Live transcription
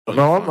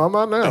No, I'm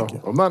not now.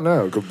 I'm not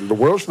now. 'Cause the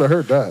world should have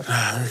heard that.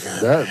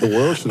 The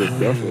world should have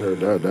definitely heard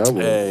that. That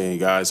was. Hey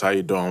guys, how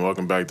you doing?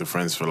 Welcome back to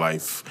Friends for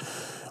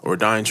Life. We're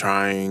dying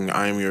trying.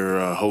 I'm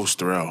your host,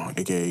 Darrell,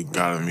 aka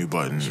God of the Mute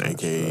Button,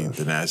 aka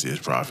the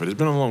Nastiest Prophet. It's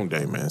been a long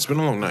day, man. It's been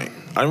a long night.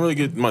 I didn't really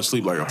get much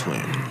sleep like I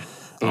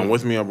planned.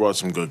 With me, I brought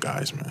some good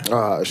guys, man.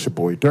 It's your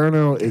boy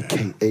Darnell,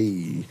 aka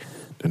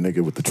the nigga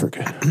with the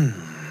trigger.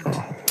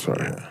 Oh,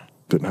 sorry,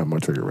 didn't have my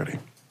trigger ready.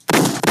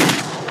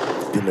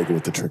 The nigga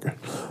with the trigger.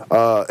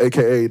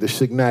 AKA the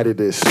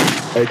Signatidus.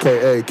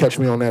 AKA catch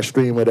me on that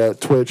stream or that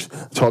Twitch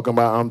talking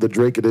about I'm the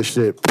Drake of this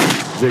shit.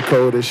 J.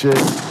 Cole this shit.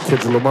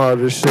 Kendrick Lamar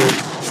this shit.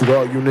 Shoot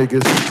all you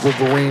niggas.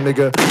 Wolverine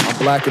nigga. I'm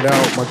blacking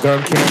out. My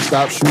gun can't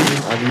stop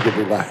shooting. I need to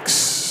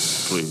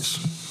relax. Please.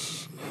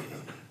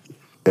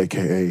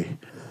 AKA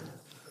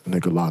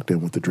nigga locked in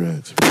with the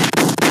dreads.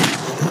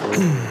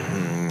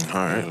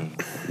 All right.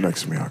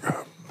 Next to me I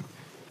got.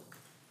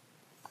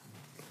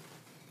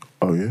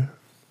 Oh yeah?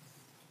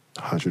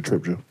 How's your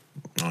trip, Joe?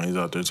 Oh, he's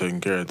out there taking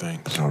care of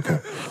things. Okay.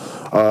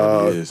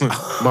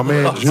 My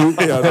man Jew.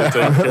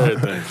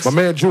 My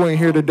man Jew ain't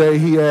here today.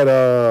 He had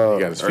he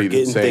got his feet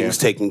getting things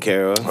taken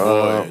care of.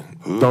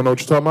 Don't know what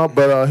you're talking about,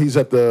 but he's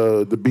at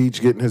the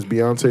beach getting his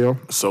Beyonce on.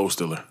 Soul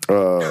Stealer.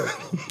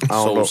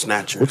 Soul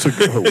Snatcher. What's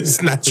a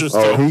Snatcher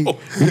soul? He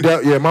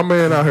my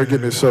man out here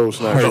getting his soul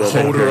snatcher. the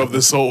holder of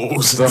the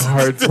souls. The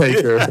heart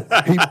taker.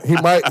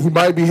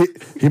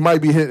 he might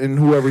be hitting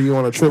whoever you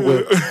on a trip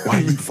with. Why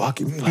you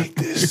fucking me like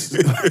this?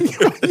 If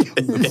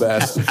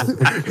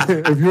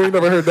you ain't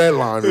never heard that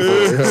line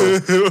before,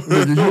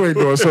 nigga, you ain't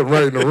doing something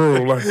right in the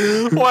room. Like,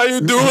 why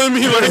you doing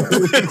me like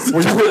this?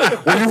 when you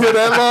hear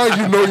that line,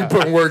 you know you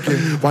putting work in.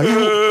 Why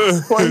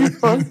you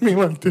fucking me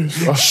like this?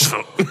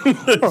 Shut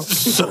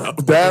up.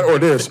 That or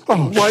this.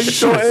 Oh, why you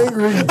so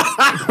angry?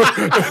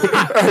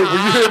 Hey,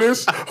 when you hear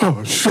this,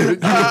 oh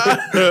shit,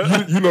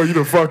 you know you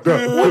done fucked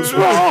up. What's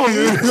wrong?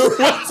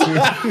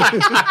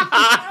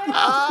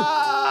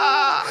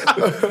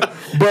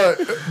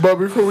 But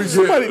before we get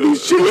somebody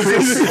needs cheese.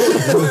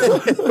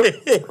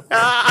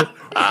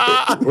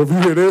 If you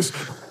hear this,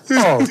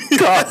 oh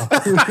God,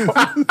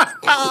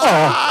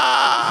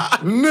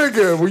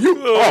 nigga, will you?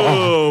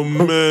 Oh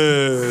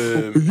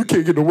man, you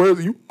can't get the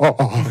words. You, like,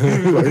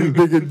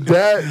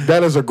 nigga,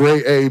 that is a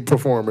grade A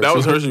performance. That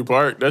was Hershey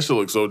Park. That shit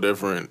looks so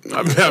different. I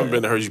haven't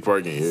been to Hershey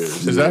Park in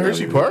years. Is that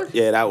Hershey Park?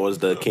 Yeah, that was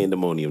the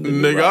Candemonium.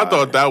 Nigga, I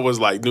thought that was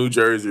like New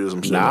Jersey or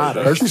some shit. Like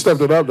that. Hershey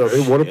stepped it up though.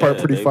 They water park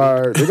pretty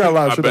fire. They got a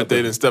lot of I shit. bet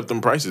they didn't step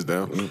them prices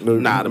down.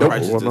 The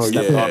prices just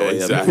stepped all the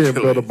way up. You can't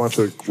build a bunch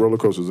of roller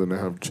coasters and they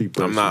have cheap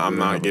prices. I'm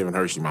not giving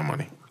Hershey my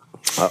money.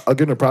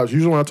 Again, the props.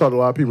 Usually when I talk to a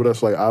lot of people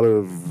that's like out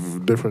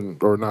of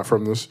different or not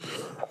from this,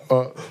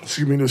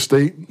 the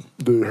state,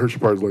 the Hershey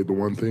Park is like the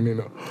one thing they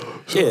know.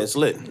 So, yeah, it's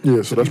lit.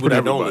 Yeah, so that's pretty.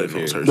 That don't live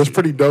here. That's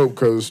pretty dope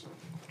because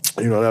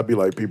that'd be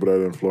like people that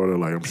are in Florida.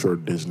 Like I'm sure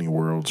Disney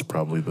World's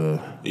probably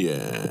the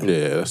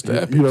that's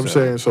the epic. You know what I'm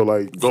saying? So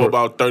like go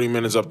about 30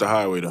 minutes up the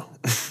highway though.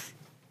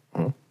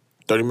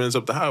 30 minutes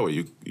up the highway,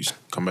 you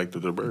come back to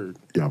the bird.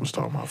 Yeah, I was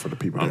talking about for the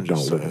people that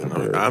don't live in the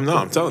bird.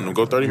 I'm telling them,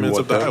 go 30 minutes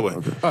up the highway.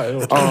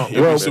 Okay.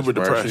 You'll be super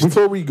depressed.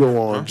 Before we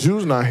go on,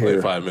 Jew's not here.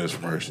 Like 5 minutes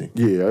from Hershey.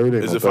 Yeah,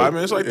 is it 5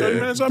 minutes? Like 30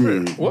 minutes up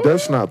here? What?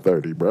 That's not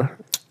 30, bro.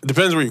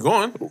 Depends where you're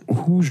going.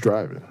 Who's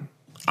driving?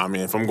 I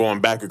mean, if I'm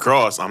going back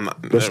across, I'm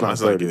not. That's not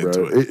 30,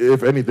 bro.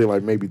 If anything,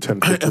 like maybe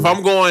 10, 15. If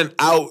I'm going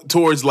out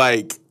towards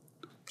like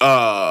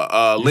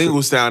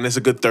Lingostown, it's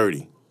a good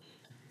 30.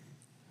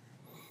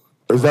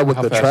 Is that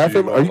with the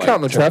traffic? Are you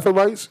counting the traffic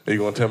lights? Are you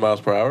going 10 miles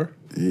per hour?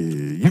 Yeah,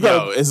 you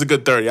got. It's a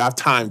good 30. I've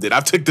timed it.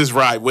 I've took this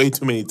ride way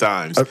too many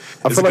times. I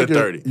it's feel a like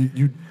good 30.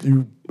 You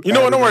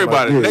know what? Don't worry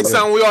about it. Next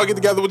time we all get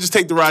together, we'll just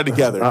take the ride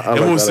together, and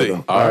we'll see.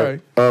 All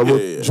right.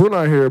 Drew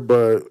not here,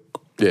 but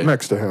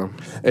next to him.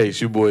 Hey, it's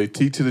your boy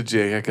T to the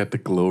J. I got the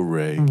glow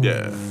ray.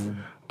 Yeah.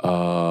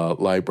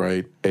 Light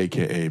Bright,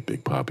 a.k.a.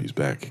 Big Poppy's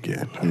back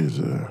again.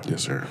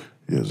 Yes, sir.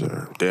 Yes,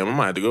 sir. Damn, I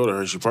might have to go to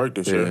Hershey Park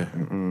this year.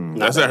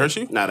 That's at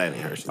Hershey? Not at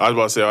Hershey. I was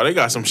about to say, they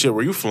got some shit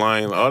where you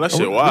flying. Oh, that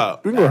shit wild.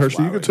 We can go to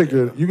Hershey. You can take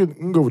you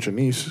can go with your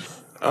niece.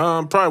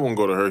 Probably won't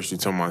go to Hershey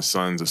till my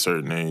son's a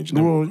certain age.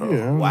 Well,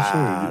 yeah.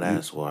 Wow,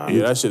 that's wild.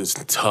 Yeah, that shit is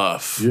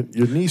tough.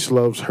 Your niece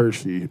loves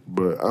Hershey,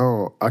 but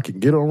I can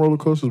get on roller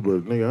coasters,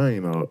 but nigga, I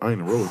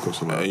ain't a roller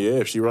coaster. Yeah,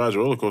 if she rides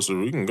roller coasters,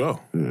 we can go.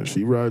 Yeah,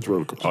 she rides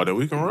roller coasters. Oh, then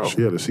we can roll.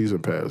 She had a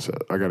season pass.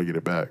 I got to get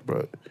it back,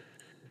 but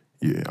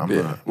yeah, I'm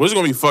not. What's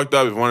gonna be fucked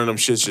up if one of them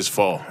shits just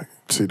fall?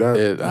 See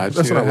that?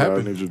 That's not what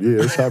I need you.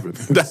 Yeah, it's happened.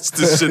 That's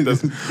the shit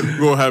that's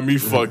gonna have me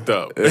fucked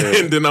up,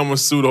 and then I'm gonna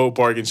sue the whole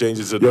park and change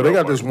it to. Yo, they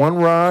got this one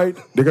ride.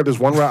 I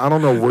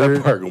don't know where.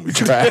 That park gonna be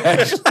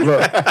trash.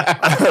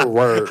 Look,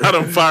 word. I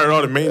done fired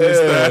all the maintenance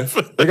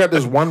staff. They got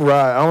this one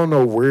ride. I don't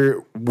know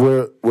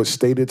what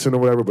state it's in or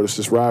whatever, but it's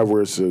this ride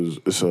where it's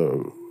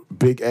a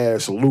big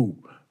ass loop.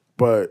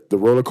 But the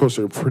roller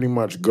coaster pretty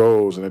much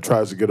goes and it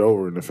tries to get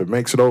over, and if it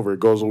makes it over, it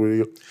goes all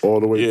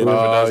the way through.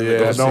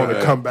 It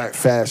don't come back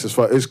fast as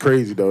fuck. It's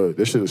crazy though.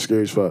 This shit is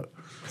scary as fuck.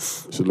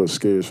 This shit looks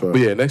scary as fuck.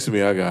 But yeah, next to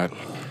me I got.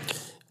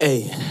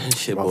 Hey,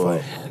 it's your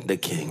boy, the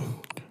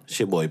king. It's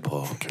your boy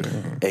Paul,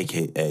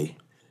 a.k.a.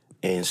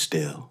 and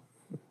still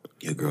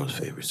your girl's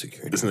favorite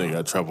security. This nigga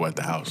got trouble at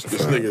the house.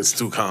 This nigga is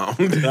too calm.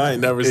 I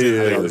ain't never seen a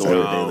nigga this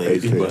calm.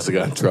 He must have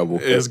got in trouble.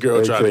 This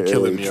girl tried to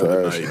kill me the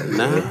other trash. night.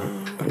 Nah,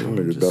 That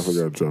nigga definitely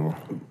got in trouble.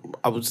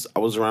 I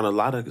was around a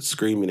lot of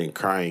screaming and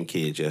crying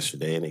kids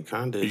yesterday, and it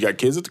kind of You got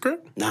kids at the crib?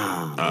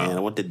 man. I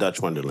went to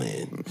Dutch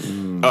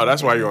Wonderland. Oh,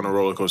 that's why you're on a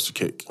roller coaster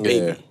kick.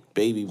 Yeah.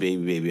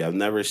 Baby. I've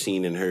never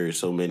seen and heard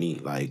so many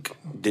like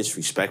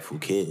disrespectful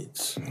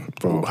kids.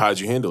 How'd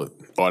you handle it?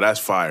 Oh, that's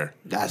fire.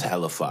 That's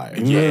hella fire.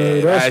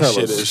 Yeah, that's that hella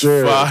shit is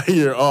scary.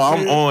 fire. Oh,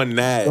 I'm on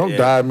that. Don't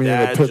dive me in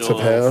the that pits of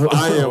joint hell.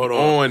 I am Hold on.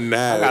 on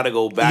that. I gotta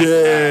go back.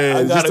 Yeah,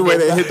 I just gotta the way go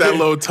they back. hit that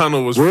little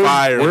tunnel was Where's-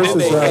 fire. where's bro.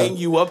 And they this at? hang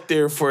you up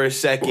there for a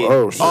second.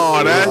 Oh, shit.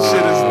 Oh, that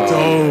shit is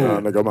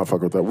dope. Nah, nigga, I'm not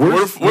fucking with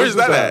that. Where's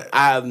that at?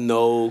 I have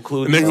no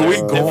clue. Nigga, we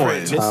Different. going.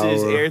 This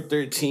is Air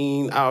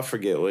 13. I'll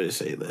forget what it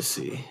say. Let's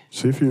see.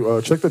 See if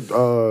you check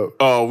the.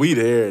 Oh, we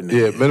there.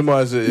 Nigga. Yeah,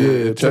 minimize it. Yeah,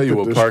 It'll tell check you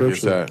the what park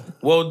it's description.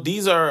 at. Well,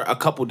 these are a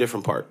couple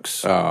different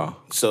parks.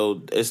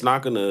 So it's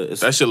not gonna.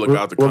 It's, That shit look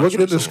out the Well, country.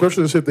 look at the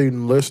description and see if they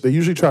list. They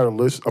usually try to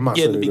list. I'm not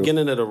yeah, in saying the they do.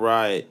 beginning of the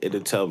ride, it'll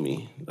tell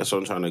me. That's what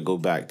I'm trying to go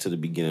back to the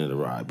beginning of the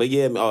ride. But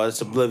yeah,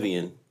 it's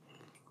Oblivion.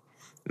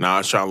 Nah, I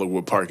was trying to look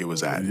what park it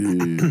was at.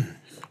 Yeah.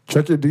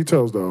 Check your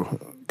details though,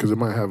 because it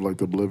might have like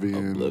the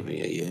Oblivion.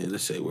 Oblivion, yeah,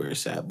 let's say where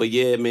it's at. But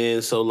yeah,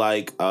 man, so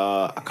like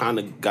I kind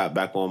of got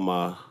back on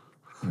my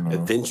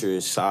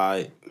adventurous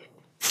side.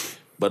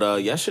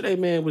 But yesterday,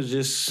 man, was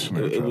just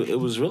it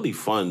was really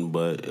fun.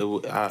 But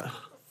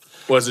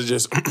Was it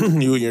just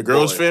you and your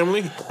girl's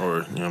family? Or,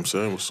 you know what I'm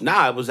saying?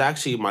 it was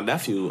actually my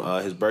nephew.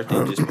 His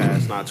birthday just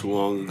passed not too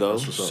long ago.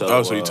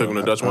 So, So you took him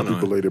to Dutch Happy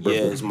Wonderland? belated yeah,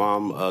 birthday. his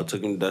mom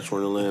took him to Dutch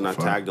Wonderland. I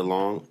tagged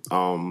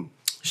along.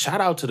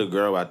 Shout out to the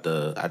girl at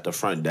the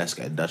front desk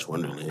at Dutch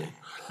Wonderland.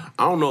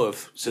 I don't know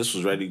if sis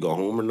was ready to go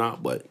home or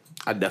not, but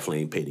I definitely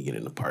ain't paid to get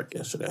in the park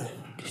yesterday.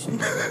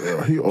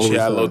 He always She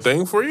had a little has.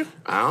 thing for you?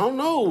 I don't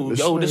know. This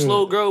Yo, this nigga-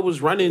 little girl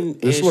was running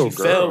and This she little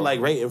fell girl. like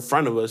right in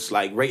front of us,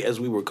 like right as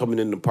we were coming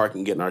in the park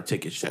and getting our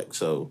tickets checked.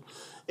 So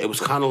it was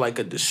kind of like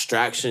a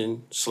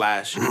distraction / This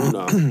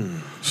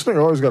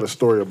nigga always got a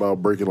story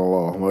about breaking the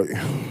law. Like,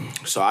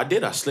 So I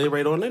did. I slid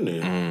right on in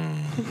there.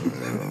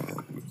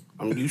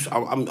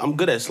 I'm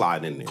good at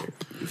sliding in there.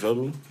 You feel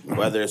me?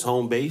 Whether it's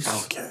home base,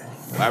 Okay.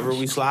 wherever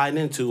we sliding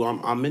into,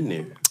 I'm in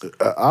there.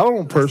 I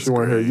don't personally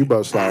want to hear you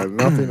about sliding.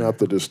 Nothing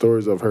after the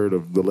stories I've heard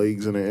of the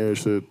legs in the air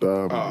shit.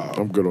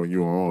 I'm good on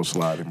you on all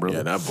sliding, bro.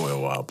 Yeah, that boy a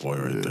wild boy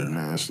right there.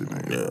 Nasty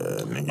nigga.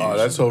 Yeah, nigga. Oh,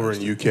 that's over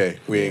in UK.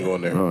 We ain't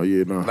going there. Oh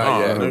yeah, no. Not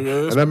yet.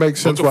 nigga, And that makes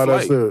sense book a why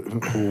that's flight.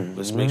 the.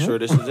 Let's make sure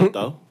this is it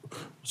though.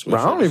 Let's make Bro,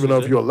 I sure don't this even know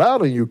is if it. you're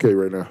allowed in UK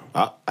right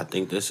now. I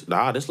think this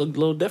looked a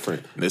little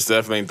different. This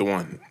definitely ain't the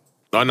one.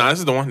 Oh, no, this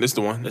is the one. This the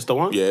one. This the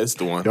one? Yeah, it's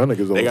the one. Y'all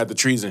niggas They don't- got the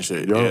trees and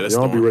shit. Y'all, Yeah, that's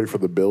y'all the don't be one. ready for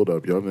the build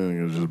up. Y'all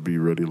niggas just be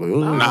ready like.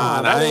 Oh.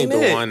 Nah, that ain't the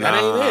it. one. That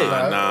ain't it.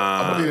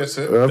 Nah. I believe that's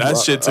it. That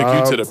shit took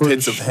you to the pretty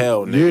pits of sh-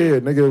 hell, nigga. Yeah,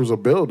 nigga, it was a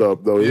build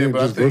up though. Yeah, Yeah,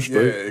 but I just go think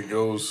straight. it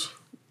goes.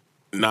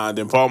 Nah,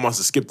 then Paul must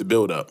have skipped the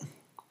build up.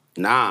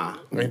 Nah.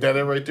 Ain't that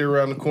it right there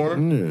around the corner?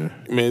 Yeah.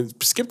 Man,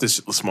 skip this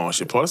small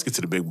shit. Paul, let's get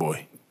to the big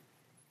boy.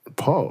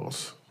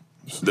 Pause.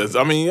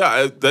 I mean,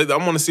 yeah, I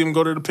want to see him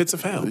go to the pits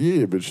of hell.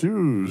 Yeah, but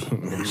you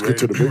let's get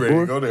to the You big ready boy.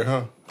 to go there,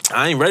 huh?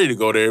 I ain't ready to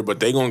go there, but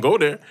they gonna go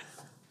there.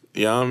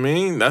 You know what I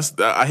mean?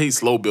 I hate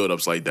slow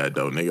build-ups like that,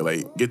 though, nigga.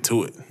 Like, get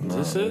to it. Is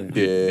this it?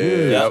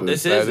 Yeah. Yep,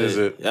 this that is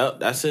it. Yep,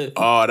 that's it.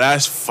 Oh,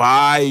 that's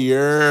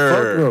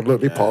fire. Fuck,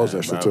 look, they paused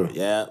that shit Bro, too.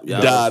 yeah.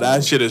 Nah,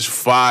 that shit is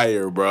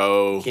fire,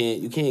 bro.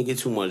 You can't get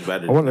too much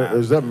better I than wonder, that.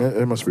 is that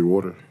it must be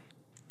water?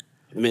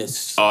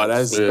 Miss. Oh,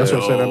 that's That's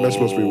what I'm saying. That mess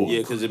supposed to be water. Yeah,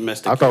 because it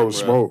messed the I thought it was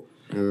camera up.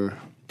 smoke.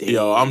 Yeah,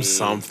 Yo, I'm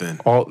something.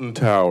 Alton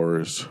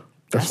Towers.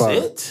 that's That's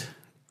fine. it?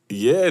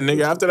 Yeah,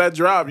 nigga. After that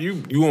drop,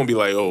 you won't be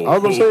like, oh. I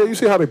was gonna say, you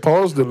see how they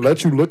paused and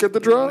let you look at the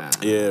drop?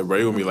 Yeah, bro.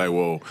 You gonna be like,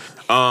 whoa.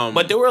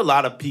 But there were a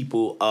lot of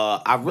people.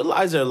 I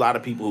realize there are a lot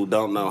of people who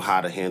don't know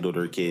how to handle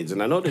their kids,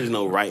 and I know there's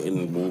no right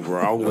and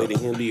wrong way to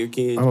handle your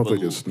kids. I don't but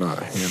think it's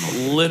not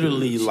handled.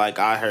 literally like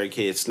I heard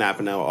kids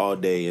snapping out all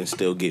day and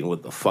still getting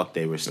what the fuck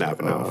they were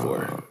snapping out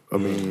for. I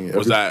mean,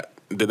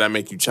 Did that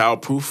make you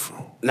childproof?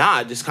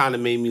 Nah, it just kind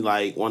of made me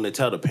like want to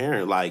tell the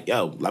parent like,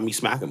 "Yo, let me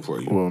smack him for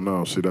you." well,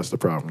 no. See, that's the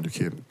problem. You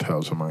can't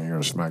tell somebody you're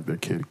gonna smack their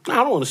kid. I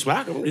don't want to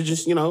smack him. It's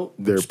just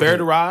They're spare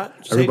the rod,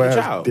 save the Everybody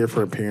has child.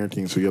 different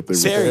parenting, so you have to.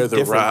 Very the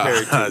different rod,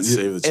 parenting.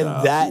 save the child.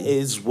 And that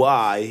is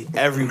why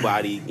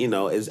everybody,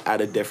 is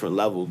at a different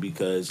level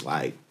because,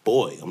 like,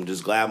 boy, I'm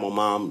just glad my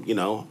mom,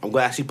 I'm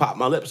glad she popped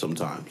my lip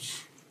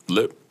sometimes.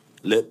 Lip.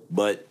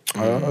 But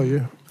Oh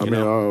yeah. I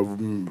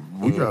mean,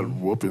 we got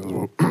whoopings.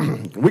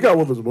 We got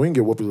whoopings, but we didn't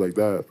get whoopings like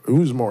that. It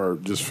was more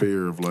just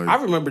fear of like.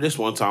 I remember this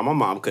one time, my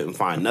mom couldn't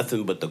find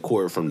nothing but the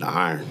cord from the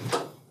iron.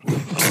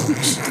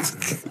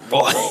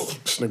 Boy.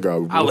 This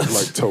nigga I looked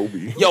was- like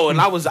Toby. Yo, and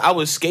I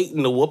was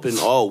skating the whooping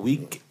all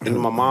week, and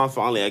my mom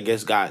finally, I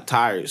guess, got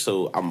tired.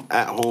 So I'm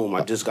at home.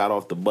 I just got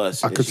off the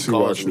bus. I And could she see why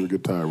calls she me. would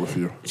get tired with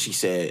you. She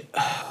said,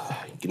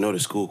 the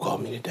school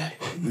called me today.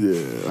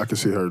 Yeah, I can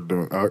see her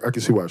doing. I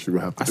can see why she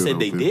would have to. I do said, that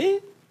they with you.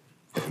 did?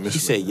 He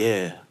said,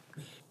 yeah.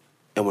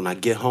 And when I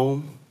get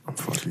home, I'm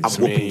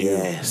whooping your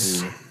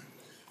ass.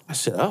 I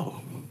said,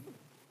 oh,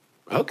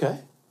 okay.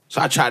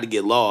 So I tried to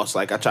get lost.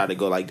 Like, I tried to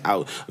go, like,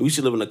 out. We used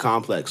to live in a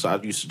complex, so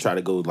I used to try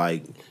to go,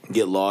 like,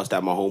 get lost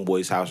at my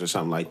homeboy's house or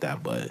something like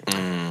that. But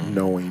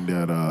knowing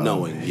that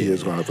he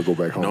is going to have to go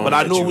back home. But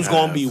I knew it was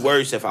going to be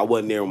worse if I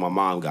wasn't there when my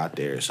mom got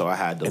there. So I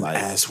had to, An like...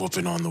 ass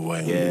whooping on the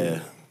way. Yeah.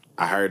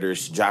 I heard her.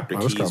 She dropped her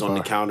keys on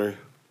the counter.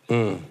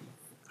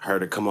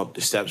 Heard her come up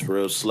the steps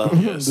real slow.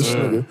 This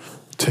nigga,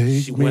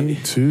 take She me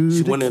to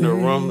She the went in her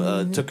king.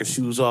 room, took her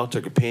shoes off,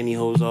 took her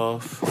pantyhose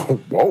off.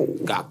 Whoa.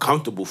 Got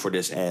comfortable for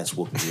this ass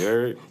whooping, you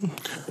heard?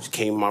 She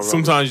came in my room.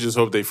 Sometimes you just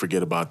hope they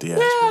forget about the ass.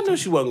 Yeah, I knew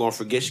she wasn't going to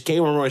forget. She came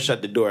in my room and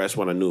shut the door. That's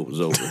when I knew it was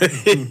over.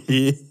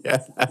 Yeah.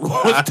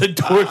 Once the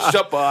door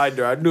shut behind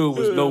her, I knew it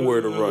was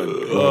nowhere to run.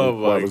 Oh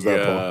my Why was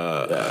that,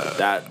 God.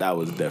 That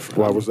was different.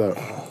 Why was that?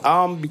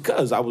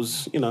 Because I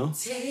was,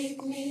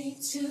 Take me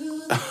to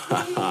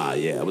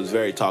yeah, I was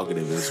very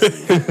talkative in school.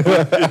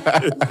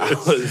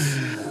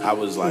 I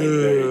was like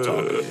very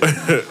talkative.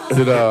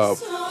 Did now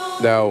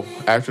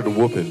after the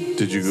whooping,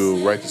 did you go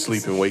right to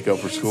sleep and wake up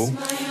for school?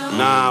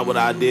 Nah, what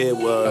I did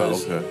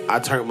was okay. I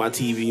turned my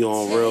TV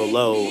on real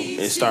low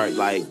and started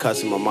like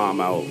cussing my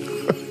mom out.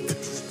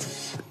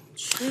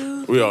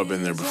 We all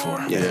been there before.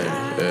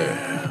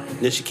 Yeah.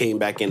 Then she came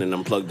back in and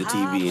unplugged the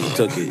TV and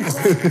took it.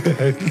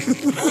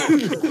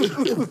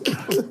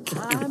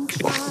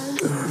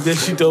 Then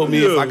she told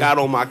me if I got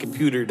on my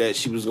computer that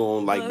she was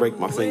gonna like break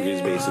my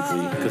fingers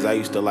basically because I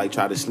used to like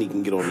try to sneak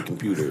and get on the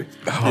computer.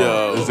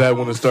 Yo. Is that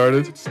when it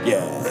started?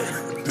 Yeah.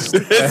 This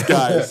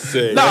guy is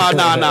sick. Nah.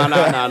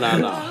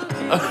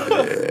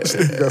 This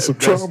nigga got some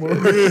trauma. Yo,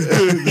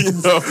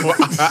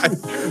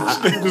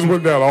 Just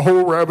went down a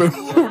whole rabbit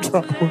hole.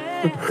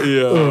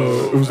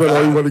 Was that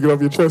all you want to get off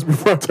your chest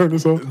before I turn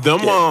this off?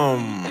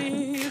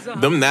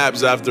 them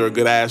naps after a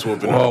good ass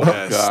whooping. Oh, are the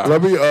best.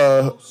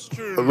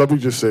 God. Let me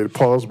just say,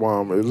 Paul's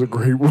mom is a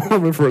great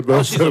woman for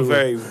those. She's a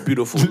very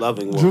beautiful,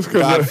 loving woman. Just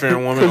 'cause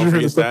God-fearing woman, don't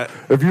forget that.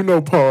 If you know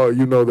Paul,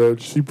 you know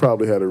that she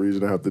probably had a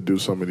reason to have to do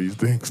some of these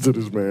things to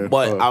this man.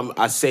 But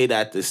I say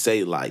that to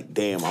say, like,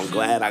 damn, I'm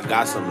glad I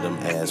got some of them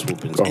ass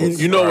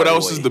whoopings. You know what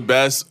else is the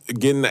best?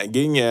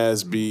 Getting your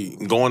ass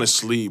beat, going to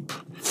sleep,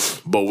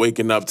 but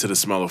waking up to the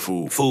smell of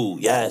food. Food,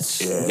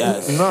 yes.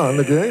 Yes. Nah,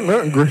 nigga, ain't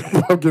nothing great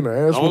about getting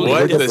an ass Only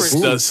whooping. What?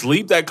 difference- The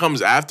sleep that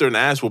comes after an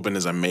ass whooping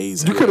is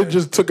amazing. You could have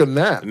just took a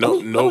nap.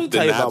 Nope, me the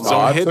tell you about naps my-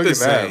 don't I hit took the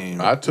a nap.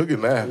 same. I took a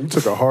nap. You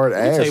took a hard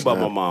Let me ass tell you about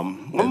nap. my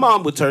mom. My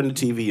mom would turn the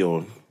TV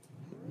on,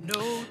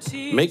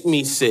 make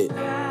me sit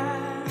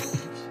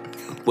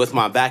with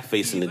my back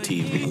facing the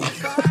TV,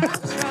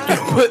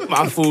 put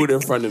my food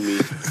in front of me.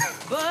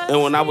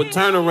 And when I would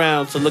turn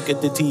around to look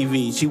at the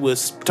TV, she would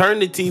turn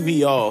the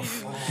TV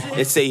off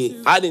and say,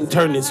 I didn't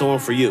turn this on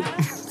for you.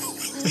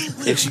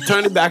 And she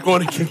turned it back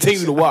on and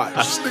continued to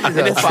watch. And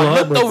if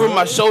I looked over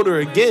my shoulder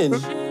again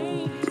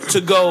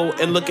to go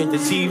and look at the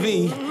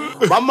TV,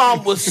 my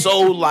mom was so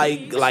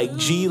like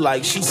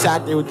she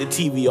sat there with the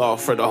TV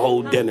off for the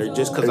whole dinner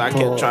just because I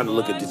Paul, kept trying to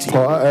look at the TV.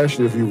 Paul, I asked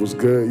you if he was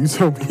good. You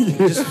told me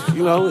yes.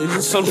 It's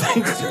just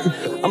something.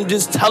 I'm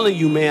just telling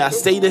you, man. I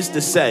say this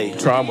to say,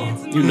 Trauma.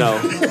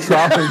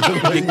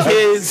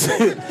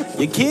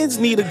 your kids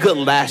need a good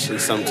lashing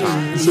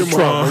sometimes. It's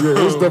trauma.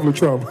 Yeah, it's definitely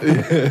trauma.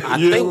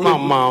 I thank my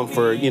mom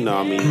for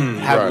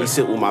having me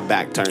sit with my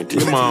back turned to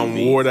Your the mom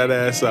TV. wore that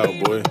ass out,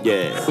 boy.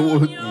 Yeah.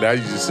 Now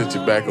you just sit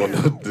your back on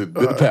the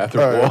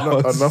bathroom All right,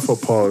 walls. enough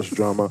of Paul's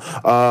drama.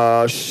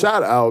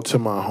 Shout out to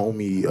my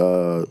homie,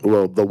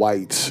 the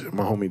Whites.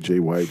 My homie Jay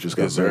White just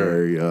got Yes, sir.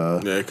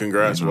 married. Yeah,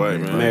 congrats,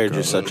 White, man. Marriage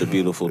is such a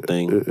beautiful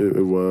thing.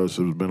 It was.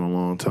 It's been a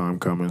long time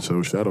coming.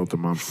 So shout out to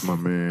my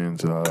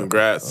man's.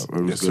 Congrats. It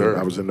was Yes, good. sir.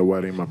 I was in the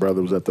wedding. My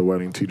brother was at the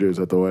wedding. TJ was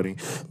at the wedding.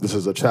 This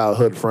is a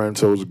childhood friend,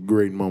 so it was a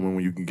great moment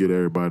when you can get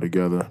everybody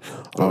together.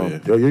 Yeah.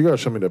 Yo, you gotta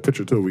show me that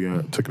picture too. We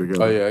took it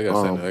together. Oh yeah, I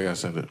gotta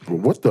send it.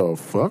 What the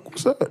fuck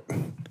was that?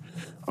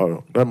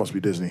 Oh, that must be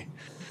Disney.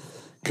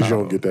 Because you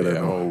don't get that yeah, at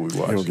oh, all. we You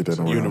watched don't get that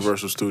on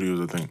Universal Studios,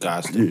 I think.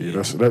 Gosh,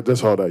 Yeah,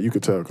 that's all that you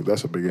could tell because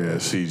that's a big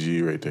ass.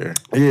 CG right there.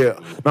 Yeah.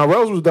 Now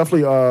Rose was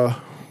definitely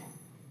a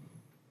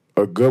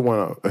good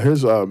one.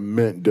 His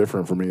meant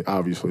different for me,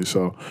 obviously.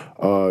 So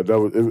that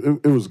was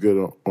it was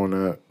good on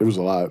that. It was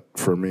a lot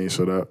for me,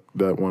 so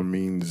that one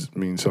means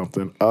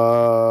something.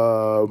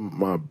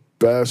 My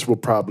best will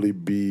probably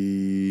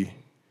be.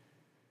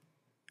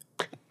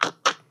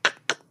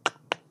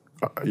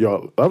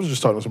 Y'all, I was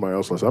just talking to somebody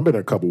else last night. I've been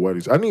in a couple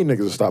weddings. I need niggas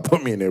to stop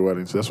putting me in their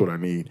weddings. That's what I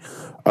need.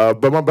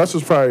 But my best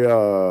was probably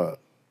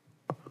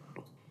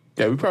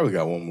Yeah, we probably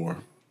got one more.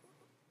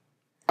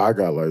 I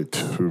got like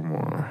 2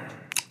 more.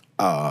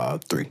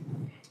 3.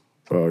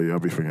 Oh yeah, I'll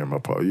be forgetting my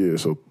part. Yeah,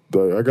 so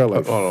I got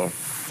like Hold on.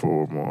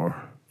 4 more.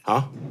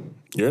 Huh?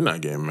 You're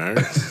not getting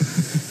married.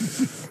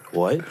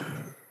 What?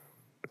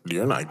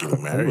 You're not getting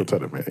I'm gonna married. tell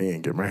that man he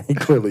ain't get married.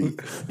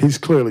 He's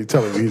clearly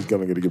telling me he's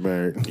gonna get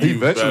married. He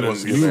eventually better,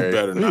 wants to get you married.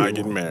 better not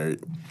get married.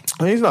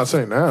 He's not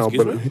saying now,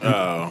 but later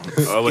on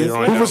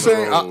he down was the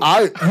saying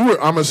road.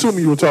 I'm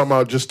assuming you were talking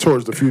about just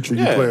towards the future.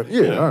 You Yeah, plan,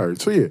 yeah. all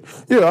right. So yeah.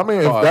 I mean,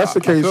 if that's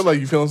the I case, feel like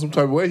you feeling some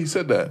type of way. He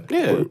said that.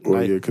 Yeah.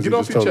 well, yeah, because Get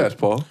off your chest,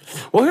 Paul.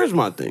 Well, here's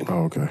my thing.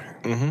 Oh, okay.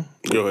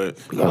 Go ahead.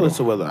 Regardless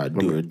of whether I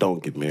do or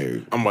don't get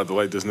married, I'm about to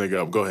light this nigga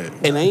up. Go ahead.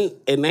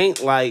 it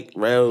ain't like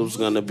Rel's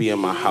gonna be in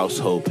my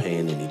household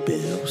paying any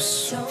bills.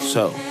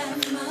 So,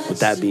 with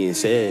that being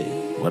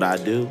said, what I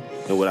do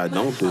and what I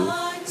don't do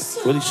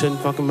really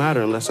shouldn't fucking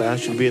matter unless I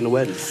ask you to be in the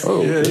wedding.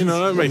 Oh, Yeah, okay.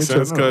 that makes Let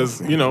me sense check now. because,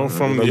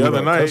 from Let the me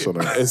other not night, cuss on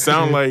that. it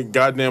sounded like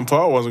goddamn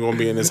Paul wasn't going to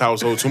be in this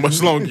household too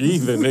much longer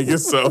either, nigga.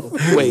 So,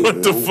 Wait.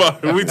 what the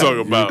fuck are we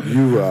talking about?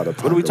 You were out of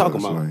pocket. What are we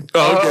talking last about? night.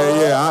 Oh,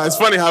 okay, yeah. It's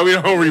funny how we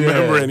don't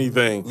remember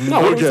anything.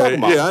 No, what are we talking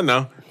about? Yeah, I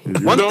know.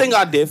 One thing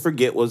I did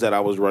forget was that I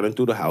was running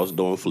through the house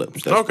doing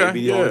flips. That's Okay,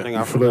 maybe the only yeah. thing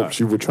I Flips. forgot.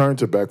 You were trying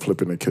to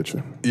backflip in the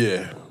kitchen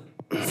Yeah.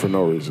 for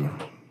no reason.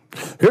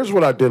 Here's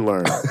what I did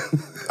learn.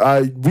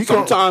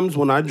 Sometimes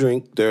when I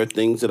drink, there are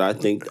things that I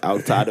think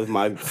outside of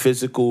my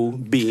physical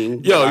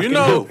being. Yo, that I can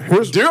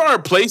do. there are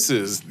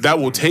places that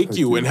will take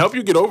you and help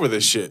you get over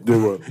this shit. They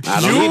were.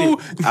 I don't You need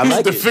it. I need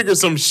like to it. figure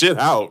some shit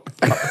out.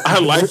 I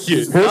like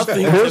it.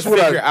 Nothing to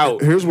figure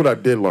out. Here's what I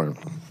did learn.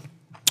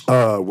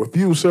 With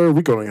you, sir,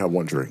 we can only have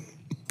one drink.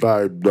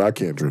 I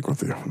can't drink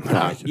with you.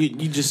 Nah,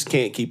 you just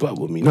can't keep up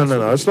with me. No.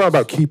 It's not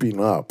about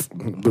keeping up.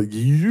 But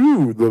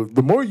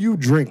the more you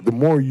drink, the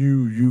more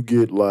you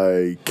get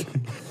like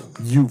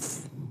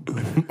youth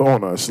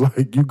on us.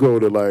 Like you go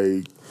to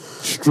like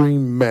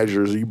extreme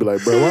measures. You be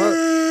like, bro,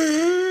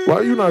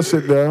 why you not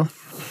sit down?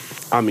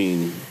 I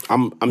mean,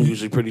 I'm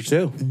usually pretty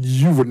chill.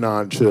 You were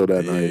non-chill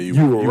that night. you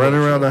You were were running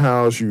around the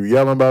house. You were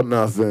yelling about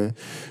nothing.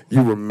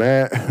 You were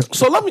mad.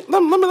 So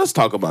let's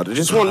talk about it.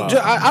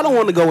 I don't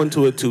want to go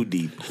into it too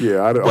deep.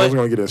 Yeah, I wasn't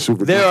gonna get in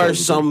super. There are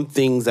details. some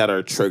things that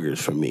are triggers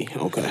for me.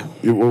 Okay.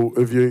 Well,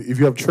 if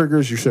you have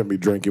triggers, you shouldn't be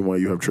drinking while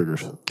you have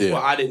triggers. Yeah.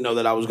 Well, I didn't know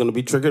that I was going to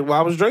be triggered while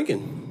I was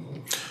drinking.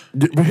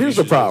 But here's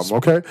the problem,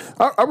 okay?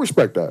 I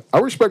respect that. I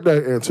respect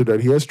that answer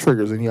that he has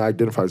triggers and he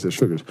identifies his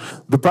triggers.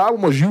 The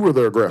problem was you were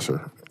the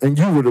aggressor and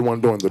you were the one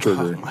doing the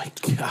triggering. Oh my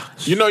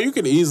gosh. You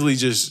could easily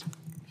just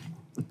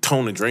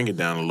tone the drinking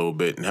down a little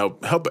bit and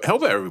help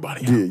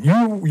everybody out.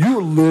 Yeah,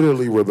 you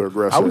literally were the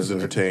aggressor. I was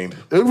entertained.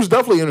 It was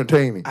definitely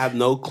entertaining. I have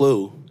no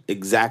clue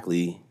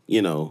exactly,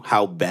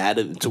 how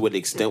bad, to what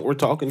extent we're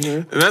talking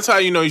here. And that's how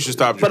you should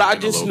stop drinking. But I a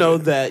just little know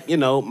bit.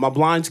 that, my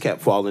blinds kept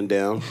falling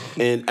down.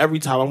 And every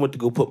time I went to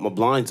go put my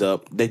blinds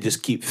up, they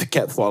just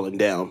kept falling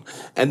down.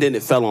 And then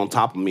it fell on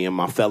top of me and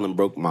I fell and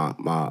broke my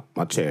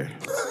chair.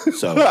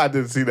 So, I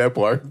didn't see that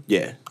part.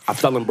 yeah, I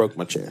fell and broke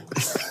my chair.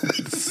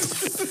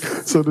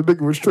 So the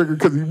nigga was triggered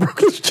because he broke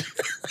his chair.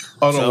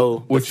 Oh, no.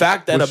 So the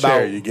fact that Which about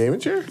chair? Your gaming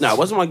chair? No, it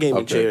wasn't my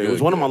gaming Okay, chair. It good,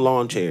 was one of good. my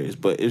lawn chairs.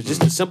 But it was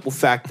just the simple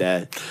fact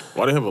that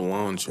Why do they have a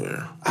lawn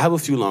chair? I have a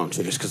few lawn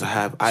chairs because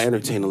I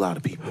entertain a lot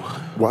of people.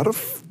 Why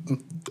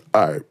the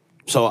all right.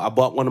 So I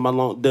bought one of my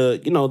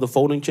the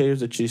folding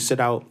chairs that you sit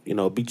out,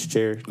 beach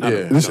chair. Yeah.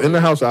 This in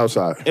the house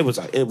outside. It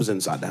was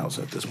inside the house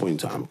at this point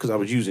in time because I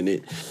was using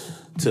it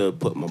to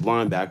put my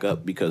blind back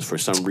up because for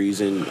some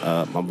reason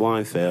my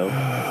blind fell.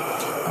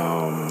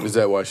 Is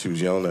that why she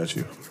was yelling at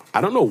you? I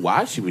don't know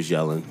why she was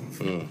yelling.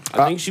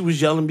 I think she was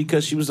yelling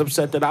because she was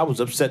upset that I was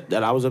upset at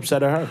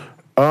her.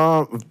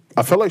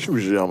 I felt like she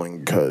was yelling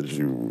because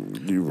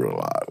you were a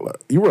lot.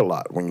 You were a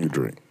lot when you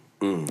drink.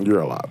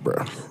 You're a lot,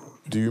 bro.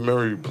 Do you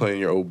remember you playing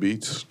your old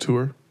beats to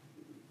her?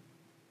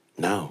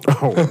 No.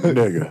 Oh,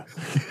 nigga.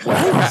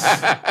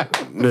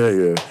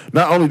 Nigga.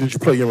 Not only did you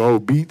play your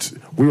old beats,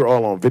 we were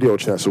all on video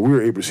chat, so we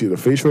were able to see the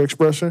facial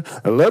expression.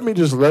 And let me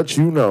just let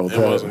you know that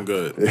wasn't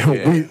good. we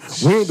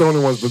ain't the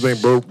only ones that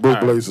think broke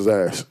Blaze's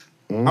ass.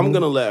 I'm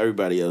gonna let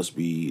everybody else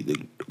be the.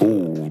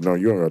 Ooh, no,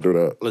 you ain't gotta do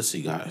that. Let's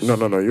see, guys. No,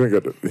 you ain't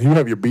got to. You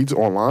have your beats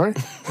online?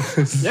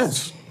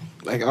 Yes.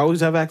 Like I always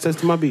have access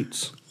to my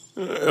beats.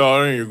 They're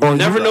on your Google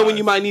Never know Drive. when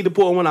you might need to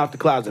pull one out the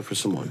closet for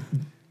someone.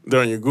 They're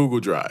on your Google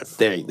Drive.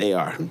 There they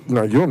are.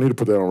 No, you don't need to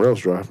put that on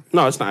Rails Drive.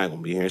 No, it's not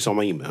gonna be here. It's on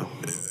my email.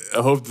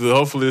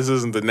 Hopefully this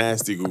isn't the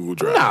nasty Google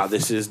Drive. Nah,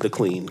 this is the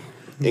clean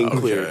and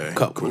clear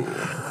cup. Cool.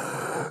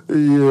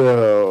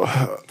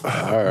 Yeah.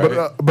 All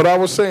right. But I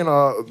was saying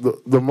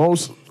the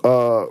most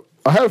I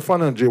had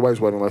fun at Jay White's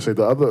wedding. I say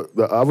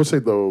I would say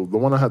the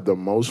one I had the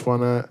most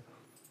fun at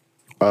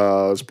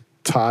is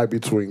tied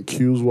between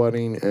Q's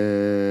wedding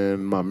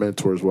and my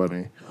mentor's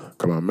wedding.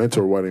 Cause my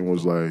mentor wedding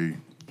was like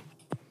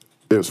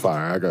it was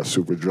fire. I got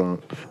super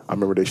drunk. I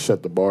remember they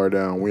shut the bar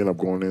down. We ended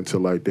up going into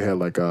they had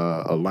like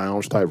a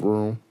lounge type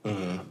room.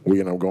 We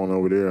ended up going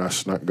over there. I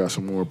got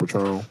some more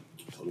Patron.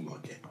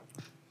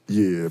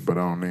 Yeah, but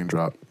I don't name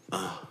drop.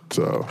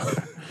 So,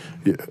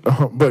 yeah.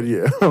 But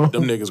yeah.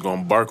 Them niggas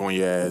gonna bark on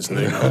your ass,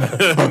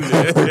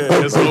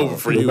 nigga. It's over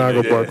for you. They're not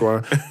nigga. gonna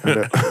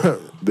bark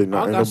on. They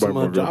not. I Ain't got some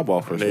nobody gonna job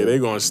offers. Nigga, they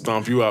gonna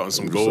stomp you out in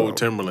some gold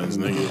Timberlands,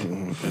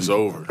 nigga. It's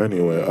over.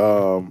 Anyway,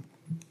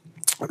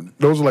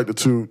 those are like the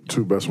two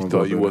best ones.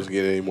 Thought I've you been wasn't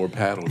getting any more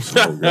paddles.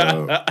 in. Oh,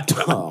 God.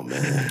 Oh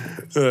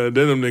man. Then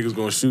them niggas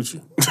gonna shoot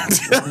you.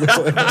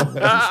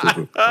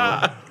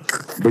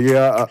 But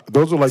yeah,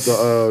 those are like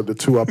the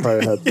two I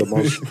probably had the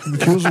most.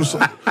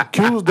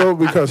 Q was dope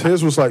because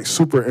his was like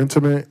super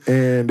intimate,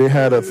 and they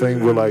had a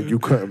thing where like you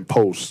couldn't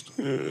post.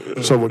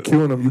 So with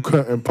Q and them, you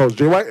couldn't post.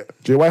 Jay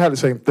White had the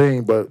same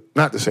thing, but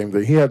not the same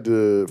thing. He had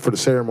for the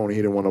ceremony,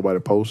 he didn't want nobody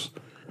to post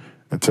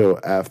until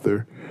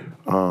after.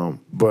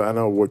 But I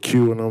know with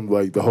Q and them,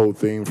 like the whole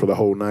thing for the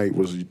whole night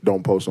was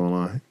don't post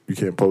online. You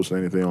can't post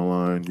anything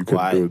online. You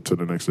couldn't do it to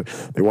the next day.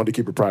 They wanted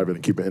to keep it private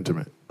and keep it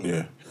intimate.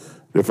 Yeah.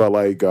 They felt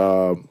like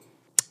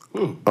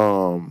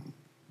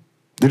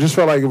they just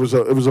felt like it was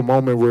a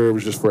moment where it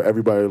was just for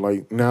everybody.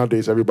 Like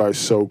nowadays, everybody's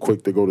so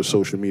quick to go to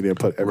social media and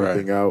put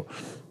everything out.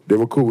 They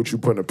were cool with you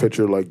putting a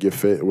picture like your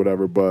fit or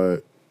whatever,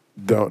 but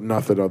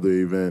nothing of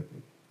the event.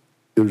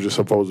 It was just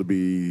supposed to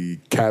be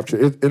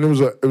captured, and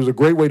it was a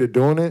great way to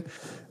doing it.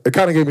 It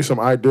kind of gave me some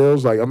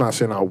ideas. Like I'm not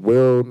saying I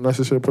will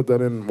necessarily put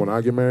that in when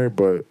I get married,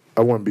 but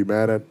I wouldn't be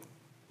mad at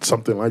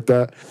something like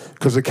that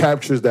because it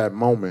captures that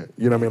moment.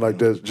 You know what I mean? Like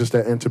there's just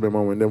that intimate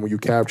moment. And then when you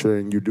capture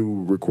and you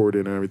do record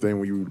it and everything,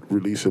 when you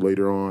release it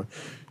later on,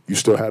 you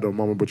still had a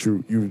moment, but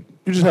you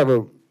just have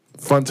a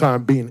fun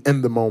time being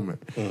in the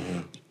moment.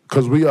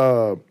 Because we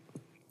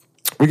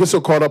get so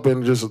caught up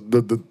in just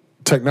the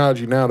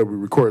technology now that we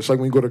record. It's like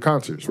when you go to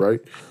concerts, right?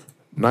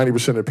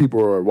 90% of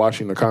people are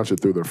watching the concert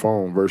through their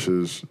phone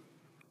versus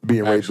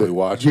being actually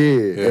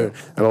watching. Yeah.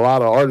 And a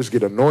lot of artists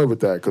get annoyed with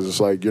that because it's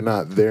like you're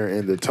not there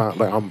in the time.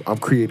 Like I'm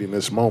creating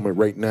this moment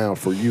right now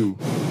for you.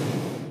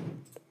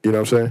 You know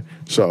what I'm saying?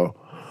 So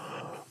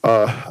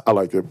I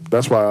like it.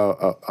 That's why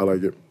I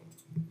like it.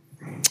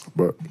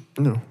 But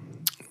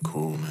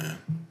Cool, man.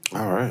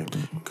 All right.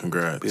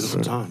 Congrats.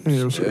 Beautiful times.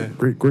 yeah, it was a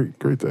great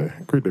day.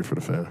 Great day for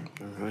the fam.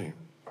 All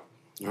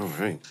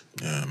right.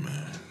 Yeah,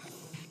 man.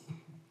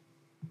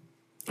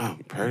 Oh,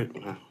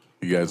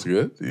 You guys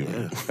good?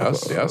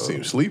 Y'all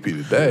seem sleepy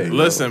today.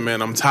 Listen,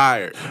 man, I'm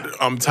tired.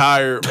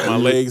 My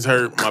legs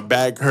hurt. My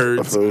back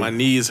hurts. My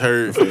knees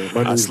hurt.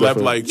 I slept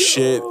like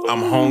shit.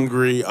 I'm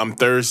hungry. I'm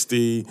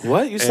thirsty.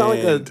 What? You sound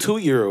like a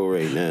 2-year-old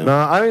right now.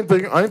 Nah, I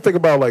didn't think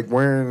about like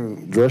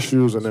wearing dress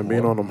shoes and then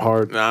being on them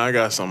hard. Nah, I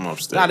got something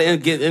upstairs. Gotta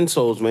get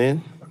insoles,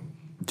 man.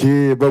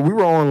 Yeah, but we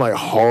were on like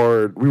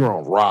hard. We were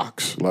on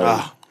rocks.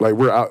 Like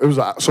we're out. It was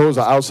an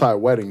outside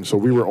wedding, so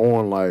we were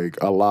on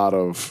like a lot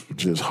of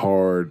just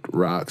hard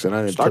rocks. And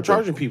I didn't Start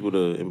charging people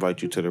to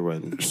invite you to the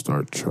wedding.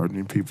 Start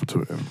charging people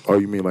to. Oh,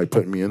 you mean like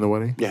putting me in the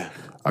wedding? Yeah.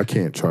 I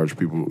can't charge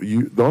people.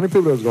 The only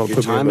people that's gonna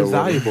put me in Time the is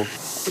wedding, valuable.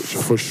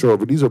 for sure.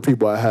 But these are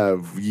people I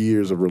have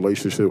years of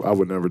relationship. I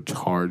would never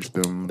charge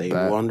them. They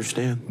that. will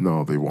understand.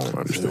 No, they won't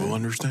understand. You'll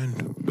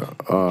understand.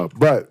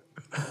 But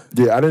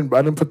yeah, I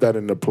didn't put that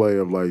into play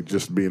of like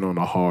just being on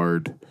a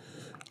hard.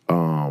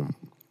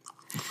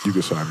 You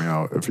can sign me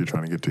out if you're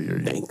trying to get to your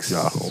Thanks.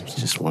 Yahoo.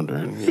 Just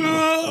wondering.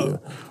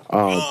 But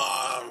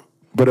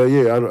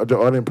yeah, I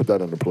didn't put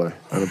that into play.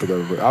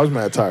 I was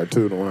mad tired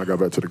too when I got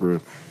back to the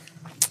crib.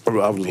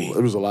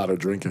 It was a lot of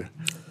drinking.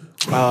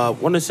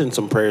 Want to send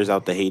some prayers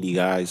out to Haiti,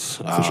 guys.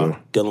 For sure.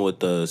 Dealing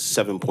with the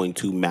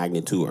 7.2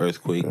 magnitude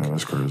earthquake. Yeah,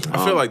 that's crazy.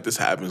 I feel like this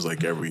happens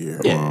like every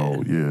year. Yeah.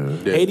 Oh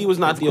yeah. Haiti was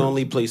not the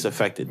only place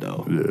affected,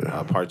 though.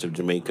 Yeah. Parts of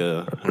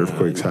Jamaica.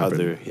 Earthquakes and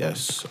happen.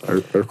 Yes.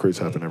 Earthquakes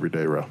happen every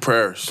day, bro.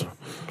 Prayers.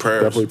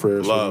 Definitely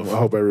prayers. Love. I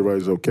hope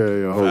everybody's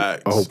okay.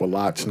 Facts. I hope a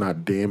lot's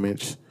not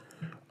damaged.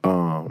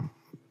 Hope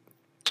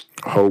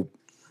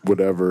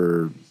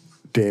whatever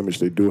damage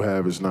they do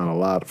have is not a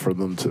lot for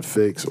them to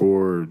fix,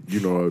 or a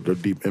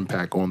deep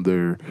impact on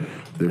their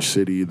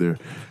city, their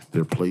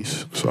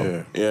place.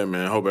 So Yeah,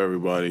 man. I hope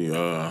everybody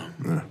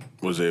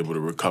was able to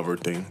recover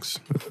things.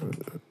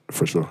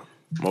 for sure.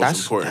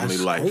 Most importantly,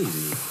 that's life.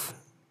 crazy.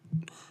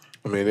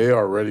 I mean, they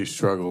already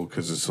struggle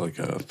because it's like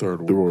a third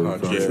world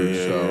world country. country.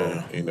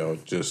 So,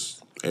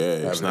 just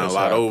It's having not a this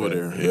lot over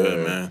happen. there.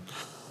 Yeah, man.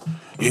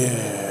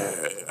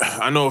 Yeah,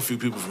 I know a few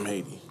people from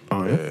Haiti.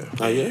 Oh yeah.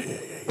 Oh, yeah?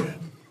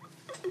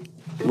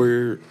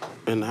 Where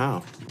and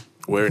how?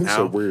 Where and It's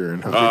how? so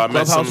weird. I met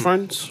Clubhouse some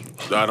friends?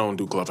 I don't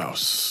do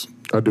Clubhouse.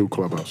 I do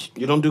Clubhouse.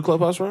 You don't do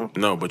Clubhouse, bro?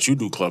 No, but you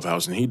do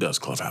Clubhouse and he does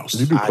Clubhouse.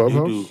 You do I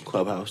Clubhouse? do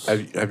Clubhouse.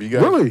 Have you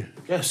guys Really?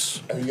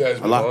 Yes. Have you guys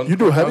been lot. on You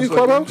do heavy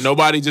Clubhouse?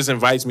 Nobody just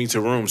invites me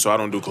to rooms, so I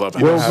don't do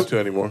Clubhouse. You don't have to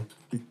anymore.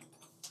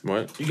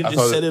 What? You can I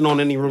just thought sit in on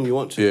any room you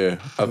want to. Yeah,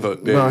 I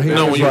thought. No, he-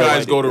 No, when you Right.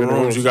 guys go to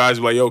rooms, you guys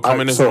be like, yo,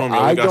 come in this room. Yo,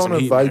 we I got don't some heat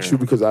in invite here. you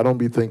because I don't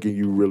be thinking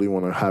you really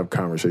want to have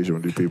conversation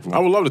with these people. I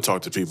would love to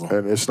talk to people.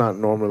 And it's not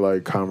normally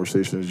like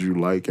conversations you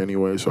like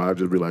anyway, so I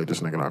just be like,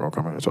 this nigga not gonna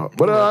come in and talk.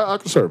 But I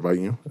can start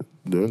inviting you.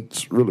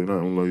 It's really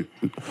not like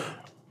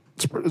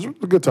it's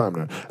a good time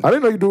now. I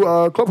didn't know you do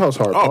Clubhouse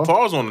hard. Oh, Paul.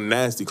 Paul's on the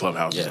nasty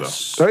Clubhouses,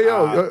 Yes. Hey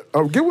yo,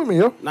 get with me,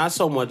 yo. Not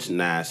so much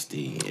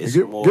nasty. It's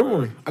Get more.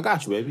 with me. I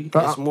got you, baby.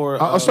 It's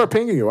more. I'll start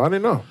pinging you. I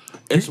didn't know.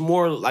 It's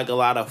more like a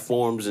lot of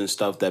forums and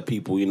stuff that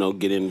people,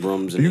 get in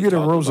rooms. And Do you they get in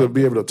talk rooms to about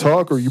be able to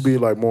talk, or you be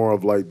like more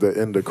of like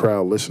the in the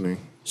crowd listening?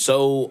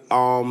 So,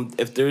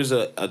 if there's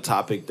a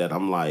topic that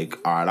I'm like,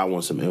 all right, I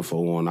want some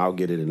info on, I'll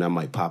get it, and I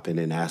might pop in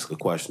and ask a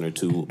question or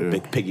two,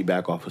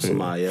 piggyback off of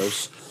somebody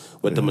else.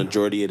 But the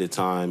majority of the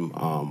time,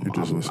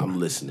 just I'm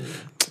listening.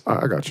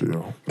 I got you.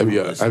 Yo.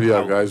 Have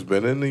y'all guys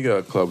been in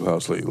the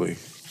clubhouse lately?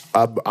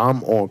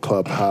 I'm on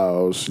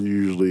Clubhouse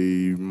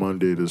usually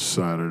Monday to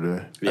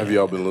Saturday. Have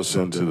y'all been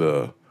listening to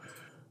the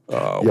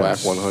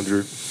Yes. WAC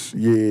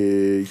 100?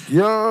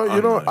 Yeah.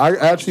 You know, I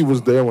actually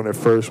was there when it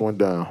first went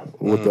down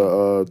with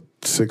the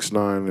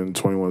 6ix9ine and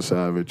 21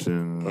 Savage,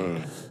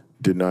 and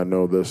did not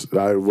know this.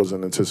 I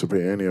wasn't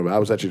anticipating any of it. I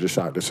was actually just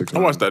shocked at 6ix9ine. I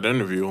watched that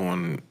interview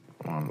on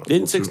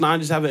Didn't 6ix9ine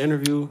just have an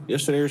interview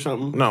yesterday or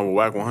something? no,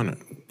 with WAC 100.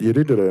 Yeah,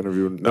 they did an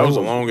interview. That was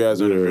a long ass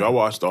interview. I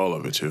watched all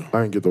of it too.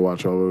 I didn't get to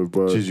watch all of it,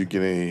 but Did you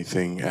get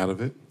anything out of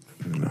it?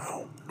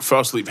 no. Fell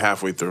asleep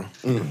halfway through.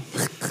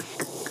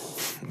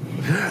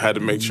 Had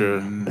to make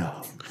sure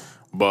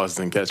boss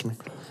didn't catch me.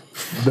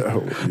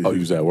 No. Oh, you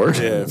was at work?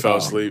 Yeah, fell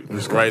asleep.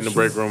 Right in the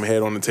break room,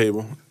 head on the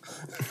table.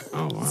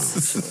 Oh, wow.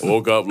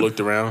 Woke up, looked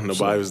around,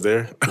 nobody was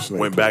there.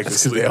 Went back to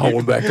sleep. They all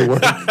went back to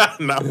work.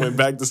 Not went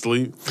back to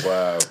sleep.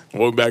 Wow.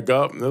 Woke back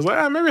up and I was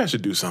like, maybe I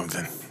should do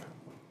something.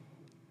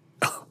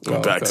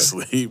 Went back to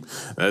okay. sleep.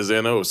 As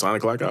they know, it was sign the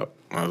clock out.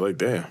 I was like,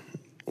 damn,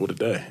 what a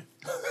day.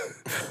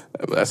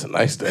 That's a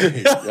nice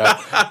day.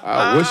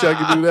 I wish I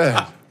could do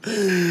that.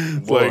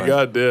 Like,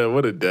 goddamn,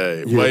 what a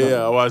day. Yeah. But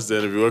yeah, I watched the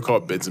interview. I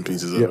caught bits and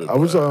pieces of Yeah, it. I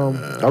was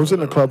in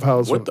the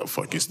Clubhouse. What the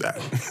fuck is that?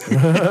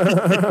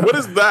 What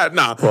is that?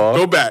 Nah, Paul?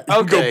 go back.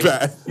 Okay. Go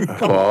back.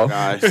 Paul,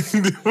 Guys,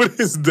 What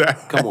is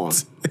that? come on.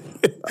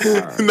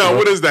 No,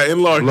 what is that?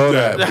 Enlarge blow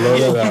that. that. Blow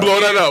that up. Blow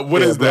that up.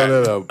 What is Blow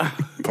that? that up.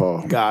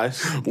 Paul.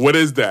 Guys, What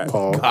is that?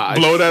 Paul. Guys.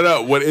 Blow that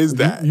up. What is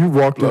that? You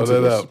walked Blow into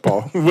that this, up.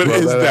 Paul. What Blow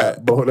is that that?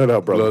 up. Blow that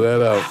up, brother. Blow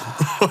that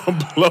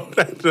up. Blow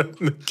that up,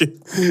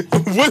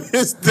 nigga. What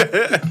is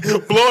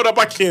that? Blow it up.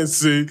 I can't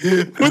see.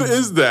 What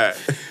is that?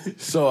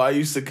 so I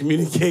used to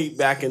communicate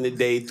back in the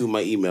day through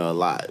my email a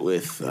lot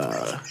with,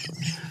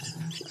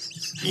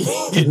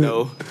 you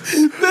know.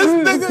 This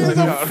nigga is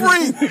a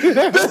freak.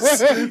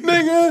 This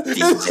nigga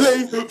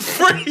is a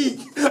freak.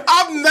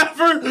 I've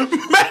never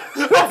met a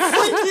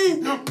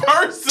freaky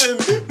person.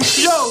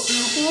 Yo,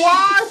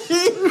 why?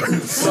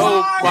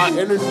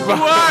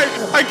 Why?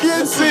 I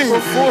can't see. I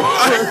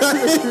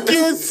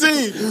can't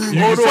see.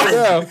 Hold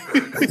on.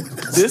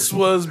 This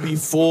was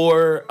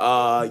before,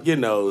 you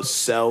know,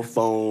 cell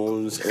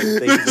phones and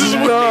things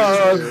like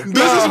that.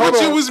 This is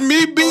what you was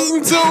me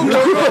beating to?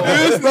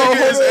 This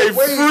nigga is a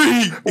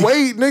freak.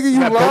 Wait, nigga, you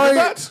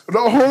lying?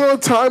 No, hold on,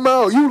 time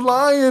out. You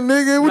lying,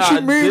 nigga? What Nah,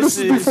 you mean? this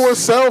This is before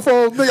cell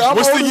phones, nigga. I'm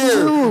What's the older than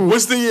year? you.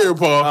 What's the year,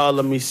 Paul?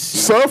 Let me see.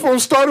 Cell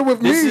phones started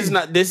with This me. is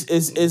not. This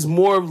is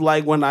more of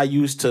like when I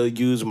used to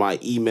use my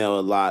email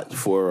a lot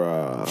for.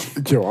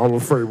 Yo, I'm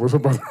afraid. What's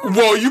about?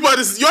 Whoa,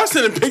 y'all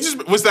sending pictures?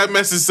 What's that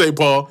message say,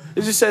 Paul?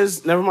 It just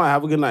says, "Never mind.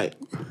 Have a good night."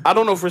 I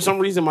don't know. For some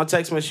reason, my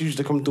text message used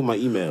to come through my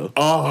email.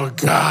 Oh,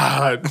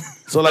 God.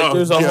 So like, Oh,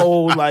 there's a God.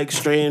 whole like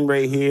strand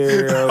right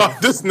here. Oh,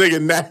 this nigga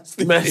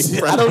nasty.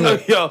 Message. I don't know,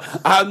 yo.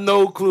 I have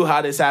no clue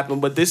how this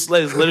happened, but this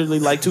is literally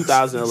like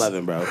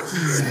 2011, bro.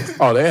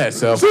 Oh, they had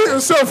cell phones. It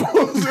was cell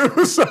phones. It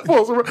was cell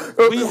phones.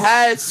 We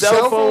had cell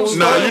Cell phones. phones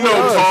No,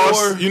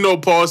 started you know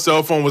Paul's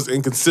cell phone was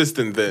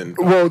inconsistent then.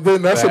 Well,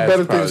 then that's a That's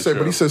better thing to probably say. But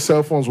true. he said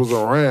cell phones was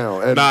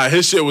around. And Nah,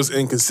 his shit was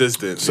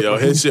inconsistent. Yo,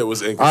 his shit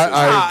was inconsistent.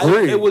 I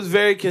agree. It was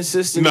very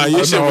consistent. Nah,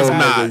 your shit No, was nigga,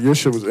 not. Your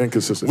shit was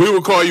inconsistent. We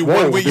would call you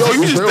Whoa, 1 week. this Yo,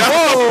 you is just real.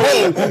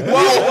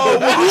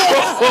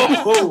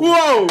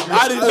 Whoa.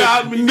 I did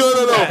not mean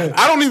No. that.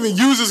 I don't even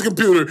use his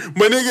computer.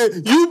 But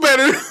nigga, you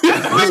better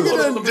nigga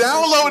done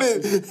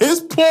downloaded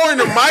his porn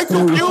to my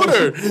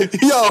computer.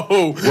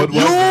 Yo, What was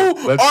you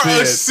it? Let's are see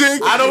a it.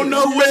 sick I don't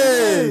know what it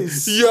man.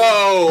 is.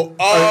 Yo,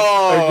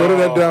 Hey, go to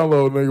that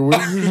download, nigga.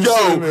 What you Yo,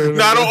 saying there,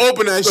 nah, nigga? don't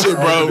open that shit,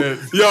 bro. Open it.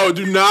 Yo,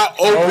 do not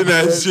open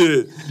that it.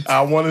 shit.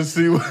 I want to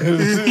see what it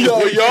is. Yo,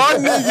 y'all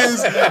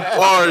niggas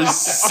are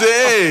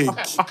sick.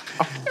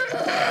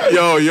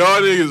 Yo,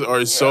 y'all niggas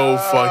are so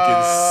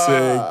fucking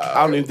sick.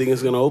 I don't even think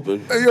it's gonna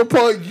open. Hey, yo,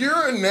 Paul,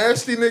 you're a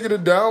nasty nigga to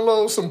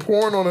download some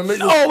porn on a nigga.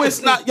 No,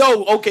 it's not.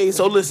 Yo, okay,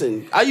 so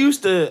listen. I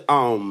used to,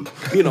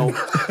 you know,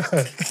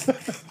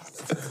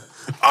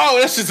 Oh,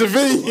 that's just a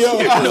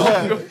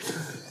video.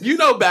 you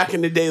know, back in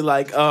the day,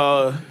 like,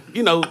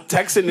 you know,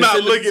 texting. and Not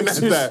sending looking at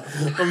pictures. that.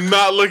 I'm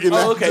not looking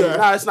at Oh, okay, that.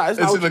 nah, it's not. It's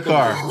not. in the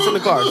car. It's in the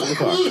car. It's in the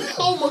car.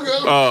 Oh my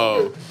god.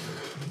 Oh,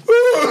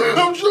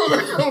 I'm joking.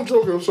 I'm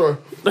joking. I'm sorry.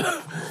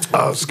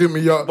 Excuse me,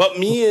 y'all. But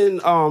me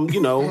and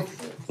you know,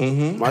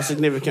 my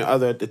significant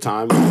other at the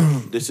time,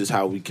 this is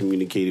how we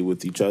communicated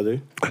with each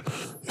other.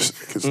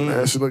 Cause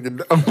nasty looking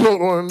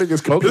download on a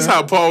nigga's coke. this is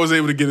how Paul was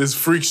able to get his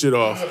freak shit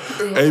off.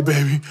 Hey,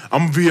 baby,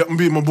 I'm gonna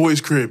be at my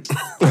boy's crib.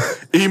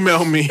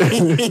 Email me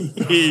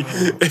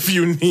if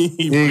you need me.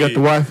 You ain't got the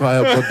Wi-Fi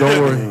up, but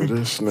don't worry.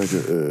 This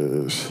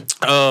nigga is.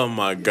 Oh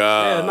my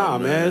god. Yeah, nah,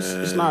 man.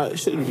 It's not. It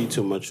shouldn't be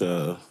too much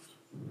trouble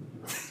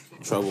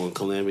and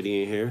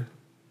calamity in here.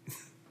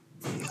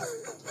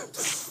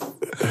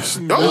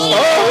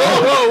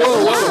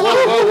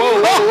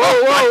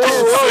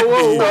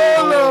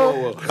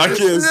 I can't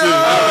see. It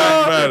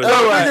doesn't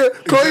matter.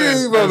 Close your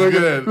email,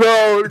 nigga.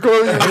 No,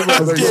 close your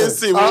email. I can't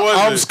see. What was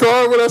I'm it?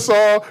 scarred what I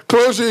saw.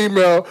 Close your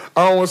email.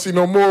 I don't want to see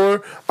no more.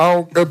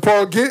 Paul,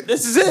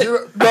 This is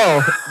it.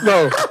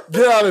 No,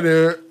 get out of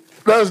there.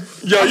 Yo,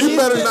 you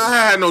better not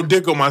have had no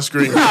dick on my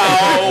screen.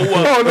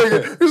 Oh,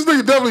 nigga, this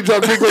nigga definitely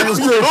dropped dick on your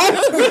screen.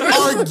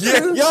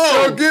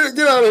 Yo,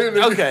 get out of here,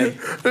 nigga. Okay.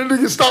 That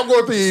nigga, stop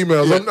going through your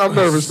emails. I'm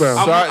nervous now.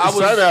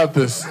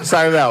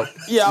 Sign it out.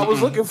 Yeah, I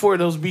was looking for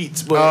those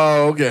beats, but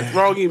Oh, okay.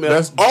 wrong email.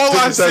 That's All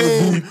I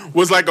seen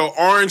was like an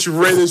orange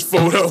reddish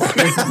photo.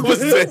 That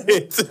was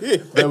it.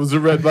 That was a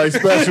red light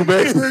special,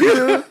 baby.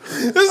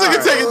 This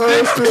nigga taking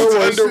dick pics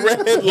under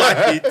red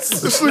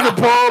lights. This nigga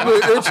Paul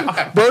been itching.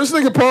 Bro, this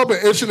nigga Paul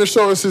been itching to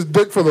show us his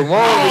dick for the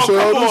longest.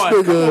 Oh,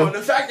 come This nigga. on.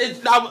 The fact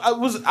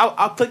that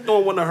I clicked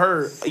on one of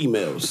her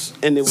emails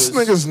and it was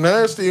This nigga's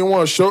nasty and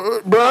want to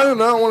show. Bro, I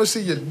don't want to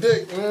see your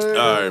dick, man.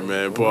 All right,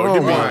 man, Paul. Oh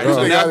Give me, my so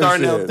God. now I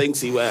Darnell said. thinks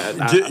he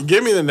went.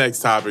 give me the next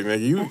topic,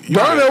 nigga. You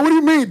Darnell, what do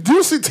you mean? Do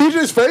you see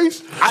TJ's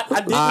face? I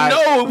didn't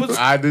know it was.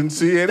 I didn't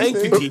see Thank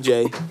anything. you,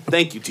 TJ.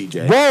 Thank you,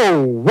 TJ.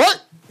 Whoa,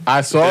 what?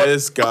 I saw it.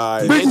 this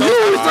guy. Big TJ knows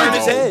how to news, turn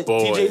his nigga. head.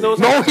 boy. TJ knows.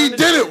 how No, to he turn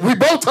his head. didn't. We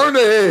both turned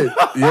our head.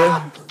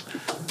 Yeah.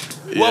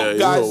 Well, you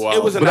guys, a wild.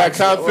 it was an But I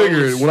accident. kind of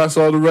figured when I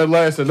saw the red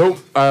light, I said, nope,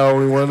 I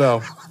only want to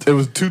know. It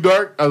was too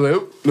dark. I was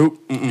like, nope.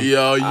 Mm-mm.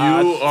 Yo, you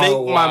I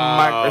think are my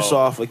wild.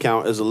 Microsoft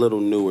account is a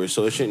little newer,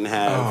 so it shouldn't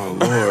have.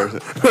 Lord.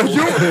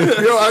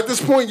 Yo, at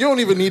this point, you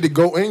don't even need to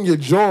go in your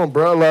joint,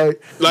 bro.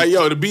 Like,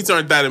 yo, the beats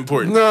aren't that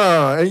important.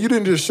 Nah, and you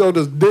didn't just show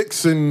us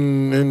dicks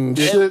and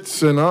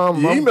shits and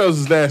Your emails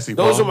is nasty,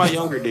 Those Paul. are my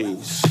younger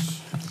days.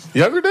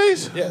 Younger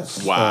days?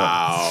 Yes.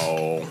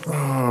 Wow.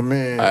 Oh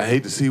man, I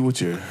hate to see what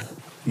your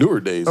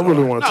newer days I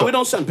really are. want No, to. we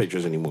don't send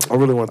pictures anymore. I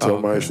really want to tell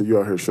my shit. You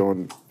out here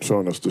showing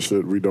us the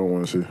shit we don't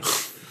want to see.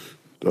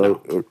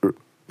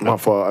 My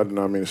fault. I did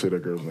not mean to say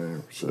that girl's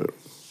name. Shit,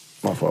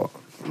 my fault.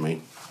 I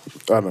mean,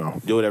 I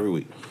know. do it every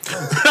week. All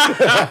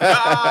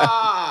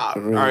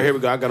right, here we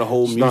go. I got a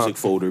whole music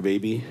folder,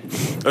 baby.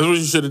 That's what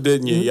you should have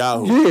did in your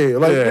Yahoo. Yeah,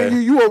 like Yeah.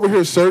 nigga, you over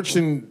here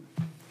searching.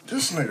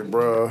 This nigga,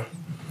 bruh.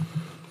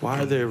 Why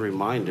are there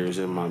reminders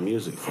in my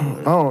music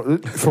folder? I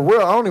don't, for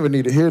real, I don't even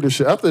need to hear this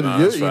shit. After your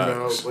that's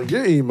emails, facts. like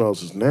your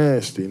emails is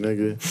nasty,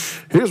 nigga.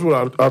 Here's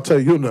what I'll tell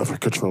you: you'll never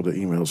control the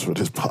emails for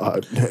this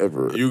pod,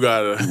 never. You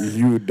gotta.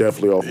 You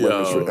definitely off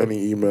limits Yo. for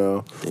any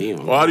email.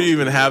 Damn. Why do you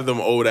even have them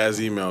old ass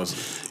emails?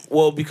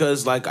 Well,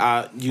 because like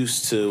I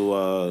used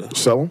to,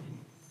 Sell them.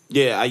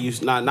 yeah, I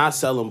used not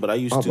sell them, but I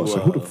used I'm about to. to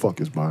say, who the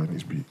fuck is buying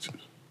these beats?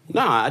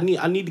 Nah, I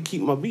need to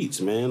keep my beats,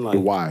 man. Like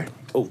Why?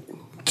 Oh.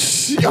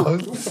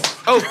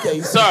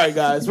 Okay, sorry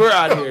guys, we're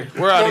out here.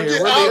 We're out here.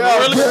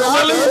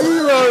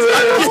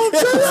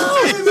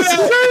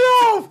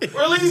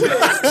 We're leaving.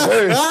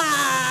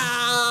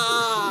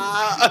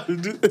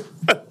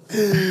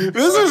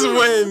 This is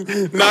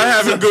when not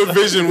having good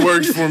vision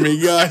works for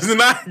me, guys,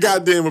 and I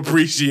goddamn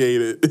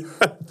appreciate it. The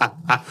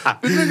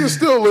nigga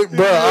still look,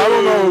 bro. I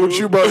don't know what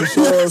you about to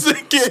show us.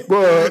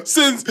 Bruh.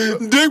 Since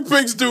dick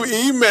pics through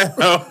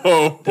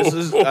email. This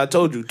is I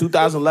told you,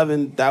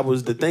 2011. That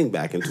was the thing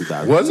back in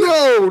 2000. Was it?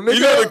 No, nigga. You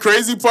know the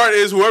crazy part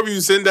is whoever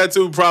you send that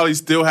to probably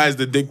still has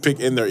the dick pic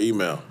in their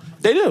email.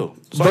 They do.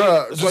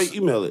 Bruh, That's why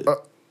you email it.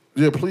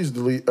 Yeah, please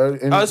delete.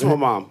 That's my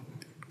mom.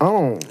 I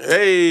don't.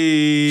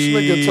 Hey.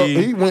 This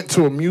nigga he went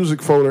to a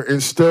music folder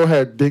and still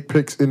had dick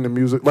pics in the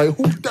music. Like,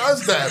 who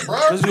does that, bro?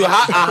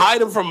 I hide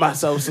them from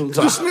myself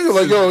sometimes. This nigga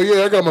like, yo,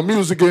 yeah, I got my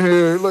music in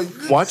here. Like,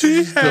 Why don't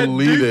you just Had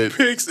delete dick it?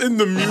 pics in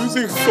the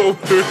music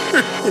folder.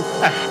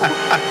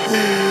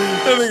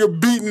 That nigga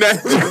beating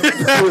that.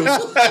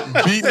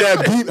 Beat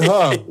that beat,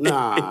 huh?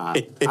 Nah, I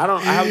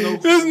have no.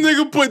 This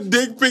nigga put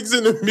dick pics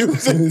in the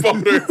music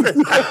folder.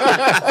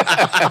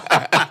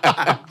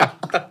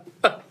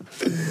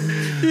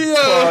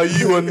 Oh,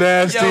 you a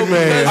nasty Yo,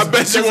 man. I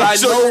bet you Because I won't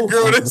show know- your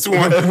girl this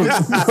one.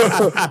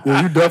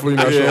 yeah, you definitely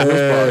not showing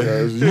this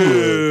podcast.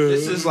 You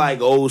This is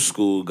like old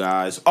school,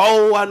 guys.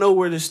 Oh, I know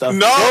where this stuff.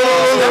 No. no.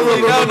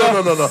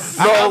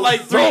 I got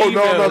like three No.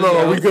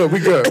 emails, We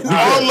good.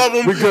 All of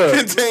them We good.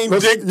 contain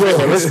Let's, dick yeah,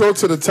 pics. let's go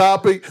to the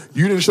topic.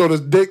 You didn't show us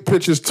dick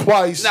pictures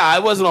twice. Nah,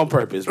 it wasn't on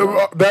purpose,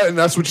 bro. And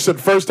that's what you said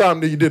the first time.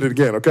 Then you did it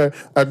again. Okay.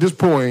 At this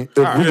point,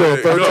 if we go a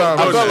third go,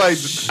 time, go, I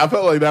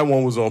felt like that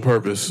one was on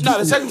purpose. No,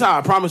 the second time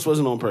I promise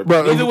wasn't on purpose.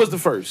 Bro, Neither was the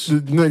first.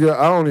 nigga,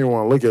 I don't even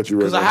want to look at you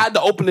right Because now. I had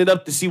to open it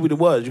up to see what it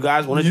was. You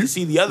guys wanted to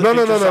see the other No.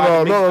 pictures. so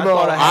I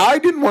thought I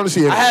didn't want to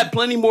see it. I had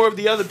plenty more of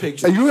the other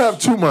pictures. You have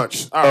too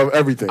much of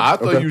everything. I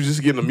thought okay? you were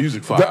just getting a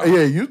music file.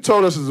 Yeah, you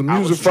told us it's a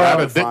music trying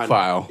file. to dick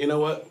file. You know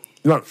what?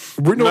 No,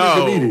 we don't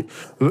No. even need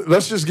it.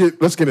 Let's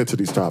get into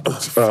these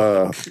topics.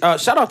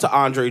 Shout out to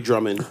Andre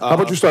Drummond. How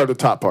about you start at the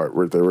top part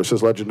right there where it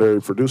says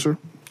legendary producer?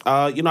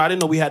 I didn't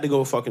know we had to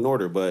go fucking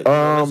order, but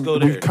let's go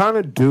there. We kind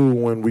of do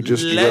when we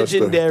just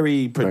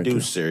Legendary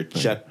producer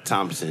Chuck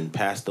Thompson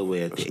passed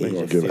away at the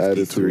age of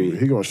 53.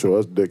 He gonna show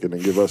us dick and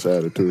then give us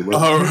attitude.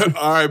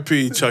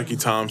 R.I.P. Chucky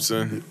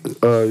Thompson.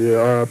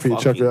 R.I.P.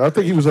 Chucky. I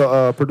think he was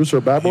a producer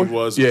of Bad Boy. He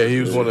was. Yeah, he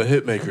was one of the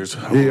hit makers.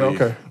 Yeah,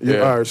 okay. Yeah,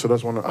 all right. So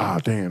that's one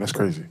of. Damn, that's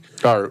crazy.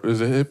 All right,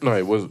 is it hit? No,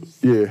 it was.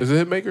 Yeah, is it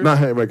hit makers? Not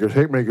hit makers.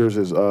 Hit makers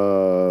is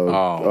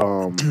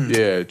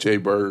yeah, Jay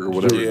Berg or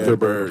whatever. Yeah, Jay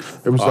Berg.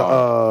 It was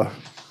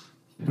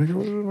nigga,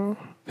 what is it now?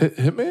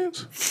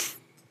 Hitmans?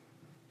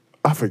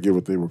 I forget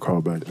what they were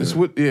called back then. It's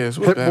with Hit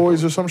Bad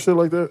Boys or some shit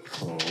like that.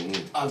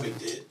 I mean,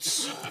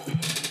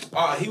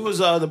 he was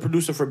the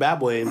producer for Bad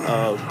Boy and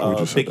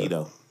Biggie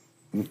though.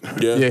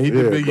 Yeah, Yeah, he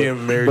did Yeah, Biggie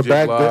and Mary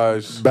J.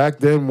 Blige. Back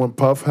then, when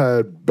Puff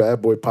had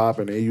Bad Boy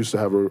Poppin', they used to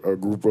have a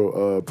group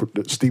of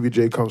Stevie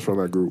J comes from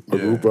that group. A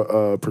group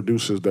of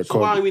producers that So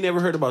why called. we never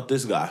heard about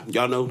this guy?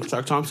 Y'all know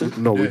Chuck Thompson?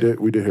 No, we did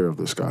hear of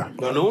this guy.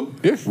 Y'all know him?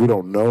 Yeah. We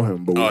don't know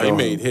him, but we know he him.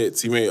 made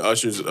hits. He made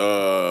Usher's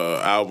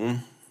album.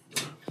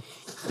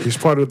 He's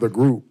part of the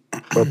group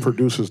of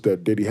producers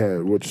that Diddy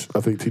had, which I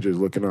think TJ's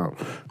looking out.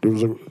 There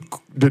was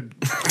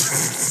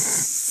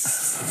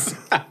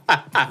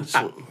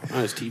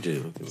Nice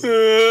TJ looking.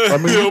 I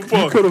mean, you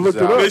could have looked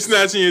it They up.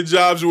 snatching your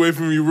jobs away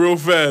from you real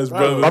fast,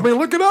 brother. I mean,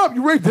 look it up.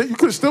 You right there. You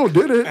could have still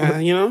did it.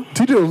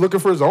 TJ was looking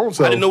for his own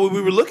self. I didn't know what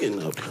we were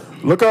looking up.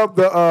 Look up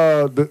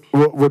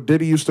what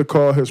Diddy used to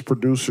call his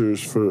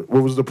producers for.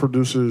 What was the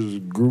producers'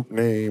 group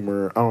name?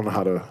 Or I don't know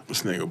how to.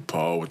 This nigga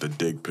Paul with the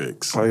dick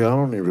pics. Like, I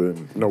don't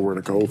even know where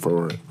to go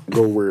for it.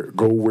 Go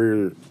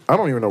where. I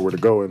don't even know where to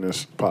go in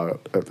this pod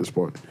at this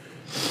point.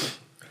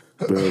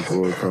 Bad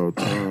Boy called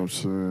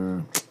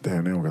Thompson.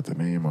 Damn, they don't got the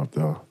name up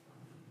though.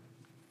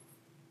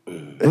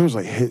 It was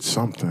like Hit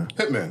something.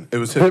 Hitman. It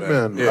was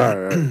Hitman. Hitman. Yeah. All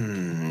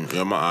right.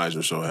 Yeah, my eyes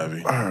are so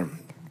heavy. Yeah,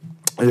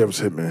 it was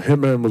Hitman.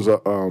 Hitman was a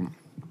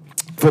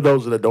for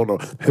those that don't know,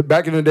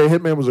 back in the day,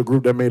 Hitman was a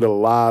group that made a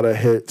lot of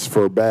hits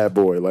for Bad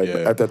Boy. Like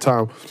at that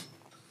time,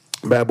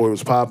 Bad Boy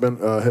was popping.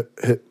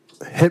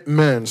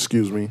 Hitman,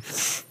 excuse me,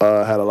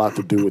 had a lot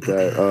to do with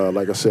that.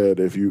 Like I said,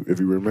 if you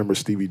remember,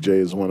 Stevie J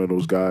is one of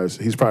those guys.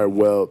 He's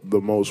probably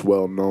the most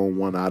well known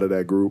one out of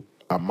that group.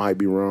 I might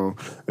be wrong.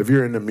 If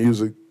you're into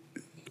music,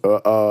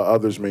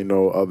 others may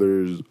know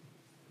others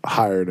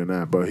higher than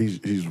that, but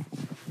he's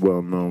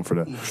well known for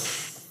that.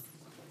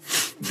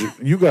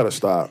 You gotta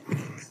stop.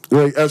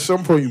 Like at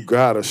some point, you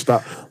gotta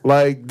stop.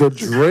 Like the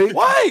Drake,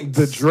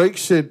 the Drake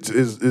shit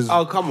is.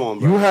 Oh, come on,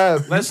 bro.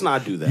 Let's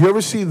not do that. You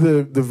ever see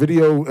the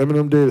video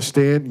Eminem did of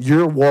Stan?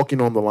 You're walking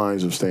on the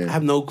lines of Stan. I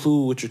have no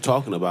clue what you're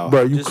talking about.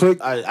 Bro, click.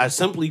 I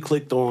simply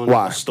clicked on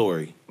Why? a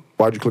story.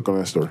 Why'd you click on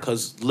that story?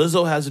 Because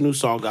Lizzo has a new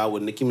song out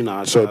with Nicki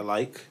Minaj that I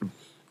like,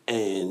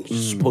 and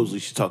supposedly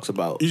she talks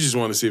about You just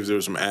want to see if there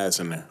was some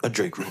ass in there. a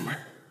Drake rumor.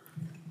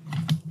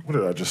 What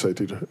did I just say,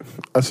 TJ?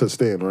 I said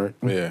Stan, right?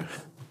 Yeah.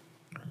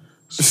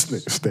 This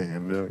nigga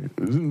Stan.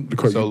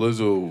 So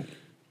Lizzo,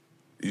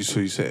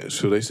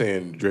 so they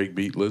saying Drake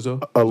beat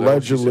Lizzo?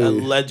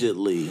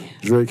 Allegedly.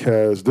 Drake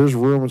has. There's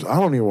rumors. I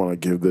don't even want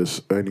to give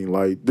this any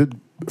light.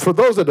 For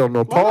those that don't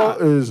know, Paul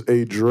not? is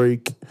a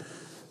Drake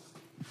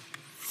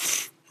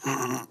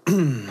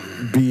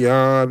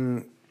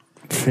beyond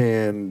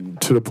fan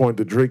to the point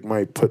that Drake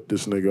might put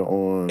this nigga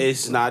on.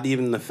 It's not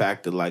even the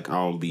fact that like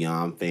I'm a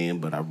Beyond fan,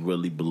 but I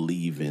really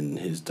believe in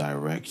his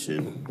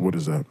direction. What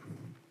is that?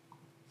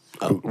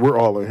 We're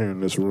all in here in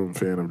this room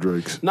fan of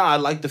Drake's. No, I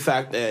like the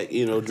fact that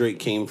Drake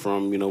came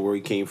from where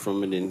he came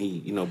from, and then he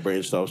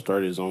branched off,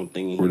 started his own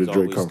thing, and Where he's did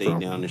Drake always come stayed from?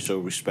 down and show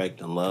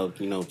respect and love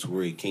to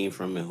where he came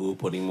from and who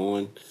put him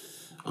on.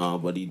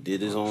 But he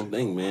did his own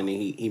thing, man, and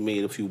he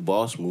made a few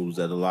boss moves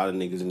that a lot of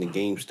niggas in the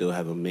game still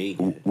haven't made.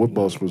 What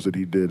boss was it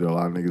he did? A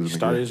lot of niggas in the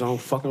Started game. his own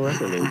fucking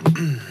record label.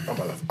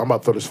 I'm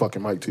about to throw this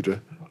fucking mic,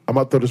 TJ. I'm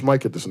about to throw this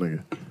mic at this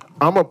nigga.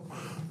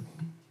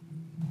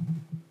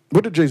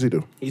 What did Jay-Z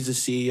do? He's the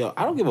CEO.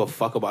 I don't give a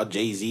fuck about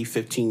Jay-Z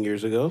 15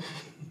 years ago.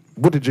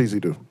 What did Jay-Z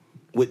do?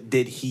 What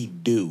did he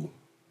do?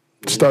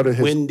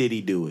 When did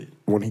he do it?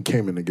 When he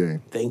came in the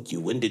game. Thank you.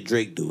 When did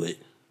Drake do it?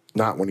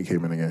 Not when he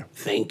came in the game.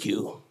 Thank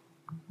you.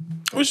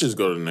 Let's just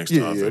go to the next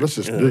Yeah, topic. yeah, let's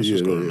just- go to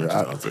the next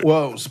topic.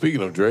 Well,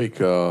 speaking of Drake,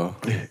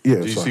 did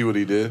you see what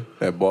he did?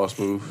 That boss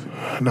move?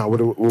 No, what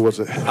was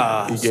it? He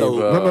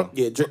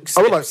gave. Drake,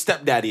 I would like-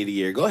 stepdaddy of the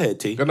year. Go ahead,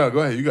 T. No, go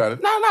ahead. You got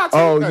it. No,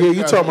 Oh got yeah, it,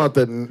 you got talking it. about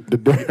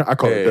the I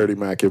call it Yeah. dirty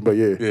macking, but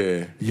yeah,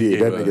 Yeah. yeah,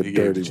 that nigga he dirty.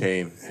 gave the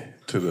chain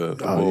to the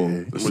Oh, bull, yeah.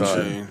 the What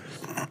son. chain?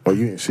 Oh,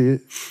 you didn't see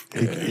it?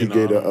 He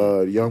gave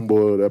the young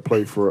boy that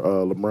played for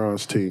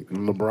LeBron's team,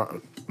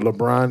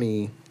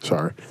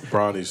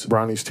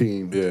 Bronny's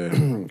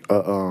team,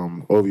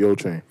 OVO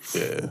chain.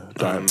 Yeah.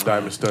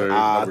 Diamond Stud,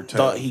 I number 10.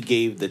 thought he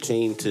gave the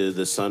chain to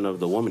the son of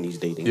the woman he's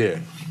dating. Yeah.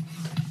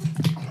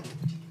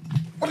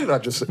 What did I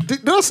just say?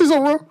 Did I say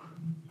something wrong?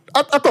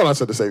 I thought I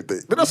said the same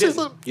thing. Did I say You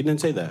something? didn't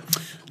say that.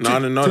 No, I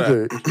didn't know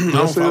that. TJ, I did I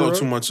don't say follow that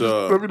too right? much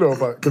Let me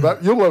know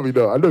you'll let me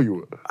know. I know you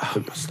would.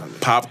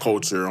 pop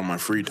culture on my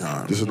free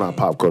time. This is not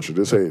pop culture.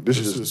 This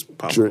is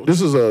pop Drake. This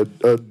is a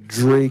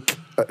Drake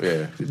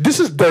Yeah. This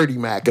is Dirty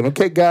Mac, and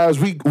okay, guys,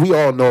 we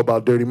all know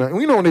about Dirty Mac.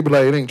 We know when they be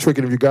like, it ain't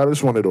tricking if you got it.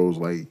 It's one of those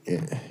like,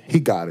 yeah, he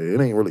got it. It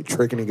ain't really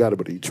tricking, he got it,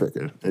 but he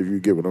tricking. If you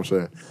get what I'm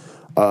saying.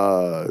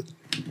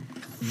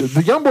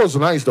 The young boy's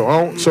nice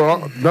though.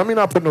 Let me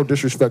not put no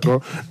disrespect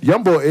on.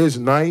 Young boy is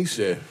nice.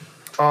 Yeah.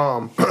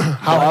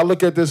 How I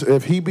look at this,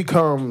 if he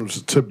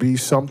becomes to be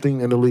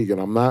something in the league,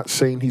 and I'm not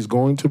saying he's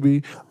going to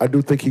be, I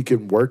do think he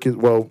can work it.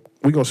 Well,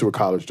 we're going to see what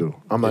college do.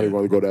 I'm not even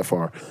going to go that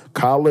far.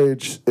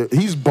 College,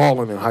 he's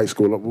balling in high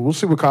school. We'll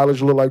see what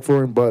college look like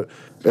for him, but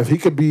if he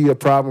could be a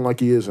problem like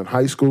he is in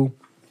high school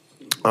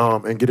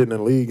and get in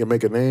the league and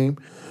make a name,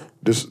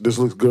 this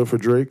looks good for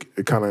Drake.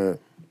 It kind of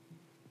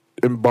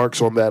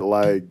embarks on that,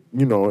 like,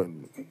 you know,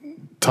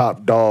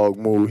 top dog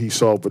move. He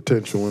saw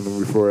potential in him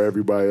before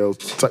everybody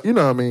else. You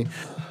know what I mean?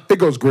 It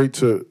goes great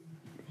to...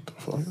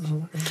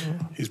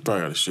 He's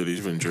probably got a shit.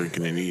 He's been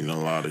drinking and eating a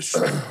lot of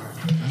shit.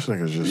 This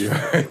nigga's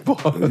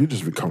just... you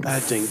just become...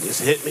 That thing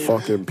just hit me.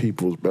 Fucking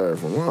people's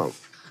bathroom.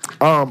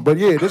 But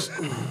yeah,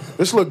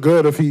 this look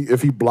good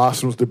if he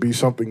blossoms to be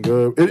something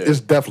good. It's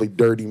definitely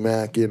Dirty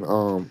Mac, and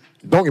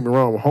don't get me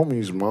wrong,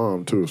 homie's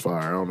mom too is fire.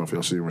 I don't know if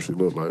y'all see what she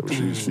looked like, but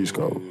she's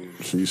cold.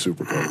 She's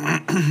super cold.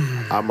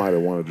 I might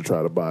have wanted to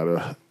try to buy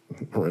the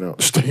right out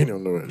the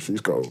stadium. No,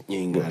 she's cold. You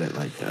ain't got it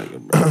like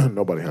that, bro.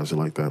 Nobody has it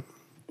like that.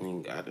 You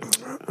ain't got it.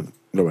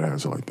 Nobody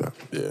has it like that.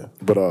 Yeah.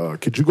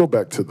 But could you go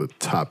back to the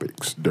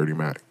topics, Dirty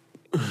Mac?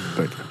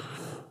 Thank you.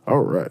 All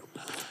right.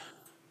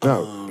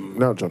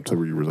 Now jump to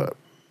where you was at.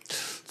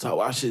 So I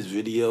watched his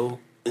video,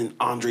 and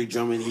Andre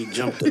Drummond, he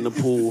jumped in the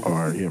pool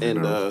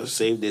and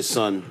saved his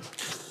son.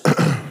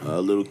 A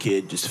little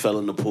kid just fell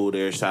in the pool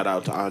there. Shout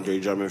out to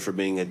Andre Drummond for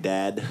being a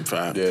dad.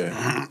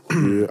 Yeah.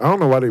 I don't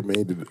know why they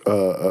made it.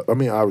 I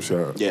mean,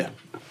 obviously, Yeah.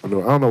 I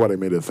don't know why they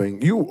made it a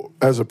thing. You,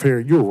 as a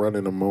parent, you're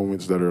running the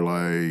moments that are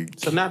like...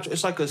 So natural.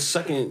 It's like a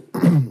second...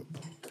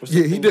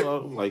 Yeah, he did.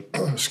 Like,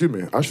 excuse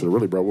me, I should have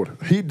really brought water.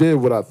 He did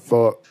what I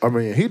thought. I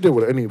mean, he did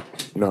what any...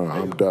 No,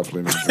 I'm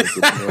definitely not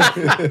drinking.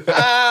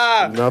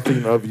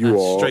 Nothing of you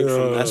all. straight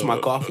from... That's my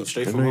coffee,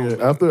 straight from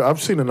home. After I've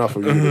seen enough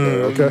of you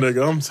today, okay?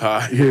 Nigga, I'm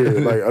tired. Yeah,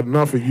 like,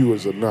 enough of you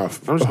is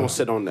enough. I'm just going to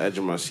sit on the edge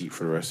of my seat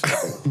for the rest of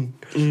the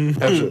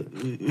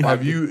day.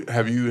 Have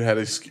you had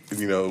a,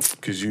 you know,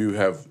 because you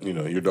have, you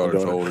know, your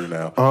daughter's older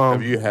now.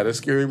 Have you had a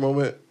scary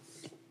moment?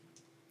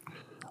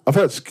 I've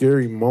had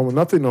scary moments.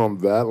 Nothing on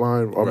that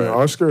line. I mean,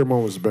 our scary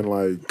moments have been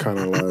like kind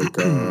of like.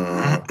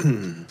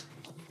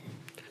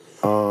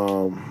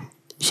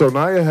 So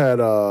Naya had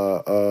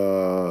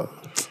what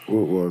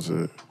was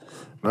it?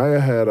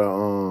 Naya had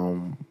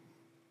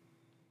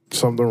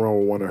something wrong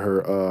with one of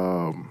her.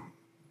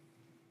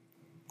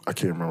 I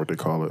can't remember what they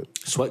call it.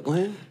 Sweat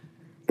gland?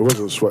 It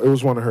wasn't sweat. It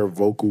was one of her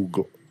vocal.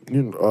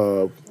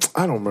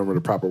 I don't remember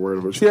the proper word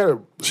of it. She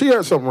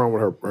had something wrong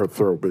with her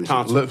throat,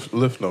 basically.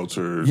 Lift notes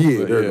or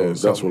there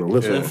goes. That's what her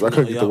lift notes. I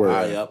couldn't get the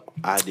word.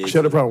 I did. She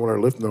had a problem with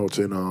her lift notes,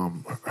 and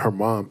her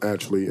mom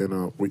actually,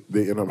 and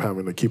they ended up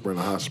having to keep her in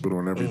the hospital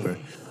and everything.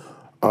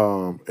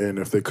 And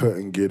if they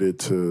couldn't get it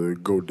to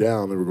go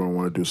down, they were going to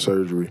want to do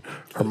surgery.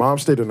 Her mom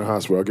stayed in the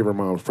hospital. I'll give her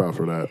mom's proud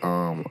for that.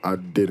 I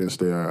didn't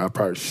stay. I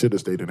probably should have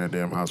stayed in that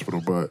damn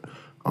hospital, but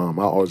I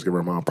always give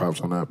her mom props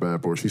on that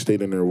bad boy. She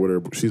stayed in there with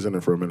her. She's in there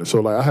for a minute.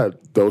 So, like, I had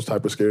those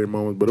type of scary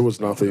moments, but it was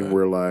nothing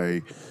where,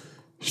 like,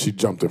 she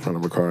jumped in front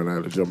of a car and I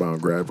had to jump out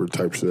and grab her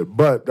type shit.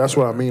 But that's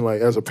what I mean. Like,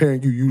 as a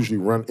parent, you usually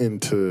run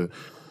into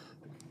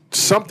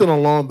something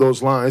along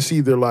those lines. It's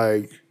either,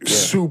 like,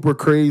 super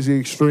crazy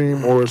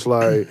extreme, or it's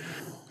like,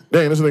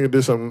 dang, this nigga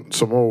did some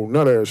old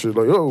nut ass shit.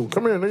 Like, oh,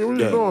 come here, nigga, what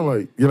you doing?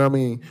 Like, you know what I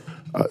mean?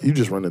 You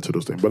just run into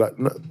those things. But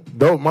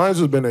mine's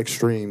has been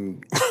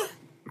extreme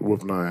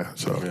with Naya.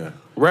 So,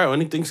 Rao,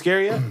 anything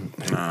scary yet?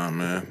 Nah,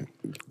 man.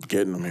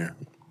 Getting him here.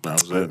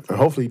 That was it. And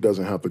hopefully he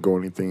doesn't have to go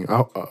anything.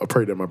 I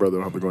pray that my brother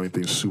don't have to go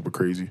anything super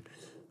crazy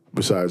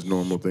besides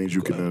normal things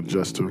you can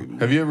adjust to.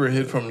 Have you ever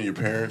hid from your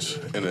parents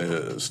in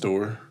a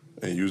store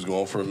and you was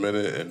gone for a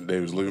minute and they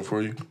was looking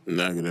for you?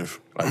 Negative.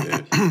 I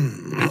did.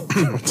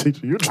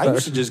 Teacher, you're I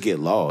used to just get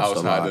lost. I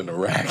was hiding in the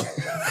rack.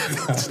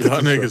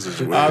 Y'all niggas is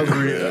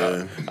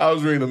weird. I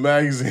was reading a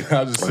magazine.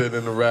 I was just sitting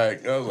in the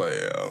rack. I was like,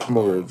 yeah. I'm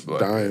over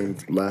dying,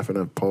 laughing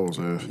at Paul's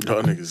ass.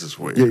 Y'all niggas is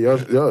weird. Yeah,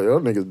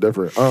 y'all niggas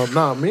different.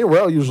 Nah, me and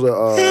Rel usually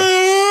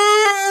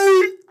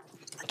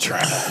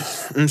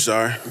I'm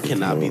sorry.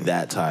 Cannot be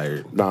that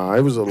tired. Nah,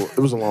 it was a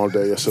long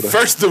day yesterday.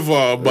 First of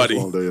all, buddy,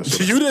 long day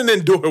yesterday. you didn't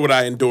endure what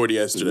I endured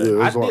yesterday.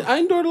 Yeah, I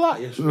endured a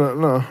lot yesterday.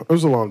 No, it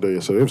was a long day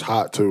yesterday. It was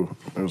hot too.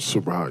 It was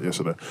super hot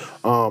yesterday.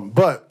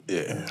 But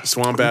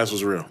Swamp ass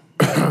was real.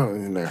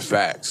 nasty.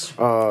 Facts.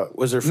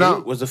 Was there food? No.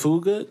 Was the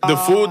food good? The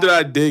food that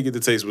I did get to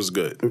taste was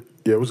good.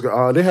 Yeah, it was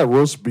good. They had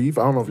roast beef.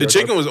 I don't know if The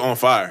chicken was on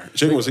fire.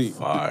 Chicken was heat.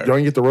 Fire. Y'all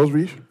didn't get the roast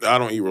beef? I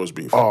don't eat roast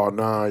beef. Oh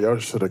nah, y'all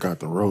should have got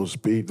the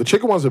roast beef. The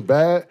chicken wasn't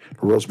bad.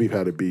 The roast beef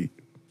had it beat.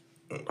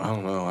 I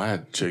don't know. I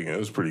had chicken. It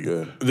was pretty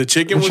good. The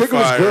chicken The was chicken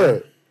fire. was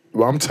good.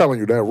 Well, I'm telling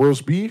you that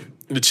roast beef.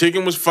 The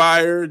chicken was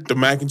fire. The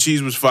mac and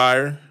cheese was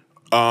fire.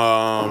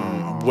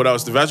 What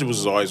else? The vegetables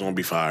is always gonna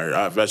be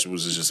fire.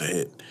 Vegetables is just a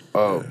hit.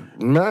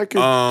 Mac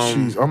and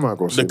cheese. I'm not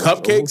gonna say the that.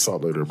 cupcakes? We'll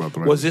talk later about the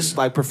mac Was and this cheese.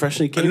 like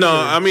professionally catered? No, or-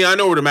 I mean I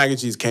know where the mac and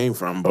cheese came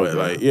from, but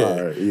like yeah,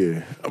 All right,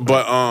 yeah.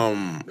 but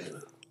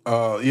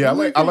Yeah, I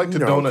like the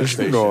donut 'cause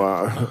station. you know,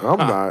 I'm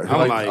not.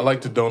 I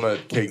like the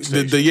donut cake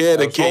station.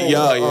 the cake,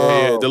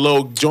 yeah. The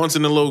little joints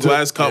in the little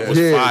glass cup was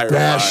yeah, fire.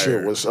 that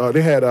fire. shit was.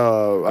 They had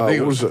I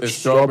think what was it? it's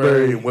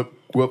strawberry and whip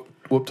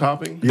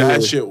topping. Yeah.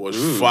 That shit was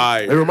It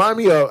fire. remind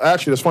me of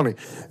actually. That's funny.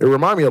 It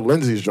remind me of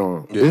Lindsay's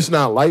joint. Yeah. It's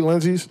not like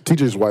Lindsay's.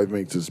 TJ's wife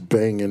makes this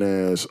banging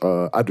ass.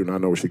 I do not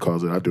know what she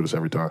calls it. I do this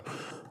every time.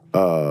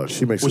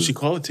 She makes. What this, she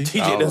call it? T?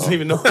 TJ doesn't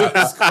even know what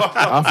it's called.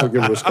 I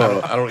forget what it's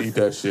called. I don't eat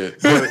that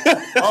shit.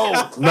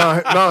 No,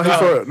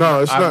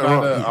 it's not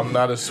wrong. I'm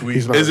not a sweet.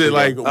 He's not. Is it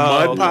like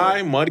mud okay.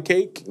 pie, mud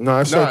cake? No,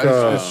 it's No, like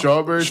it's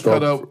strawberries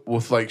cut straw- up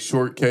with like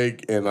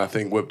shortcake and I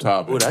think whipped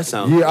topping. Oh, that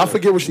sounds. Yeah, I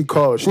forget what she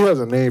called it. She has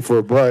a name for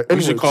it, but We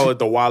anyway, should call it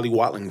the Wally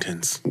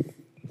Watlingtons.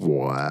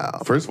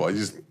 Wow. First of all, you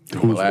just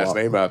put my last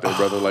name out there,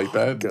 brother, like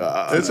that.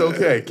 It's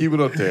okay. Keep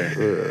it up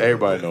there.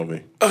 Everybody know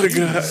me. Oh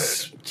god,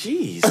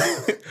 Jeez.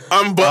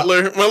 I'm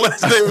Butler. My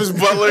last name is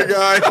Butler,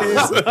 guys.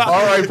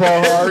 All right,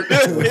 Paul Hart.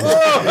 And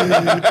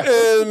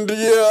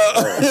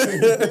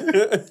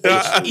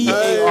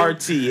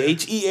Heart. Heart.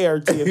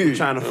 If you're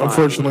trying to find.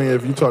 Unfortunately,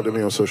 if you talk to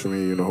me on social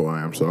media, you know who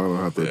I am, so I don't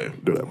have to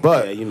do that.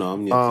 But Yeah, you know,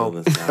 I'm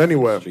your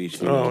anyway.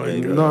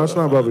 no, it's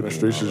not about being in the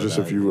streets. It's just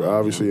if you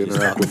obviously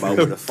interact with about me.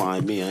 where to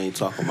find me. I ain't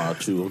talking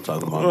about you. I'm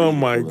talking about. oh me.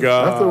 my After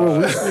god,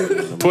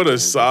 what we put a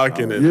sock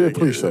in it. yeah,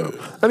 please so.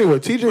 Anyway,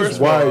 TJ's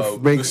wife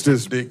makes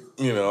this. dick,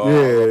 you know.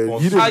 Yeah,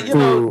 you didn't You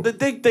know, fool. the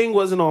dick thing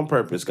wasn't on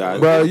purpose, guys.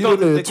 Bro, Just you throw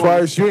did the it dick on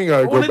twice. You ain't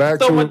gotta I go wanted back to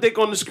throw to my it. dick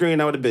on the screen.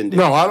 That would have been dick.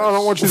 No, I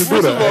don't want you to do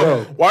First of that.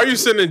 all, why are you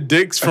sending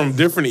dicks from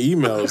different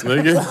emails,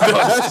 nigga?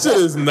 That shit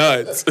is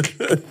nuts.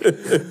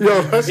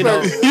 Yo, let's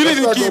not, you let's need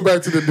to not keep- go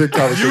back to the dick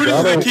conversation. You I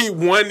need don't- to keep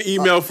one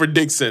email for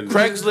Dixon.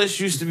 Craigslist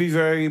used to be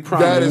very That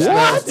prominent. is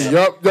nasty.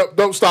 Yup.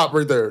 Don't stop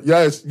right there.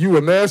 Yes, you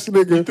a nasty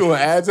nigga. Doing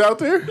ads out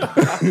there?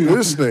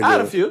 This nigga. I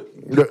had a few.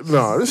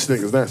 No, this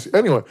nigga's nasty.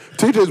 Anyway,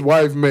 TJ's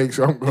wife makes.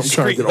 I'm trying to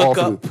Street get off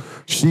of hookup. it.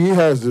 She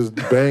has this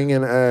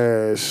banging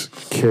ass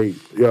cake.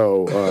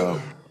 Yo,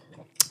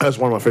 that's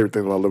one of my favorite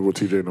things about living with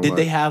TJ. Did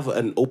they have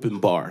an open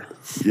bar?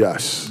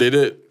 Yes. Did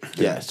it?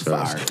 Yes,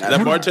 fire.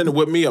 That bartender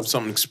whipped me up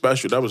something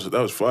special. That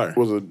was fire.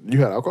 Was it?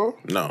 You had alcohol?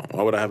 No,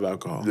 why would I have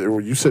alcohol? Yeah,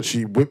 well, you said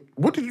she whipped.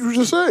 What did you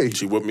just say?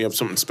 She whipped me up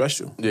something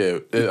special. Yeah,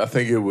 I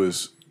think it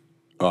was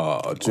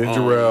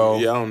ginger ale.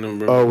 Yeah, I don't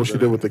remember. Oh, what she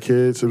did with the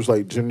kids? It was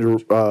like ginger.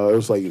 It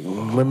was like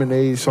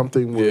lemonade,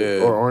 something with,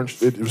 Yeah. or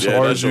orange. It was Yeah, that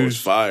orange shit was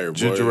juice. fire, boy.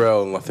 Ginger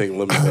ale and I think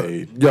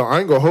lemonade. Yo, I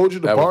ain't gonna hold you.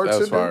 The that was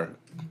bartender, fire.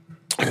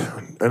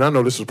 and I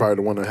know this is probably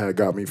the one that had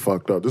got me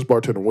fucked up. This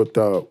bartender whipped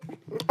up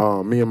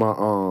me and my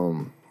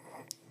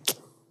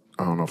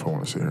I don't know if I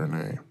want to say her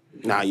name.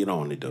 Nah, you don't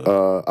want to do it.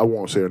 I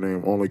won't say her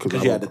name only because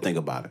Because you had to think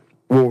about it.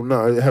 Well,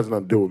 no, it has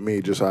nothing to do with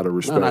me. Just out of No,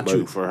 respect. not like,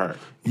 you, for her.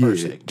 Yeah, Her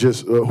sake.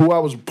 just who I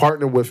was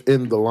partnered with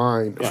in the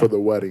line for the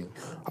wedding.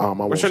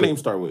 What's her name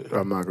start with?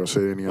 I'm not gonna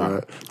say any of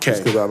that. Okay.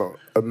 Because I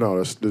don't. No,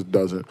 this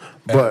doesn't.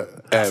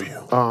 But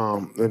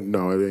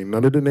no, it ain't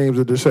none of the names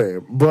that they're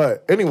saying.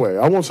 But anyway,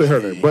 I won't say her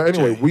name. But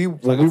anyway,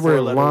 when we were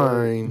in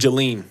line,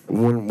 Jolene.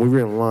 when we were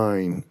in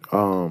line,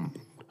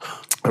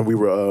 and we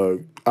were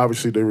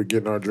obviously they were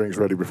getting our drinks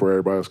ready before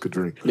everybody else could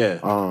drink.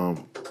 Yeah.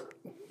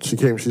 She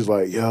came. She's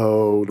like,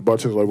 "Yo," the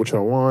bartender's like, "What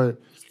y'all want?"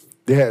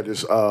 They had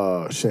this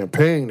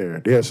champagne there.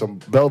 They had some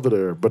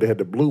Belvedere, but they had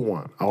the blue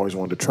one. I always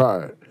wanted to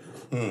try it.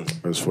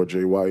 It was for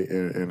Jay White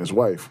and his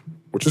wife,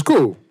 which is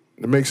cool.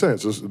 It makes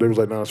sense. They was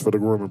like, "No, it's for the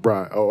groom and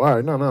bride." Oh, all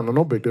right,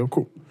 no big deal,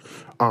 cool.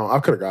 I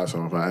could have got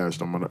some if I asked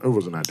them. It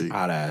wasn't that deep.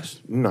 I'd ask.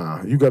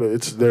 Nah, you gotta.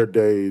 It's their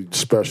day,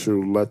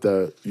 special. Let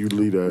that you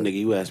lead that. Nigga,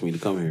 you asked me to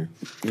come here.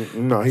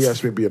 No, he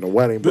asked me to be in a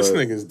wedding, This but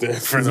nigga's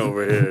different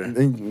over here.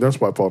 and that's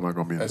why Paul not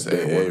gonna be in That's the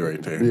damn AA wedding.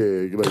 right there.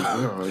 Yeah,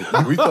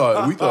 like We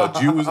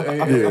thought you was AA.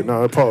 yeah,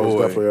 no, Paul is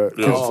Boy.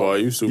 definitely that. Yo, Paul,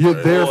 you super.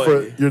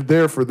 You're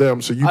there for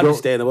them, so you don't.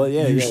 Understandable,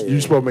 yeah, You, yeah, yeah. you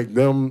supposed to make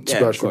them Yeah,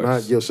 of special,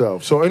 course. not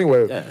yourself. So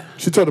anyway, Yeah.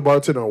 she told the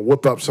bartender to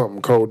whip up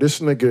something cold. This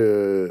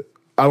nigga,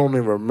 I don't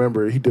even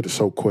remember. He did it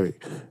so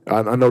quick.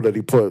 I know that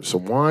he put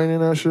some wine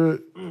in that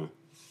shit.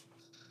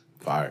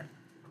 Fire.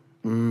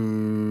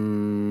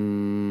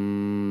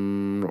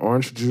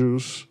 Orange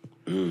juice.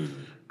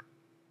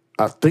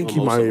 I think he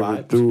Mimosa might even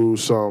vibes. threw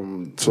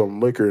some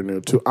liquor in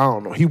there too. I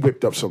don't know. He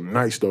whipped up some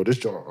nice though. This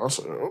joint, I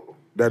said, oh,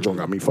 that joint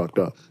got me fucked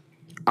up.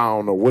 I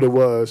don't know what it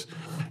was.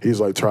 He's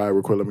like, try it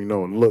real quick, let me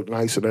know. It looked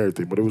nice and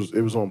everything, but it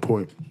was on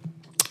point.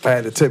 I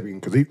had to tip him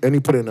because he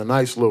put it in a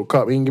nice little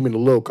cup. He didn't give me the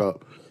little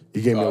cup.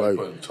 He gave me Put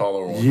a like,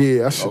 taller one.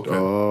 yeah. I said, Okay.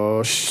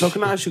 oh So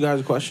can I ask you guys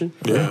a question?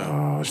 shit.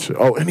 Oh, shit.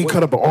 Oh, and he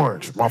cut up an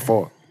orange. My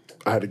fault.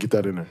 I had to get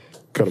that in there.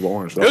 kind of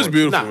orange. It was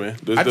beautiful, Nah, man.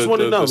 I just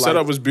wanna know, The setup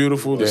like- was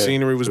beautiful. The Yeah.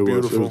 scenery was It was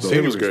beautiful. dope.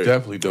 It was great.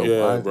 definitely dope.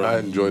 Yeah, bro. I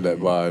enjoyed that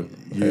vibe.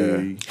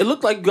 Yeah. It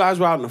looked like you guys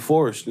were out in the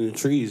forest in the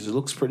trees. It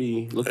looks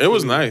pretty. It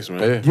was nice,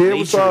 man. Yeah,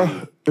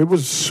 Nature-y. it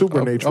was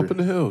super nature. Up in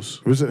the hills.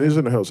 It was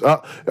in the hills.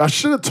 I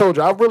should have told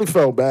you. I really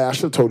felt bad. I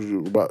should have told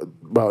you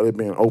about it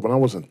being open. I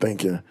wasn't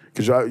thinking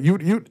because you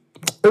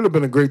it would have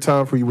been a great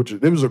time for you.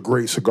 It was a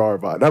great cigar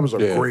vibe. That was a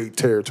great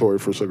territory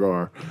for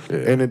cigar. Yeah.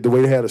 And the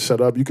way they had it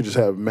set up, you could just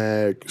have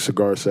mad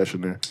cigar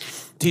session there.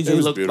 TJ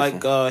was looked beautiful.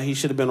 like he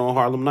should have been on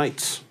Harlem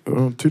Nights.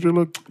 TJ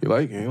looked. You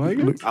like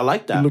it? I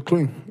like that. He looked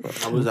clean.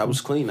 I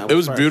was clean. It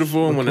was fresh.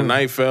 beautiful, and when the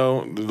night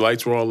fell, the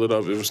lights were all lit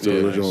up. It was still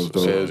Yeah, nice. It was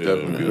dope. Yeah, it was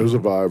definitely It was a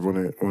vibe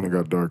when it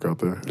got dark out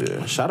there.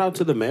 Yeah. Shout out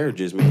to the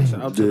marriages, man.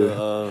 Shout out to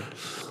the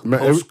Man,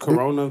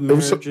 post-corona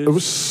marriages. It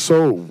was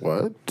so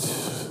what?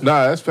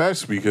 Nah, that's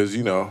facts because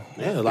yeah,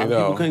 a lot of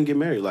people couldn't get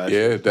married last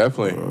year. Yeah,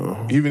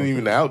 definitely.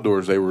 Even the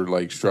outdoors, they were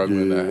like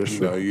struggling. Yeah, that that's you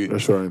true. know, you,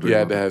 That's true, I didn't you think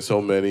had about to have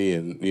so many,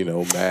 and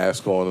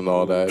mask on and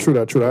all that. True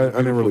that. I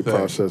didn't really Beautiful thing.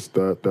 process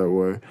that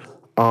way.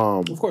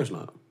 Of course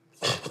not.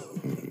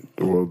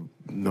 Well,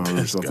 no,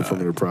 there's nothing for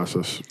me to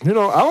process. I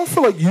don't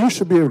feel like you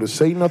should be able to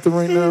say nothing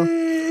right now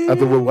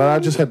after what I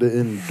just had to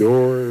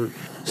endure.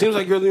 Seems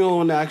like you're the only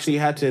one that actually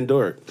had to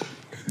endure it.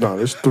 No,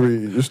 there's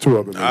two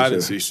other niggas. I didn't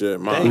here. see shit.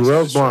 Thanks.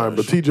 Ruel's blind,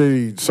 but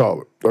TJ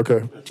solid. Okay.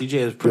 TJ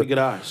has pretty good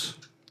eyes.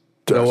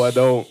 No, I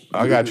don't.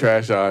 I got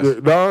trash eyes.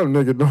 No,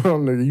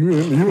 nigga. You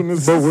in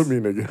this boat with me,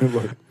 nigga.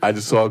 Like, I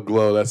just saw a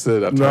glow. That's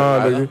it.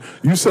 nigga.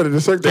 You said it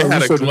the second time. had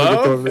You a said the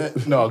glow? nigga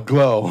thought- No,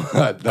 glow.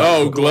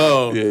 Oh,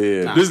 glow.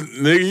 Yeah. This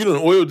nigga, you done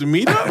oiled the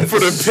meat up for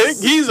the pic?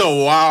 He's a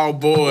wild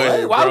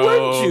boy. Why bro.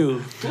 wouldn't you?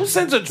 Who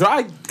sends a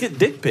dry dick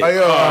pic? Hey,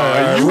 all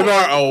right, You we're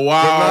not- are a we're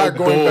wild not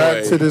going boy.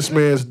 back to this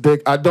man's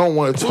dick. I don't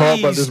want to talk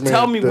about this Please man's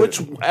tell me dick.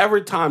 whichever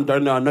time,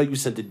 Darnell, I know you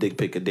sent a dick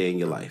pic a day in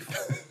your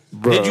life.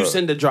 Bruh, Did you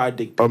send a dry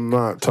dick pic? I'm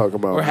not talking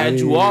about Or had me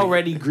you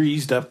already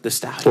greased up the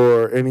stallion?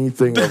 or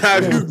anything.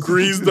 Have you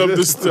greased up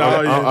the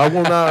stallion? I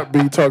will not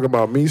be talking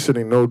about me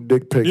sending no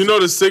dick pics. You know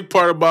the sick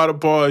part about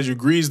it, Paul, is you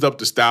greased up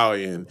the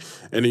stallion,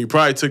 and then you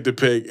probably took the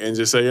pic and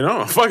just say,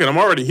 fuck it, I'm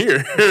already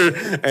here,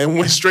 and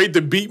went straight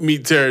to beat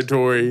meat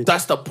territory.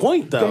 That's the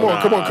point, though.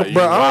 Come on,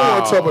 bro. I don't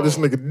want to talk about this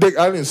nigga dick.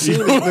 I didn't see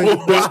this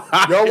nigga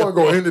dick. Y'all want to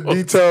go into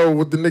detail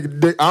with the nigga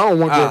dick? I don't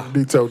want to go into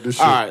detail with this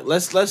shit. All right,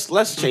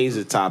 let's change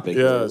the topic.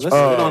 Yeah, Let's get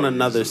on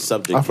another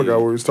subject. I forgot here.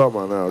 what we was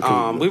talking about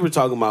now. We were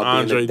talking about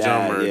Andre being a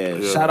dad. Jummer.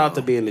 Yeah. Shout out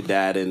to being the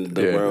dad and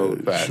the Yeah,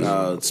 world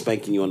facts.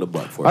 spanking you on the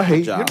butt for I a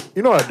hate, job.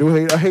 you know what I do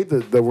hate? I hate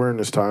that we're in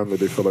this time that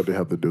they feel like they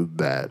have to do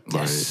that.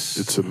 Like, Yes.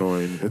 it's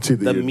annoying. It's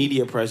either The you-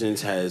 media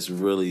presence has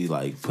really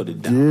put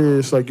it down. Yeah,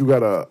 it's like you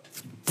gotta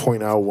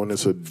point out when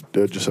it's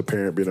just a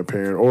parent being a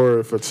parent, or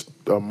if it's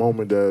a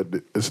moment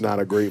that it's not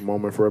a great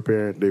moment for a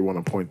parent, they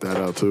want to point that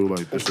out too.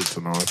 Like this shit's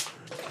annoying.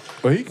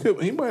 But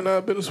he might not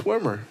have been a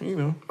swimmer,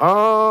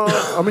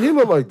 I mean, he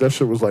looked like that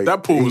shit was like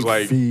That pool was 8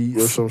 like- feet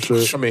or some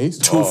shit. I mean, he's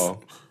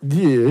tall.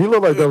 Yeah, he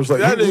looked like that was like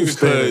That he was nigga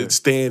standing. could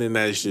stand in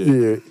that shit.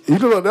 Yeah, he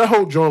looked like that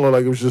whole joint looked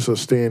like it was just a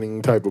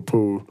standing type of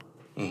pool.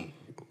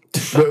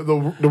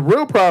 The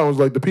real problem was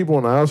like the people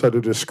in the house had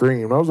to just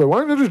scream. I was like, why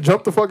didn't they just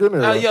jump the fuck in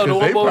there? Yo, the Because one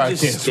they boy probably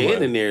just can't swim.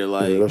 standing there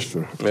Yeah, that's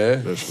true. Yeah.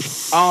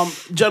 That's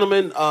true.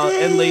 Gentlemen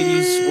and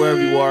ladies, wherever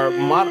you are,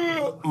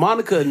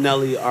 Monica and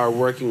Nelly are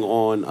working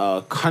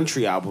on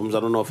country albums.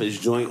 I don't know if it's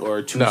joint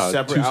or two No,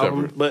 separate two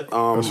albums, separate.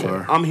 but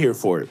fair. I'm here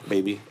for it,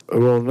 baby.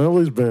 Well,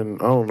 Nelly's been.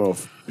 I don't know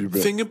if you've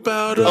been. Think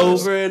about Over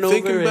us. and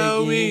Think over about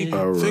again. me.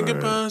 All Think right.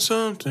 about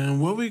something.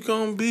 What we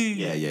gonna be?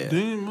 Yeah.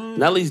 Damn,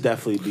 Nelly's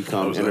definitely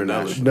become was like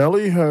international.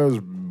 Nelly has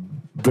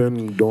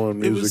been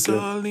doing It was music.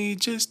 only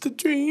just a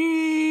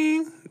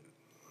dream.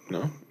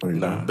 No,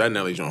 Nah. that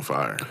Nelly's on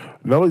fire.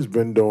 Nelly's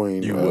been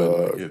doing You would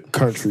like it.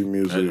 country That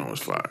music joint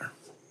was fire.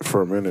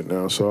 for a minute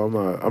now. So I'm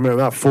not. I mean,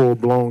 not full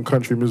blown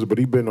country music, but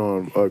he's been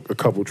on a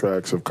couple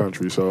tracks of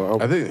country. So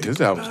I think his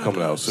album's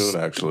coming out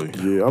soon, actually.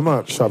 yeah, I'm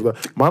not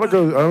shocked. Monica,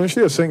 I mean,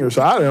 she's a singer,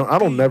 so I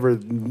don't never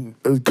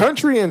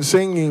country and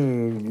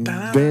singing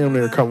damn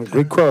near come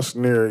they cross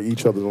near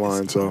each other's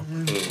line. So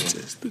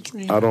Just a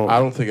dream. I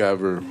don't think I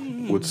ever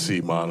would see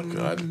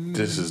Monica.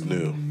 This is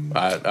new.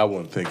 I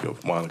wouldn't think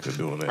of Monica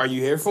doing that. Are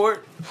you here for it?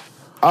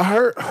 I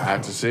heard I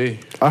have to see.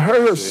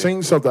 her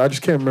sing something. I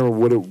just can't remember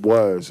what it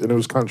was, and it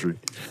was country,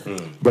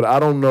 but I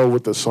don't know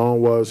what the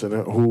song was and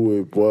who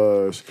it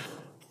was.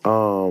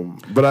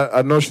 But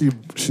I know she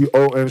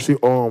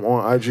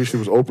on IG she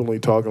was openly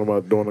talking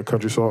about doing a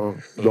country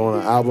song, doing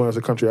an album as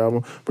a country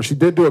album. But she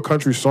did do a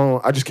country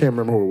song. I just can't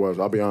remember who it was.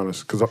 I'll be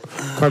honest, because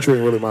country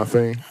ain't really my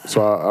thing.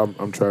 So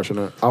I'm trashing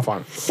that. I'll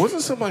find it.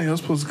 Wasn't somebody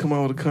else supposed to come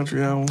out with a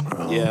country album?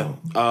 Yeah.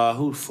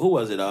 Who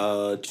was it?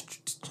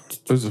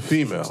 It was a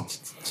female.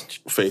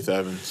 Faith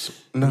Evans.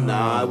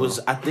 Nah, it was.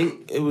 I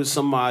think it was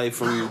somebody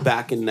from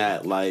back in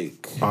that No, it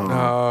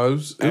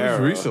was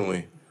Era.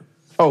 recently.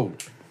 Oh,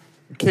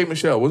 K.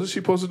 Michelle. Wasn't she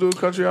supposed to do a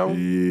country album?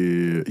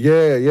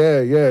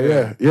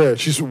 Yeah.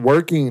 She's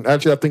working.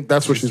 Actually, I think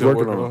that's what she's still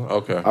working working on. on?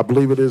 Okay. I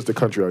believe it is the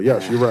country album.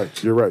 Yes, you're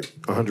right.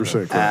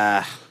 100%.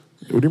 Correct.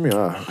 What do you mean?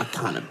 I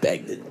kind of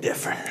beg to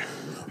differ.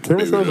 Kim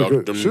Michelle's a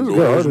good. She's a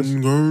good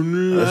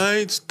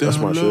artist. That's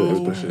my shit.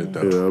 low. That's shit. Yeah,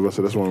 I was about to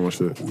say that's one of my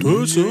shit.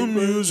 Put some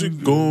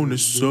music on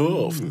it's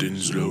soft and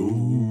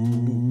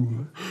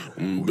slow.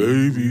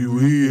 Baby,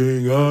 we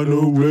ain't got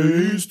no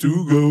ways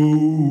to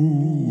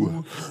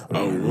go.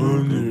 I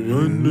want to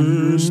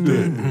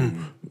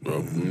understand.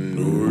 Turn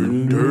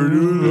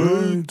the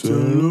lights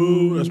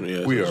low. That's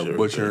me. We are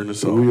butchering the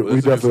song.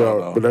 We definitely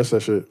are, but that's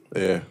that shit.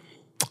 Yeah.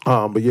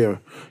 But yeah,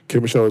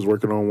 Kim Michelle is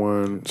working on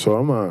one, so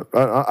I'm not.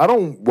 I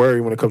don't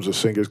worry when it comes to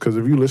singers because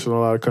if you listen to a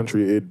lot of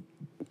country,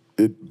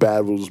 it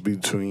battles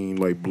between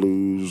like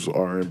blues,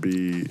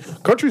 R&B.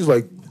 Country's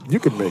like you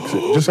can mix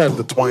it, just has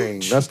the twang.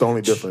 That's the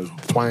only difference.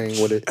 Twang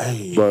with it,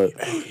 but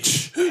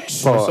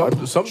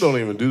Some don't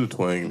even do the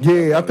twang.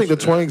 yeah, I think the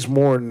twang's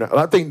more.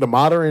 I think the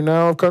modern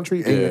now of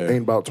country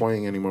ain't about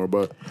twang anymore,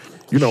 but.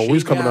 You know, we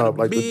was coming up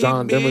like the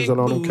John Demmers and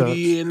all them cats.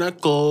 And I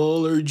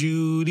call her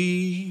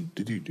Judy.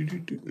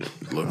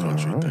 Little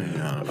country thing.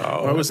 I don't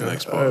know. What's the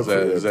next part? Is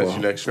that your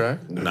next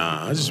track?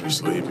 Nah, I just be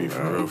sleepy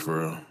for real, for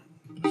real.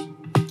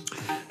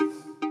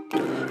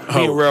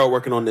 Me and Rel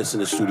working on this in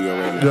the studio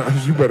right now.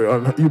 Yeah, you better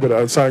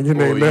unsign your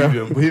name now.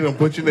 He done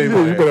put your name Yeah,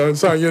 on you there. better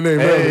unsign your name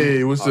now.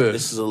 Hey, what's this?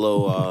 This is a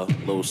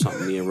little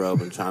something me and Rel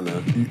been trying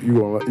to You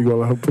gonna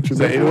let him put your Is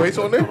that name on? 808s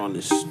on put there? on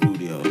this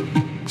studio.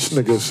 This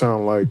nigga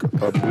sound like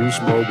a Bruce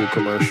Mobile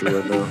commercial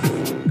right now.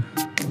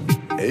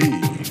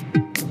 Hey.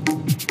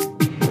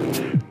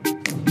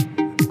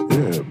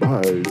 Yeah,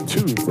 buy 2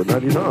 for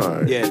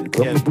 $99. Yeah,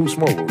 Come yeah. to Boost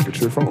Mobile. Get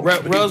your phone.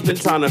 Rel's been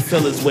trying to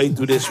feel his way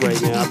through this right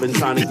now. I've been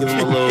trying to give him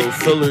a little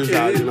fillers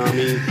out, you know what I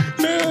mean?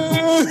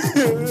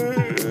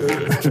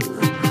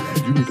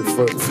 You need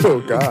to feel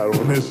God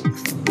on this.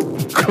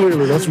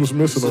 Clearly, that's what's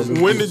missing on this.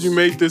 When did you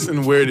make this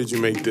and where did you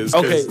make this?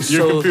 'Cause Okay,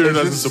 your so computer is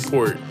doesn't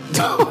support.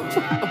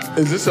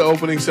 Is this the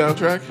opening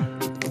soundtrack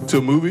to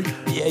a movie?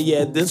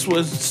 Yeah, this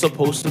was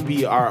supposed to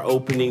be our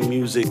opening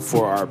music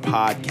for our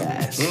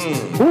podcast.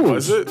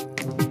 Was it?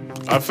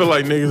 I feel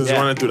like niggas is Yeah.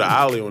 running through the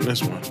alley on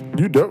this one.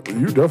 You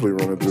definitely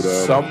running through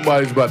that.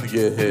 Somebody's about to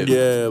get hit.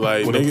 Yeah,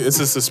 like nigga, it's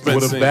a suspense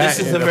with a scene. bat.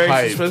 This is and the a very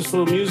pipe.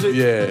 suspenseful music.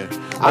 Yeah.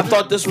 I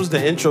thought this was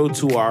the intro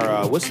to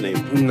our what's the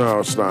name? No,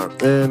 it's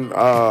not. And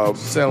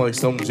Sound like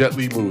some Jet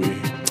Li movie.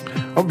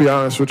 I'm gonna be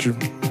honest with you.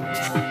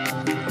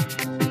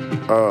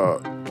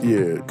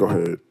 Yeah, go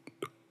ahead.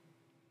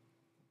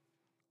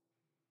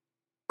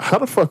 How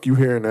the fuck you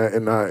hearing that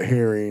and not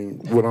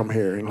hearing what I'm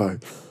hearing? Like,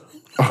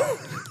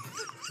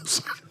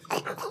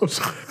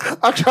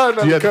 I try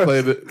not You have to to. play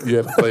You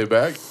have to play it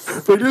back.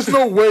 Like, there's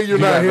no way you're You got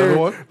not another hearing.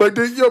 one? Like,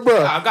 yo, bro.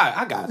 I got it.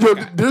 Yo, I got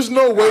it. there's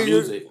no way you.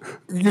 music.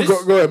 You go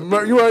ahead.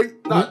 You right?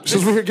 Nah,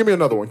 Since we're here, give me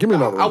another one. Give me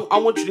another one. I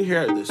want you to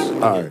hear this. All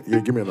right. Yeah,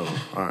 give me another one.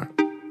 All right.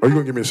 Are you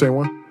gonna give me the same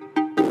one?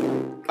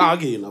 I'll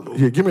give you another one.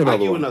 Yeah, give me I'll another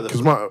give you one. another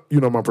Because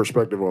one. my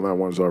perspective on that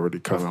one's already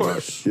kind of like,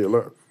 course. yeah,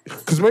 look.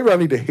 Because maybe I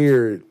need to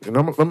hear it, and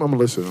I'm gonna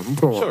listen. I'm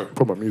gonna Sure.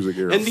 put my music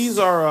here. And these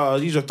are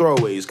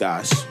throwaways,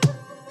 guys.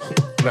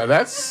 Now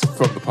that's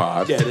from the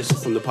pod. Yeah, this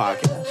is from the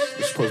podcast. This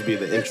is supposed to be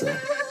the intro.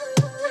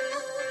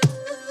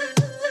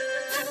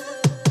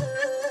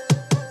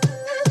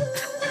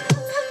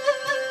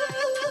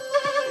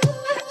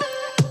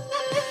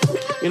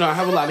 You know, I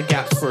have a lot of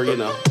gaps for,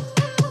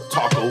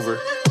 talk over.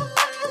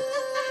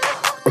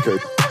 Okay.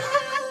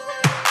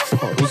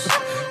 It's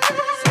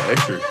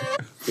extra.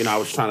 I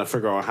was trying to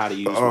figure out how to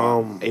use my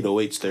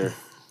 808s there.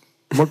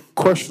 My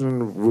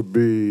question would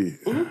be,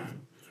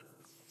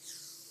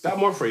 Got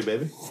more for you,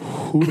 baby.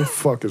 who the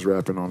fuck is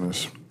rapping on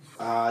this?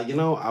 I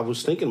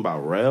was thinking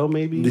about Rel,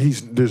 maybe.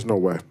 There's no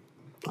way.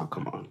 Oh,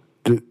 come on.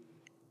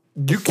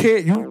 You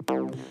can't.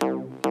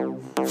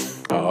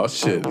 Oh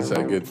shit, is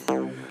that good?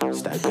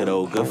 It's that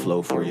good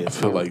flow for you. I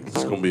feel like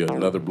it's gonna be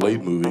another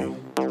Blade movie.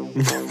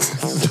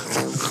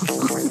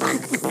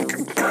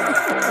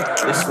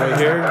 This right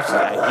here is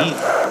that heat.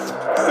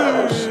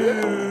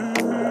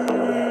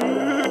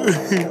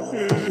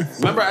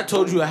 Remember I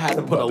told you I had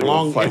to put a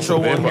long fight intro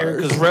some on here?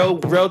 vampires. Because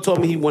Rel told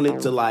me he wanted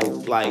to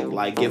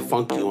like get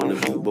funky on the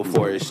beat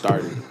before it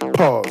started.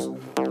 Pause.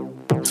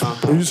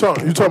 You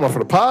talking about for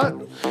the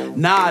pod?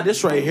 Nah,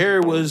 this right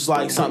here was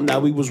like something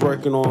that we was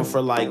working on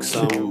for like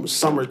some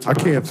summertime. I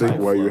can't think type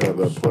why you flow. have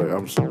that play.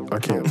 I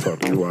can't talk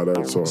to you why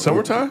that song.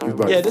 Summertime? It's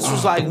like, Yeah, this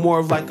was like more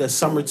of like a Can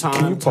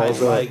summertime you type, pause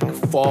that? like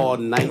fall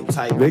night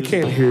type. They music.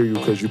 can't hear you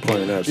because you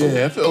playing that song.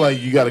 Yeah, I feel like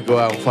you got to go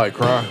out and fight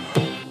crime.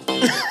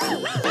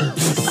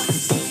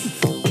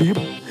 Can you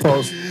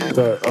pause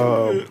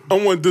that? I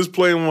want this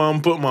playing while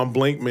I'm putting my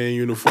Blank Man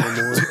uniform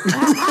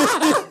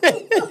on.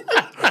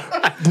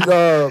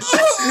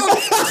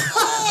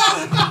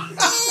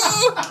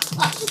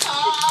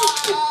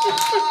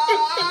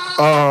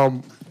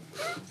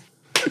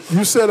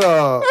 You said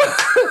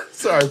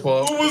Sorry,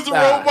 Paul. What was the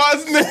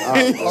robot's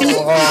name?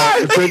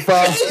 Big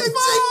Five.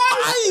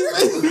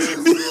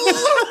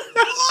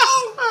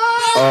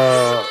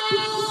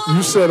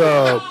 You said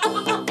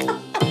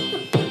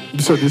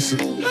this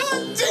is.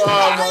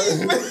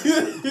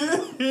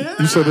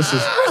 You said this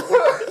is.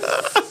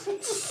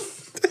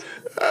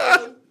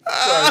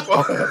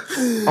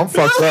 I'm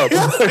fucked up.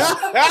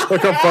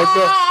 Like I'm fucked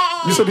up.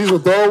 You said these were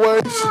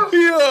throwaways?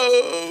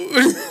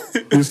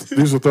 Yo.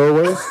 These were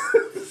throwaways?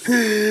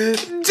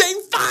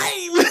 J5.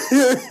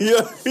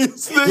 Yo,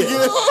 this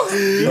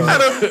nigga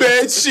had a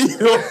bed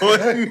sheet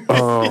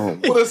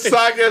on. With a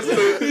sock ass.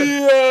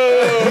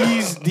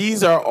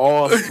 These are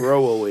all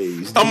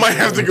throwaways. I might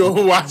have to go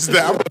watch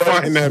that. I'm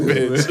gonna find that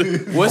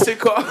bitch. What's it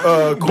called?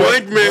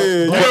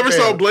 Blankman. You ever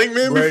saw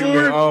Blankman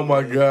before? Oh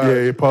my god.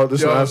 Yeah, Paul,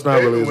 that's not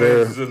really his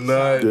air.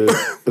 Yo,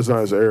 Yeah, it's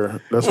not his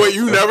air. That's Wait,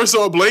 you never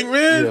saw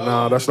Blankman? Yeah,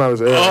 nah, that's not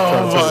his air.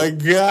 Oh my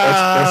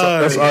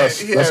god. That's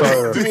us. That's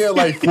our air. He had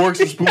like forks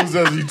and spoons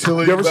as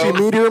utility. You ever see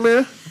Meteor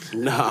Man?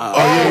 Nah. Oh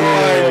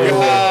my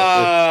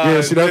god.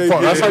 Yeah, see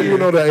that's how you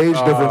know the age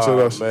difference of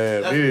us.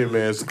 Man, Meteor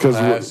Man's Because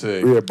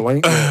classic. yeah,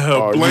 Blank.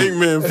 Oh,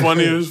 Blankman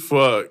funny as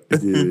fuck.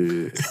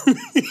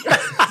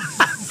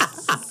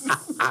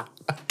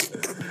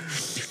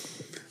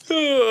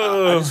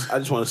 I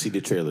just want to see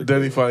the trailer.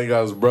 Then he finally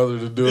got his brother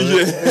to do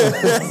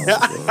it.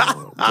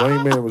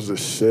 Blank Man was the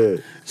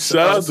shit.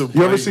 Shout out to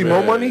You ever see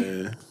Mo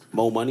Money?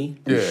 Mo Money?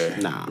 Yeah.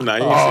 Nah. Nah,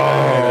 you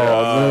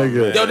ain't see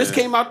that. Nigga. Yo, this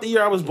came out the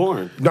year I was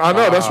born. No, I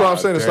know. That's what I'm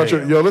saying. It's not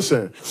true. Yo,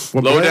 listen.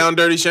 When Low Blank- Down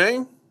Dirty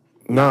Shame?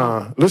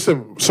 Nah,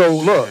 listen. So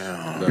look,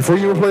 before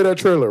you even play that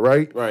trailer,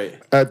 right? Right.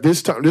 At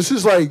this time, this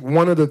is like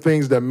one of the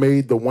things that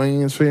made the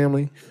Wayans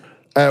family.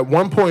 At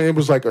one point, it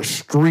was like a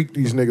streak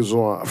these niggas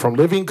on from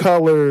Living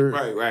Color.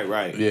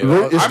 Right. Yeah.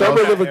 It started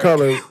with Living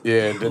Color.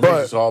 Yeah, and then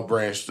But- it's all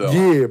branched up.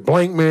 Yeah,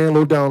 Blank Man,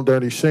 Low Down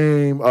Dirty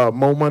Shame,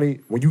 Mo Money.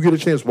 When you get a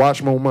chance,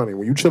 watch Mo Money.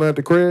 When you chilling at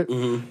the crib,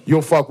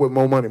 you'll fuck with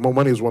Mo Money. Mo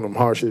Money is one of them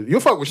hard shit.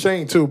 You'll fuck with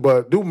Shane too,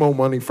 but do Mo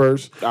Money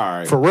first. All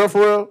right. For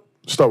real,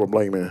 start with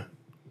Blank Man.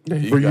 For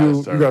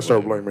you gotta start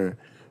with Blank Man.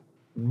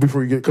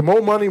 Before you get, cause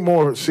Mo Money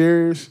more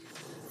serious,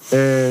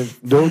 and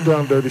Low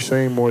Down Dirty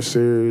Shame more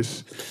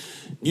serious.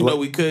 You know,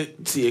 we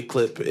could see a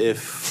clip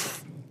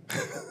if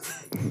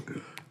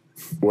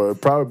Well,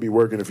 it'd probably be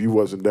working if you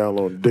wasn't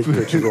downloading dick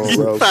pictures on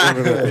Ralph's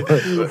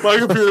internet. My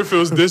computer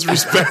feels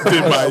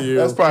disrespected by you.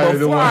 That's probably the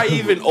before one. I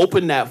even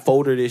opened that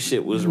folder, this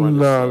shit was running.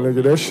 Nah,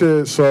 nigga, that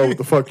shit saw what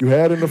the fuck you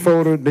had in the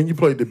folder, then you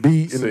played the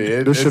beat, and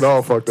See, this shit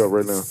all fucked up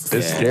right now. It's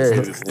scary.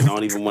 And I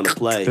don't even want to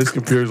play. This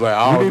computer's like,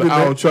 I need to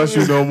don't trust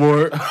you no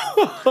more.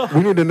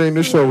 We need to name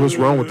this show "What's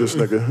Wrong with This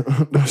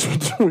Nigga." That's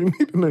what we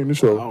need to name the I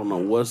show. don't know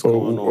what's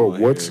going Or on.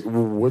 what's here.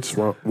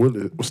 wrong?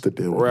 What's the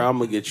deal? Where I'm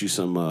gonna get you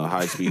some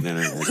high speed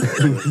internet.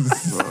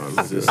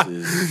 This is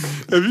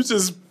If you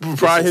just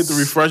probably hit the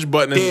refresh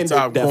button in the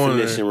top standard corner.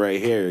 definition right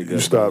here. You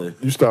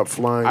stop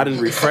flying. I didn't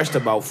refreshed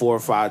about 4 or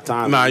 5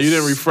 times. Nah, you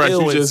didn't refresh.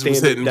 Still You in just was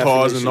standard hitting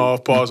pause and definition.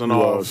 off, pause and You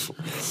off.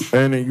 was.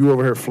 And then you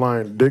over here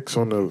flying dicks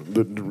on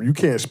the. You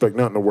can't expect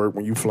nothing to work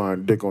when you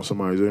flying dick on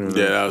somebody's internet.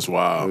 Yeah, that's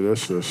wild.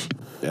 That's just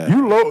Yeah.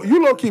 you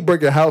low key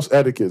breaking house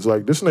etiquettes.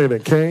 Like this nigga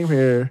that came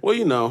here. Well,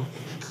 you know,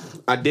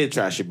 I did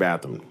trash your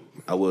bathroom.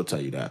 I will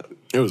tell you that.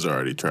 It was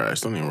already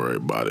trash. Don't even worry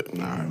about it. All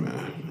right,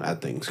 man.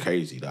 That thing's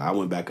crazy, though. I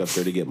went back up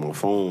there to get my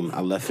phone.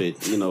 I left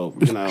it, you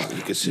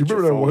can sit You your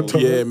remember that phone. one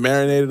time? Yeah,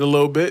 marinated a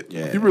little bit.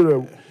 Yeah. You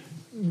remember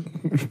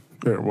that?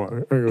 Yeah, why? I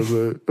ain't gonna say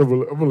it. I'm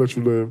gonna let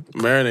you live.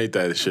 Marinate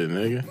that shit,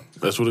 nigga.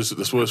 That's what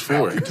it's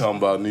for. You talking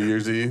about New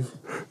Year's Eve?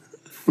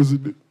 Was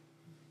it?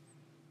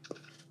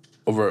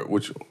 Over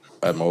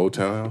at my old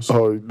townhouse?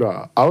 Oh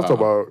nah, I was talking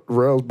about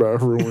Rel's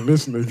bathroom and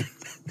this nigga.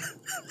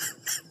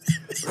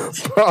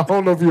 I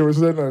don't know if you ever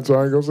said nothing, so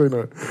I ain't gonna say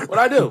nothing. What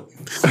I do?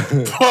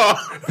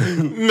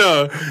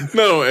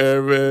 no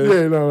air, man.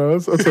 Yeah, no, I'll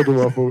take it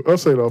off. I'll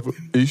say it off.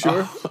 Are you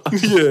sure?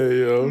 Yeah,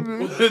 yo.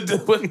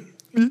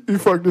 You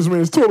fucked this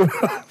man's toilet.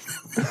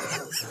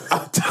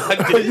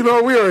 You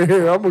know, we are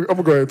here. I'm gonna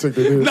go ahead and take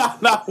that in.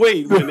 Nah,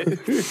 wait a minute.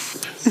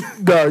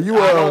 Nah, you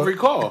I don't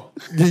recall.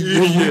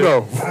 you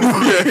know.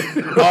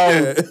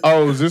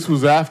 Oh, this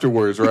was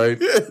afterwards, right?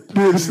 Yeah,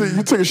 this nigga,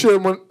 you took a shit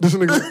in this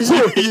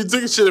nigga You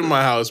took a shit in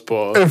my house,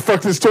 Paul. and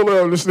fucked his toilet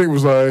out. And this nigga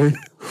was like,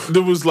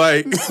 There was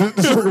like this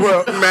nigga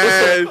was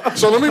mad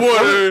so let me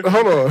water.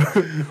 hold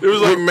on. There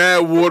was like mad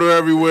water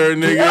everywhere,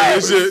 nigga.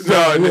 This shit,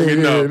 no, nigga,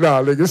 no.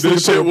 Nah, nigga, this This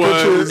nigga shit took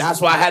was- pictures.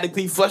 That's why I had to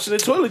keep flushing the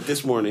toilet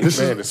this morning.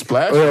 Man, the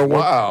splash?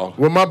 Wow.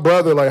 When my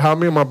brother, like how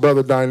me and my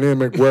brother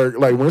dynamic work,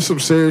 like when it's some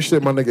serious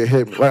shit, my nigga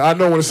hit me. Like I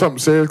know when it's something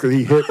serious because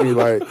he hit me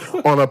like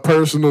on a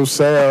personal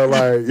sale.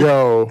 Like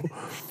yo,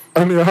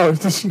 I mean, how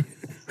this?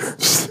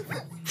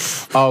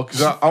 Oh,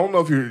 because I don't know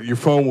if your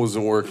phone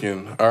wasn't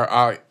working.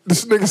 Or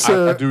This nigga I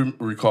said, do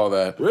recall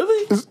that.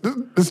 Really?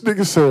 this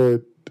nigga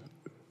said,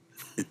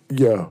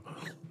 yo.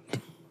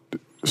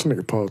 This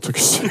nigga Paul took a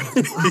shit.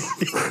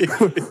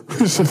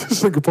 He said,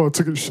 this nigga Paul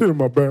took a shit in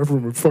my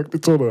bathroom and fucked the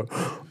toilet.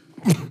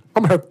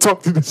 I'm gonna have to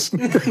talk to this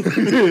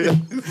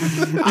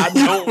nigga. I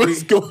don't.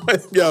 What's going,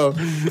 yo? I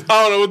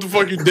don't know what the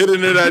fuck you did in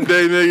there that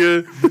day,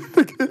 nigga.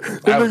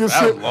 That nigga was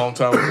said- a long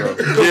time ago.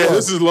 Yeah,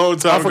 this is a long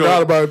time I ago.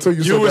 forgot about it until you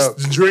You said was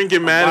that.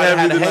 drinking mad I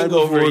heavy had a the night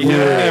hangover. before. Yeah, I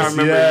Yes,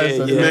 remember. yes,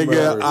 yeah, I yeah.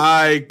 Nigga,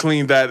 I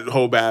cleaned that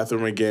whole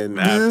bathroom again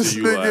after This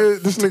you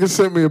left. nigga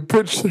sent me a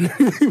picture.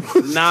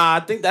 Nah, I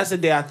think that's the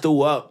day I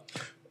threw up.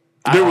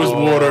 There was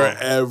water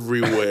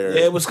everywhere.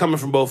 Yeah, it was coming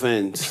from both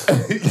ends.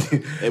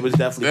 It was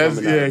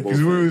definitely coming out of both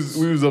ends.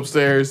 we was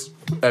upstairs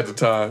at the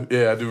time.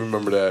 Yeah, I do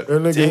remember that. That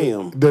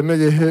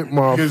nigga hit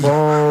my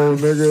phone,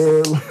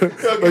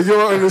 nigga. Like, you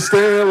don't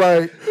understand,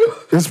 like,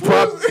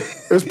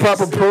 it's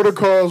proper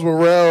protocols with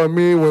Rel and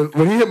me. When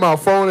he hit my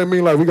phone at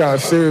me, like, we got a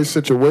serious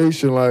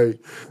situation, like,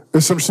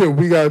 it's some shit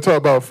we gotta talk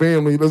about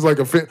family. That's like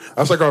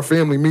that's like our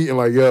family meeting.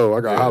 Like, yo, I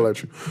gotta holler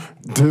at you.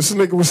 This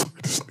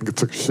nigga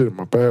took a shit in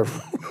my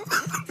bathroom.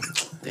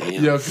 Damn.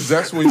 Yeah, because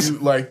that's when you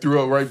like threw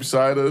up right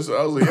beside us.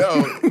 I was like,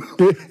 yo,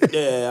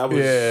 Yeah, I was.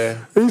 yeah.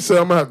 He said,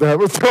 I'm gonna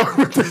have a talk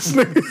with this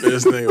nigga.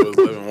 This nigga was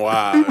living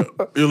wild.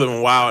 You're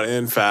living wild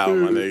and foul,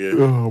 my nigga.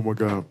 Oh my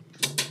god.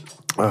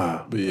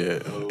 But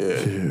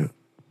yeah.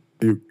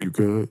 You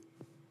good?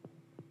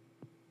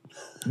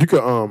 You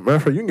could matter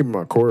of fact, you can give me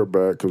my cord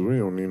back because we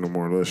don't need no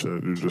more of that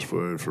shit. You just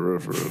play it for real.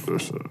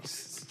 This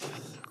shit.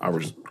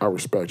 I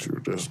respect you.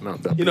 Just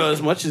not that. You know,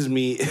 as much as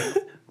me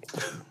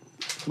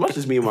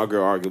and my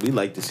girl argue, we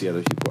like to see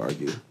other people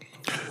argue.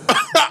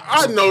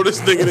 I know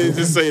this nigga didn't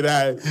just say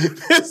that.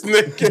 This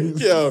nigga,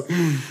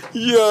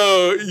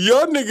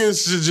 y'all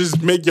niggas should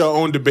just make your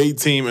own debate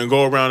team and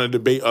go around and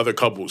debate other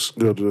couples.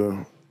 Y'all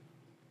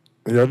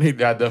need.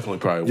 Yeah, I definitely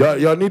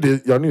probably Y'all need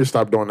to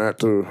stop doing that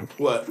too.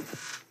 What?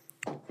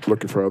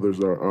 Looking for others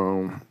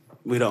that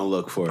We don't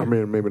look for it. I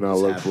mean, maybe not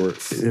look for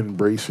it.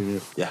 Embracing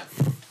it. Yeah.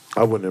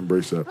 I wouldn't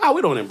embrace that.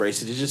 We don't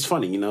embrace it. It's just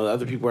funny, you know.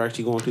 Other people are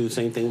actually going through the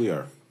same thing we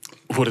are.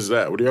 What is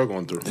that? What are y'all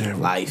going through?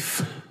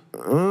 Life.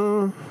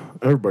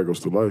 Everybody goes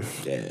through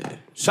life. Yeah.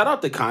 Shout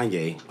out to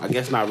Kanye. I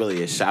guess not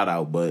really a shout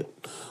out, but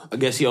I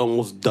guess he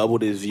almost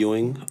doubled his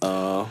viewing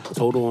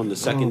total on the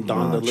second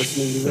Donda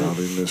listening event.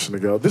 This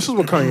nigga. This is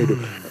what Kanye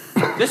do.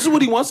 This is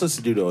what he wants us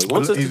to do, though. He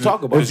wants us to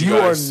talk about If it. you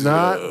are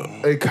not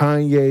a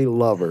Kanye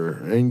lover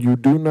and you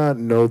do not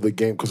know the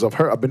game, because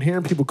I've been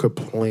hearing people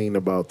complain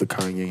about the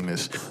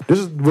Kanye-ness. This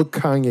is what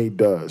Kanye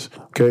does.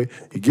 Okay,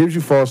 he gives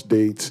you false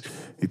dates.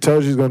 He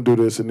tells you he's gonna do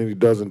this, and then he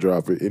doesn't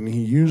drop it. And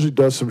he usually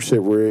does some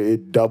shit where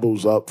it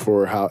doubles up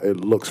for how it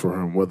looks for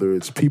him. Whether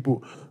it's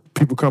people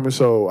coming.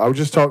 So I was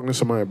just talking to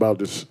somebody about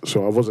this,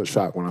 so I wasn't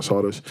shocked when I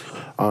saw this.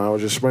 I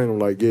was just explaining,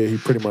 like, yeah, he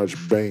pretty much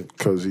banked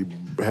because he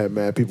had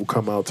mad people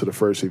come out to the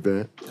first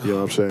event. You know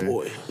what I'm saying?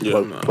 Boy.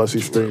 Yeah, Plus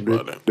he streamed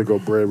it. They go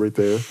bread right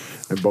there.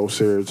 In both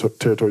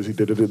territories, he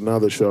did it at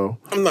another show.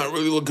 I'm not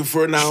really looking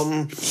for an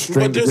album, but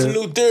Streamed there's a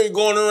again. new theory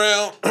going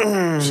around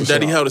that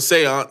he held a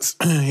seance.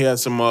 He had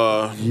some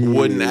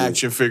wooden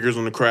action figures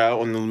on the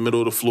crowd in the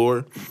middle of the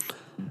floor.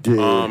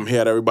 Yeah. He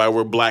had everybody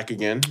wear black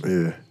again.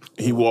 Yeah.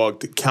 He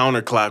walked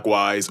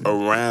counterclockwise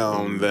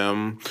around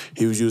them.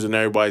 He was using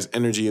everybody's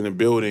energy in the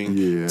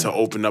building to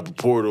open up a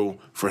portal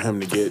for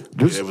him to get.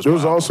 There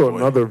was also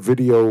another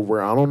video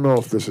where I don't know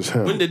if this is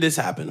him. When did this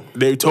happen?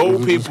 They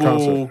told This is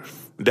people concert.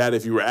 that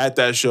if you were at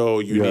that show,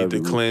 you Yeah, need to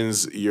dude.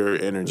 cleanse your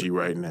energy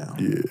right now.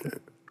 Yeah.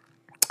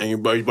 And you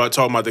about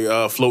talking about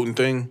the floating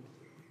thing?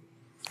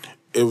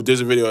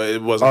 There's a video.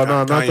 It wasn't. Oh, no,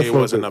 not the Kanye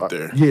float wasn't thing. up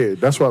there. Yeah,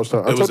 that's what I was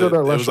talking. I It was, told you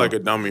that it last was like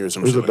time. a dummy or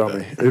some It was shit a dummy.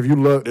 like that. If you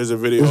look, There's a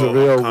video of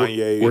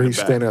Kanye in where the he's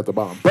back. standing at the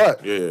bottom.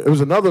 But Yeah. it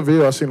was another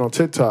video I seen on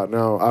TikTok.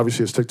 Now,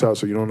 obviously, it's TikTok,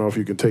 so you don't know if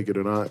you can take it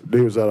or not.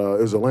 There was it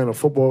was Atlanta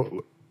football.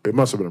 It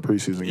must have been a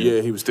preseason game.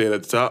 Yeah, he was staying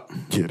at the top,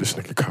 Yeah, this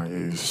nigga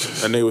Kanye is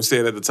just, and they were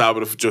staying at the top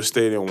of the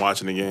stadium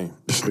watching the game.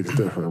 this nigga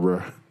different,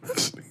 bro.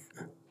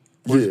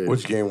 Yeah.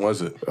 Which game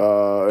was it? It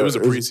was a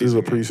It was preseason.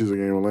 a preseason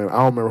game in Atlanta. I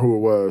don't remember who it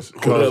was. Who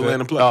did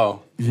Atlanta play?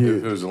 Oh, Yeah.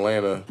 it was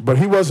Atlanta. But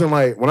he wasn't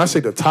like, when I say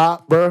the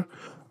top, bro,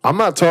 I'm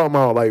not talking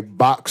about like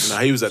box. Nah,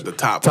 he was at the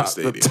top of the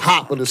stadium. The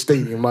top of the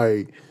stadium.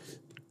 Like,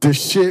 the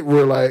shit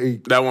where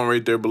like, That one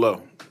right there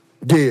below.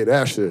 yeah,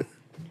 that shit.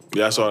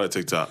 Yeah, I saw that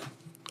TikTok.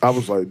 I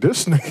was like,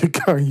 this nigga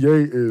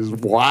Kanye is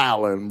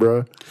wildin',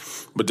 bro.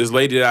 But this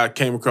lady that I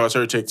came across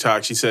her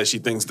TikTok, she said she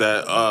thinks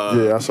that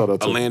Yeah, I saw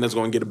that too. Atlanta's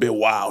going to get a bit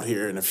wild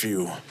here in a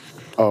few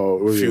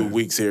Yeah.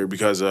 weeks here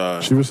because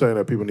She was saying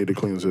that people need to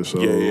cleanse this.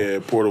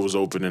 So portal was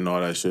open and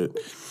all that shit.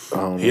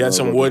 I He had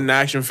some wooden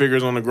action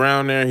figures on the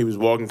ground there. He was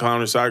walking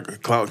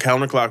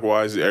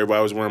counterclockwise.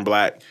 Everybody was wearing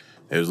black.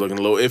 It was looking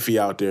a little iffy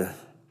out there.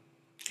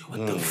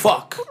 What the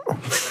fuck?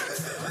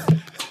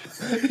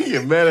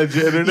 You manage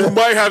your You internet.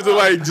 might have to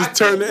like just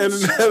turn the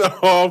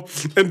internet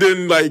off and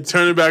then like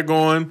turn it back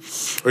on,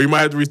 or you might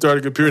have to restart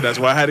the computer. That's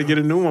why I had to get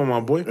a new one, my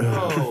boy.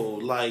 Oh,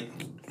 like,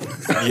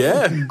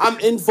 Yeah, I'm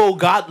info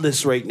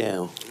godless right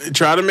now.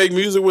 try to make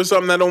music with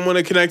something that don't want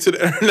to connect to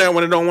the internet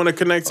when it don't want to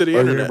connect to the Oh,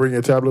 you didn't internet. bring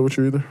your tablet with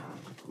you either?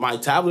 My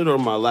tablet or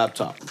my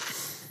laptop?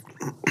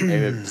 Ain't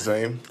it the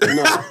same? No.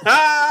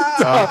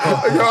 Yo,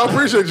 I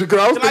appreciate you, because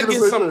I was Can I thinking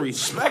get the some same.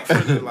 respect for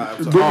the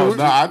laptop? Oh,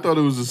 no, I thought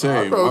it was the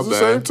same. No, it's My the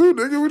bad. same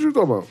too, nigga. What you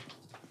talking about?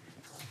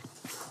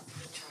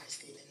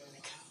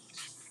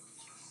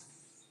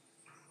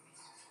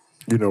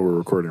 You know we're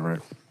recording, right?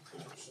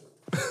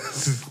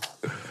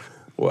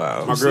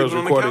 Wow. My girl's Sleeping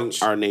on the recording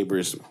couch? our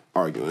neighbors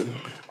arguing.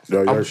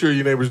 Yo, I'm sure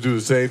your neighbors do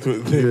the same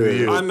thing to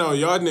you. I know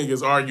y'all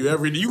niggas argue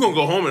every day. You gonna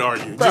go home and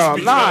argue? Bro,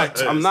 I'm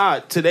not. I'm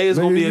not. Today is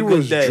gonna be a you good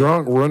was day.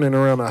 drunk running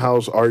around the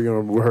house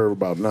arguing with her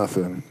about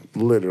nothing.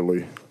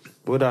 Literally.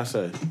 What did I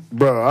say?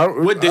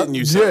 Bro, What didn't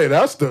you say? Yeah,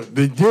 that's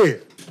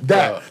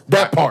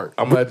that part.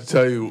 I'm gonna have to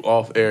tell you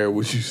off air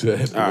what you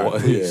said. All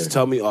right, please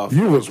tell me off.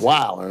 You was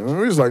wilding.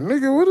 We was like,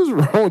 nigga, what is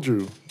wrong with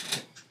you?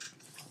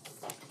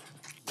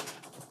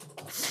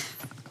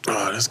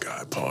 Oh, this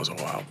guy Paul's a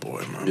wild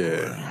boy, man.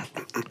 Yeah.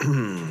 I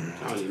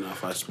don't even know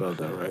if I spelled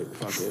that right.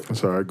 Fuck it.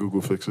 That's all right.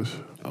 Google fixes.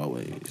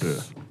 Always.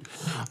 Yeah.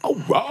 All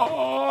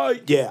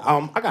right. Yeah.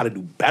 I gotta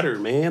do better,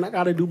 man. I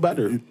gotta do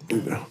better.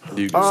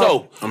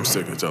 So I'm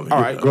sick of telling you.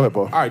 All right. Go ahead,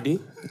 Paul. All right, D.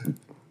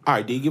 All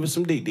right, D. Give us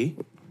some D, D.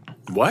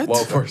 What?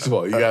 Well, first of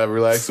all, you gotta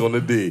relax on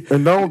the D.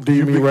 And don't D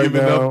You've me been right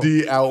giving now. enough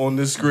D out on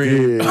the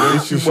screen. Yeah, Way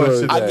it's too just much like-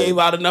 today. I gave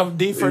out enough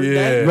D for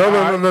today.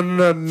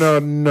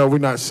 No. We're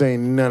not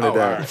saying none of All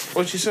that. right.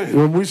 What you saying?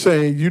 When we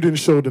saying you didn't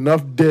show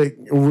enough dick,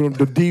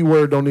 the D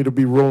word don't need to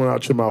be rolling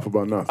out your mouth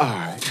about nothing.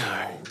 All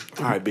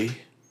right, B.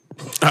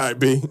 All right,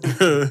 B.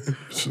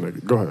 This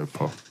nigga. Go ahead,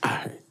 Paul. All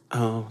right.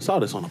 Saw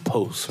this on a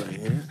post right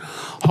here.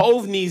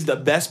 Hove needs the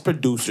best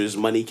producers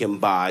money can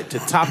buy to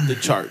top the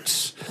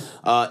charts.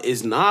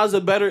 Is Nas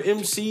a better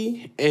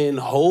MC and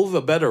Hove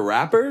a better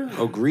rapper?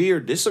 Agree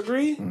or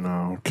disagree?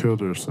 No,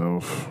 killed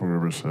herself,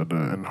 whoever said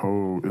that. And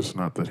Hov, it's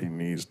not that he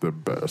needs the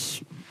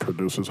best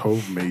producers.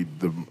 Hov made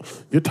the...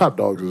 Your top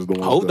dogs is the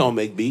one. Hove don't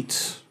make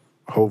beats.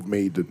 Hov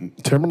made the...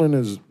 Timberland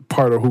is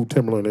part of who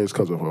Timberland is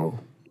because of Hov.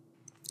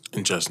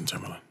 And Justin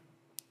Timberlake.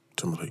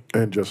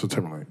 And Justin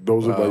Timberlake.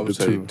 Those are I like would the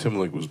say two.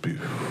 Timberlake was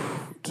before.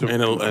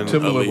 And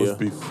Timberlake was Aaliyah.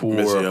 before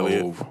Missy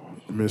Elliott. Hov.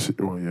 Missy,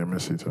 well, yeah,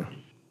 Missy too.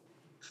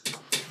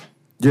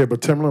 Yeah,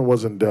 but Timberland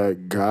wasn't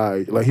that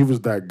guy. Like, he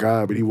was that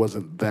guy, but he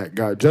wasn't that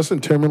guy. Justin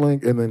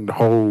Timberlake and then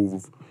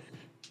Hov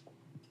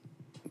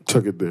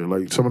took it there.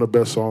 Like, some of the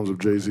best songs of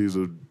Jay-Z's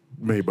are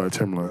made by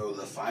Timberland. Bro,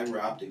 the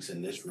fiber optics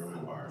in this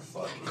room are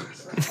fucking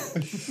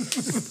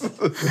trash.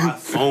 My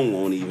phone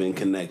won't even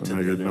connect to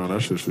Nigga, the no,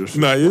 that's just your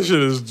shit. Nah, your shit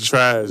is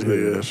trash, Yeah,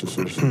 nigga. that's just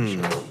your shit.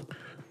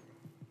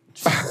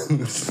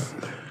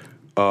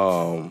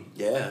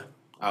 Yeah.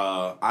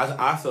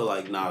 I feel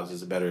like Nas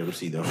is a better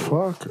MC than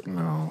Hov. Fuck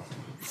no.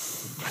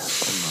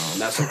 And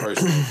that's a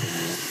personal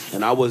opinion.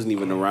 And I wasn't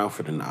even around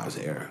for the Nas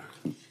era.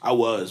 I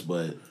was,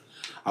 but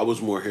I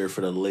was more here for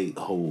the late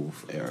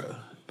Hove era.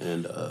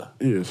 And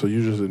Yeah, so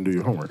you just didn't do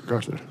your homework.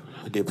 Gotcha.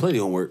 I did plenty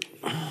of homework.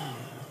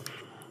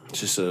 It's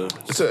just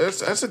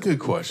That's a good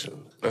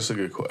question. That's a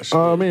good question.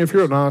 I mean, if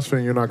you're a Nas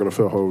fan, you're not going to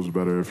feel Hoes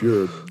better. If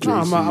you're a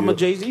Jay-Z... no, I'm a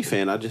Jay-Z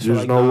fan. I just feel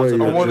There's like no Nas way is a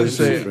you're I a want to Jay-Z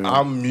say fan.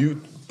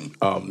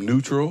 I'm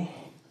neutral.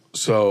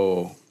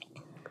 So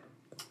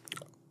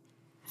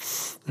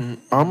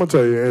I'm going to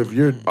tell you, if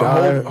you're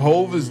dying...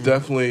 Hove is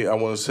definitely, I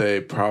want to say,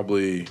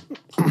 probably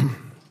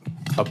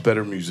a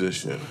better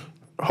musician.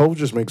 Hov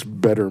just makes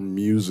better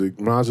music.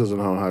 Nas doesn't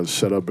know how to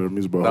shut up better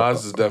music, but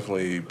Nas is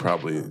definitely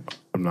probably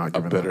I'm not a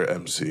giving better that.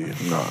 MC.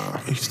 Nah,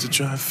 I used to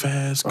drive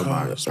fast I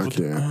cars.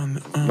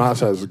 can't.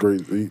 Nas has a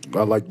great...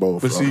 I like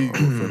both. But see, I'm a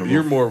fan of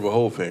you're both. more of a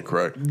Hove fan,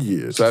 correct?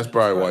 Yes. So that's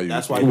probably why you.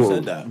 That's why you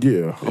said that.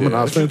 Yeah, I'm a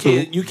Nas fan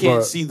too. You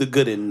can't but see the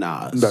good in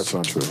Nas. That's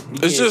not true.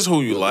 It's just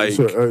who you like.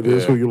 So, it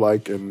is who you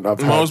like, and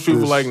I've Most had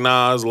people this, like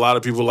Nas. A lot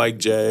of people like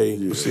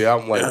Jay. See,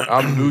 I'm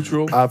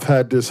neutral. I've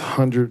had this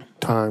 100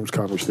 times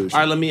conversation. All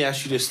right, let me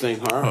ask you this thing,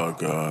 huh? Oh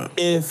God.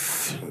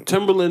 If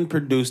Timberland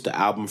produced the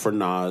album for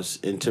Nas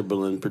and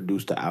Timberland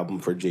produced the album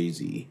for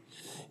Jay-Z,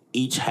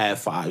 each had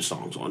 5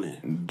 songs on it.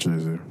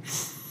 Jay-Z.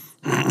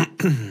 What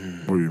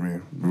do you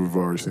mean? We've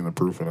already seen the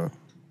proof of that.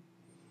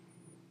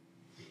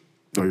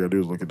 All you gotta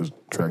do is look at the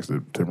tracks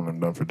that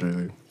Timberland done for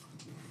Jay-Z.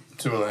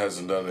 Timberland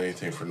hasn't done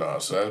anything for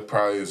Nas, so that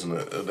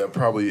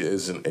probably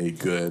isn't a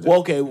good. Well,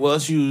 okay, well,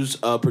 let's use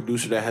a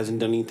producer that hasn't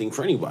done anything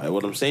for anybody.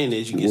 What I'm saying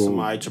is you get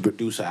somebody to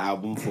produce an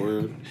album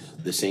for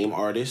the same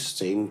artist,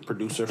 same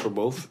producer for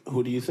both.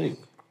 Who do you think?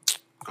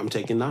 I'm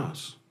taking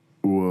Nas.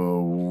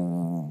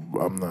 Well,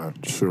 I'm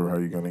not sure how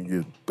you're gonna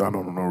get. I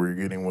don't know where you're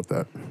getting with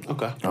that.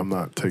 Okay. I'm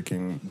not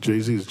taking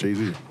Jay-Z's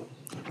Jay-Z.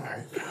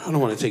 I don't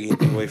want to take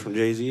anything away from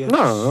Jay-Z.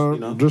 No, you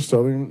know? just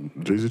telling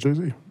Jay-Z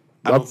Jay-Z.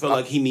 I don't feel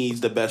like he needs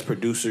the best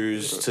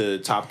producers to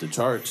top the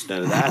charts.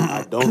 None of that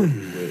I don't agree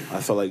with. I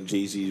feel like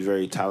Jay-Z is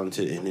very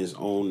talented in his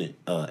own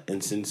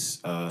instance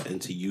and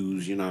to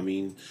use, you know what I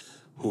mean,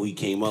 who he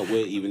came up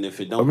with, even if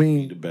it don't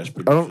be the best I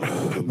producer.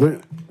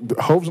 don't.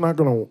 Hope's not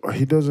gonna.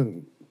 He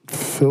doesn't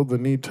feel the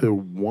need to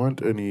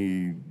want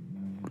any.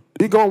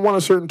 He gonna want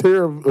a certain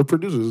tier of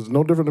producers. It's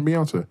no different than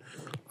Beyonce.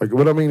 Like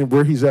what I mean,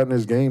 where he's at in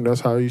his game, that's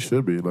how he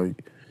should be.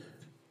 Like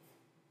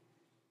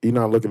he's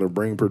not looking to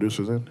bring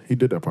producers in. He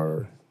did that part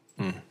already.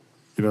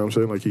 You know what I'm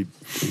saying? Like he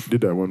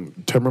did that when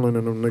Timberland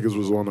and them niggas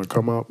was on the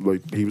come up.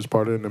 Like he was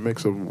part of in the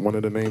mix of one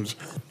of the names.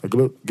 Like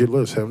look, get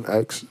list him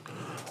X,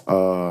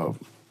 Ja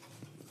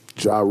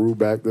Rule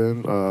back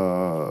then.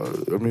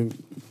 I mean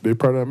they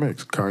part of that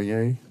mix.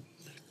 Kanye.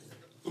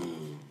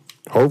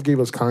 Hove gave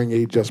us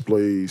Kanye Just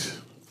Blaze.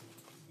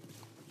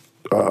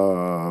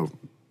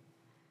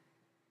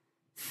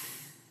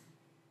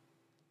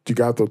 You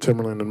got to throw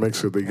Timberland in the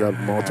mix because they got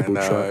multiple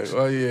tracks.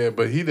 Oh yeah,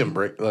 but he didn't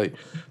break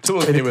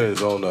Timberland came in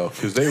his own though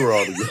because they were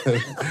all together.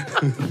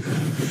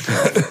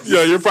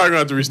 Yo, you're probably gonna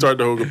have to restart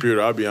the whole computer.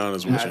 I'll be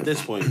honest with At you.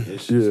 this point,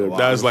 it's just a lot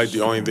That's of like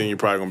the only thing you're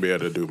probably gonna be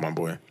able to do, my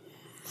boy.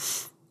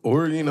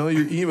 Or your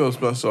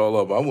emails messed all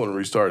up. I wouldn't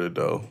restart it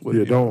though.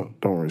 Yeah, don't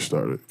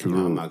restart it. Cause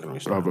I'm not gonna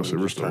restart. I was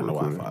about to say Turn the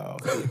restart. Wi-Fi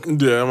off.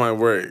 Yeah, that might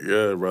work.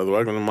 Yeah, brother.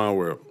 Welcome to my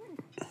world.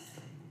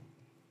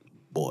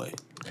 Boy,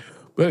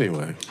 But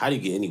anyway, how do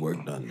you get any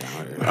work done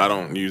down here? I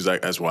don't use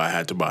that. That's why I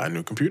had to buy a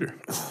new computer.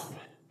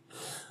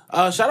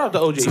 Shout out to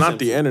OJ. It's not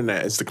the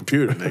internet. It's the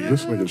computer, nigga.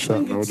 This nigga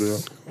shot no deal.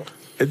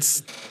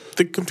 It's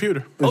the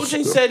computer.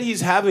 OJ said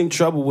he's having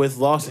trouble with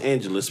Los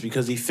Angeles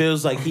because he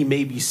feels like he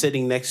may be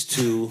sitting next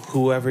to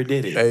whoever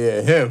did it.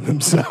 yeah, him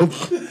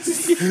himself.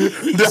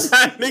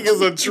 That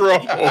nigga's a troll.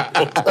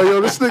 Hey,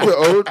 yo, this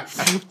nigga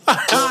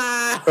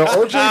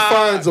OJ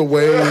finds a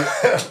way.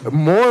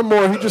 More and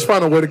more, he just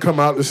find a way to come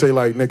out to say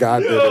like, "Nigga, I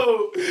did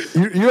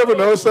it." You ever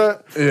notice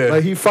that? Yeah.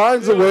 Like he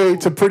finds a way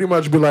to pretty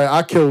much be like,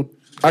 "I killed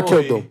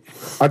them.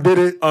 I did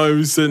it." I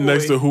was sitting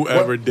next to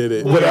whoever did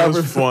it. Whatever. That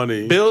was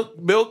funny.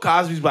 Bill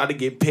Cosby's about to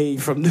get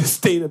paid from the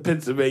state of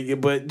Pennsylvania,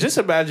 but just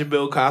imagine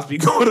Bill Cosby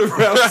going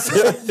around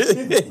saying,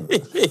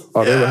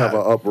 Oh, they would have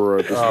an uproar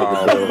at this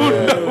nigga.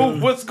 I don't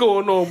know what's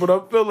going on, but I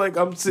feel like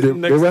I'm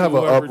sitting They next would to have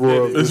an whoever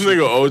uproar. did it. This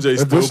nigga OJ If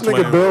still this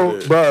playing nigga Bill,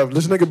 with it. bro, if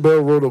this nigga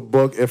Bill wrote a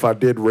book, if I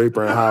did rape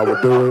her and how I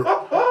would do it.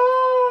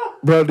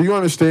 Bro, do you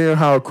understand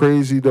how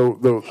crazy they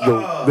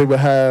would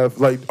have?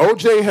 Like,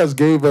 OJ has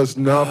gave us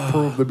enough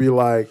proof to be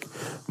like,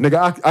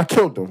 nigga, I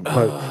killed him.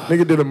 Like,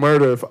 nigga did a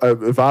murder.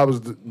 If I was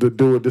to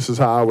do it, this is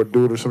how I would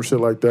do it or some shit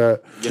like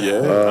that.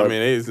 Yeah, I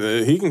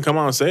mean, he can come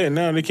out and say it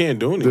now. They can't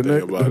do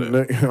anything about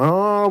it.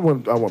 I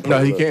won't.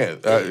 No, he can't.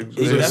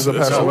 Is it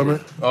past the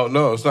limit? Oh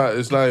no, it's not.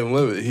 It's not even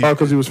limit.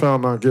 Because he was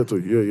found not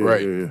guilty. Yeah.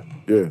 Right.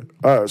 Yeah.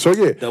 All right. So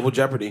yeah. Double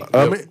jeopardy.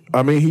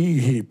 I mean,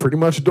 he pretty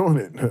much doing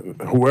it.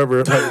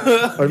 Whoever,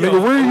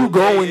 nigga, where are you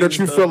going that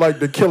you feel like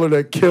the killer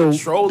that killed?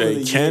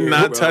 They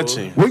cannot touch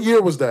him. What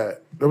year was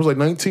that? That was like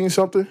 19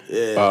 something,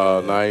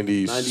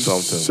 90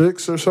 something.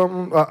 6 or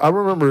something. I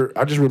remember.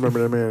 I just remember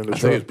that man in the I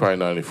think it's truck. probably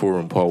 94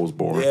 when Paul was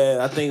born. Yeah,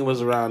 I think it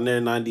was around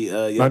there,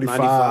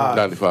 95.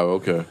 95.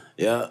 Okay.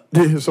 Yeah.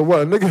 Yeah. So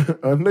what? A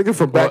nigga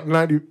from back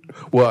 90.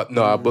 Well,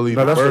 no, I believe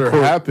No, the that's the murder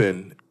court.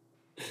 happened.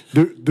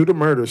 Do the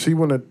murder. See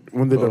when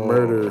did the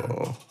murder?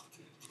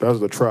 That was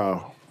the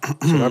trial.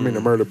 So I mean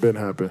the murder been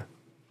happened.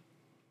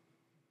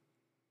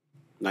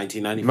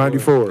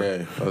 1994.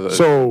 94. Yeah.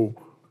 So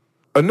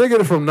a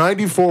nigga from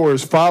 94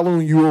 is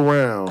following you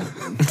around.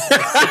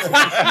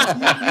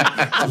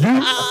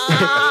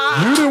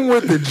 you done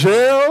went to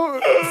jail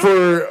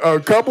for a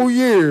couple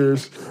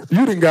years.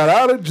 You done got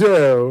out of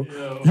jail.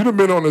 You done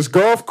been on this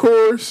golf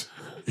course.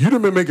 You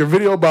done been making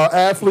video about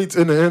athletes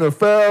in the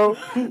NFL.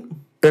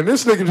 And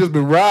this nigga just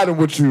been riding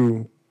with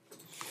you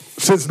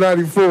since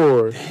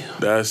 94.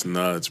 That's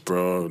nuts,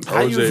 bro.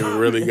 How you- OJ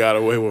really got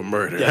away with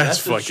murder. Yeah, that's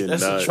fucking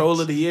that's nuts. the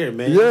troll of the year,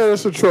 man. Yeah,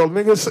 that's a troll.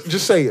 Nigga,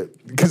 just say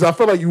it. Because I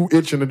feel like you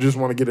itching to just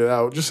want to get it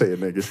out. Just say it,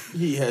 nigga.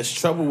 He has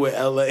trouble with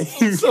LA.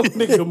 Some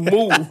nigga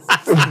move.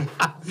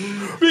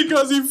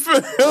 Because he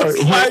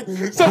feels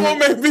like someone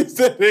may be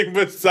sitting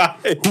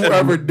beside him.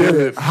 Whoever did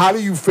it, how do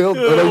you feel?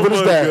 Like, what is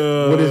my that?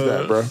 God. What is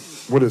that, bro?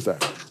 What is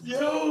that?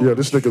 Yo, Yeah,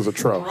 this nigga's a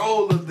troll.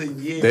 troll of the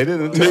year. They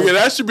didn't tell Nigga,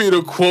 that should be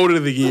the quote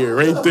of the year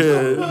right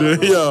there.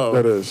 Yo.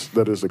 That is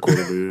the quote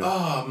of the year.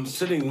 I'm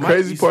sitting.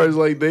 Crazy part is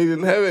like they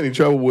didn't have any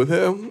trouble with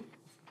him.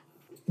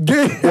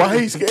 Yeah.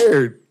 Why he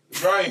scared?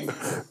 Right.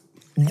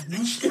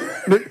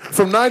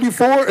 From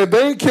 94, if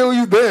they ain't kill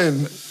you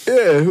then,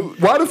 yeah,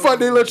 why the fuck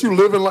they let you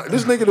live in like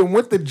this nigga done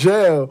went to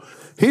jail.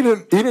 He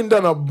done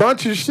done a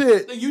bunch of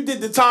shit. You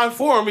did the time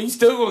for him, and he's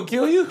still gonna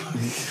kill you.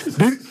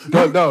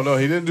 No,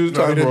 he didn't do the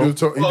time. he didn't bro. do the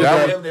time. He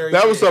That did was-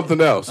 that was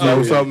something else. That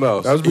was something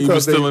else. That was He was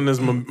because stealing his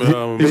he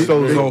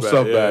stole his own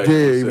stuff back.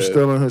 Yeah, he was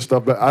stealing his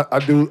stuff. But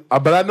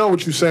but I know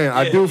what you're saying.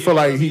 I do feel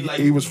like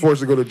he was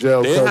forced to go to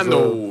jail. They had 'cause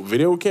no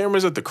video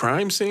cameras at the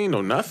crime scene,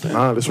 no nothing.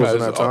 Nah, this wasn't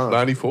that time.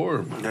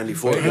 94.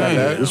 94.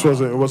 This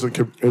wasn't. It wasn't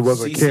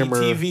camera.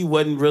 CCTV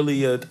wasn't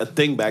really a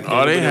thing back then.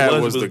 All they What it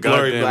had was the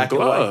blurry goddamn black and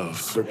white.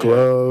 glove. The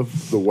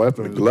glove, the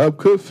weapon. Glove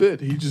could fit.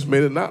 He just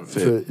made it not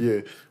fit. Yeah.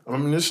 I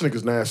mean, this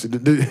nigga's nasty.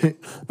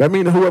 That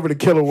means whoever the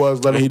killer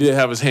was, let him. He did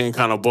have his hand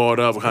kind of balled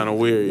up, kind of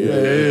weird. Yeah.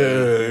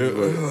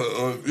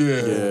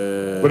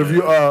 But if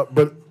you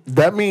but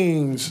that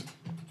means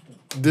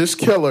this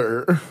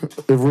killer,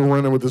 if we're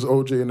running with this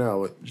OJ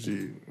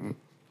analogy,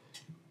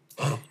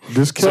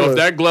 this killer. So if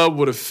that glove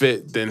would have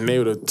fit, then they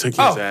would have took his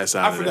ass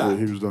out I of forgot. there.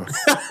 he was done.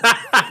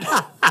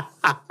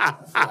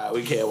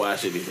 We can't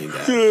watch anything now.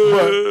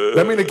 But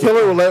that mean the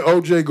killer will let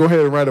OJ go ahead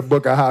and write a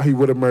book of how he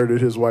would have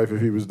murdered his wife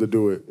if he was to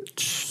do it,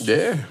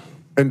 Yeah.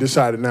 and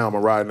decided now I'm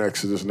gonna ride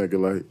next to this nigga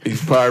like.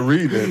 He's probably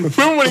reading.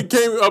 Remember when he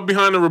came up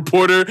behind the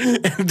reporter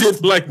and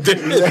did like this?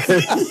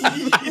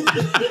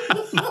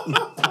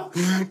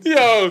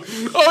 Yo,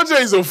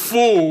 OJ's a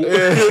fool.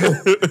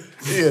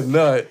 He a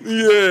nut.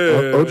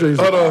 Yeah. OJ's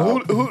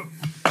Hold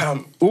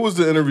on. Who was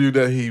the interview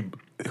that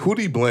who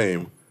did he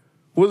blame?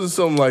 Was it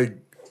something like?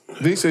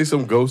 Did he say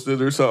some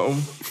ghosted or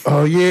something?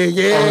 Oh yeah.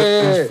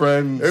 His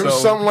friend. It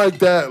was something like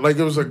that. Like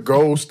it was a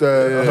ghost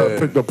that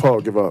picked up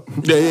Paul. Give up.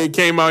 Yeah, it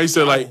came out. He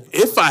said like,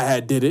 if I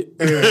had did it.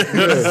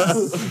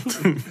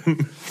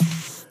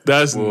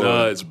 That's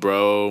nuts,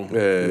 bro.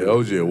 Yeah,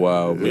 OG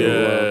wild, man.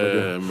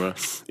 Yeah, bro.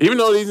 Even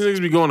though these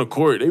niggas be going to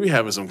court, they be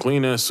having some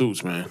clean ass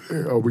suits, man.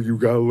 Oh, but you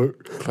gotta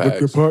look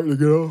the part to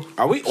get off.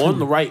 Are we on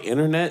the right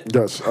internet?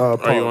 Yes. Paul,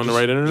 Are you on the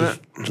right internet?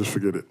 Just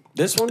forget it.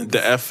 This one? The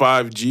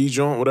F5G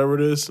joint, whatever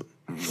it is,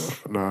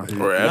 Nah,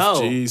 or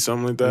FG,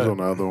 something like he's that. on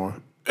the other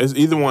one. It's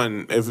either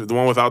one. If the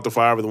one without the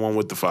 5 or the one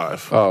with the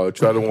 5. Oh,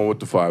 try the one with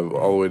the 5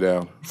 all the way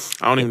down.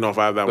 I don't even know if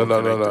I have that one.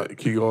 No.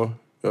 Keep going.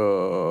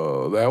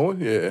 That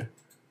one? Yeah.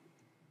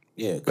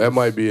 Yeah. That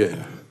might be it.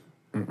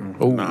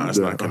 Oh, Nah, it's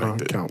not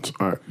connected. Counts.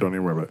 All right, don't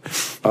even worry about it.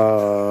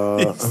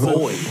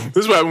 Boy. This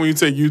is what happens when you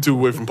take YouTube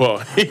away from Paul.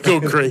 He go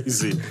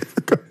crazy.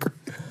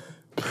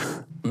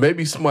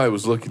 Maybe somebody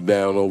was looking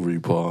down over you,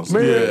 Paul.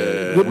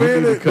 Man, the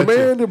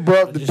man that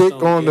brought the just dick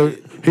don't on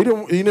get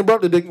the he didn't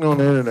brought the dick on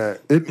the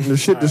internet. The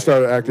shit just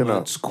started acting up.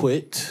 Let's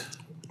quit.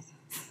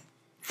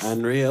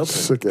 And reopen.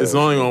 Sick It's ass.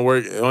 only gonna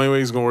work. The only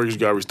way it's gonna work is you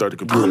gotta restart the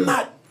computer. I'm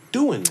not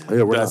doing that.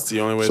 Yeah, we're That's not.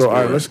 the only way. So it's all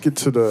gonna right, let's work. get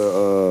to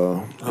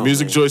the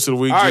Music choice of the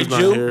week. All right, Drew's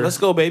not Jew. here. Let's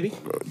go, baby.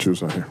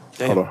 Drew's not here.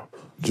 Damn. Hold on,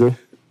 Jew.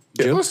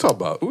 Yeah, let's talk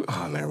about.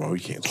 Oh, never mind. We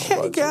can't talk Hey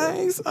about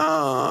guys,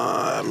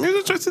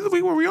 music choice of the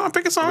week. Where we on?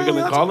 Pick a song. We're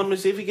going to call him and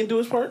see if he can do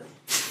his part.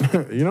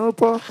 You know what,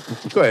 Paul?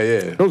 it. Go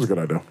ahead. That was a good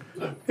idea.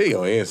 Yeah, he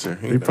gonna answer.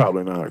 He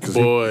probably not because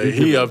Boy,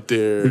 he up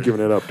there. He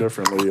giving it up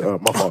differently.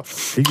 My fault.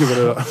 He giving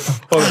it up.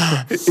 Hold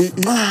on.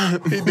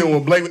 He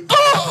doing Blake.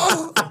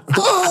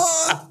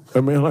 I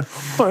mean, like,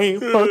 why you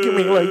fucking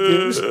me like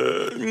this?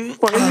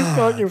 Why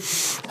you fucking?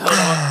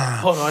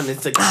 Hold on.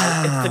 It's the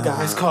guy. It's the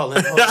guy's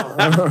calling. Hold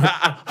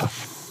on.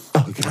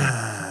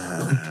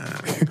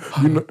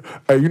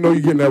 You know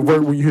you getting that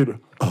word when you hear the.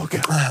 Oh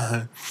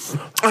God.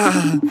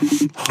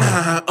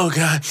 Oh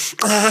God.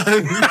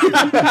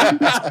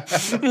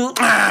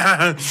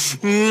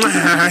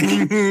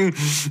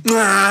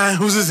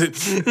 Who's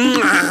this?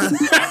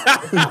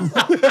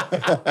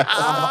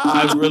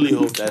 I really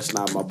hope that's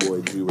not my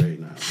boy Drew right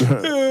now.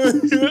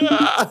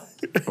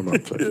 I'm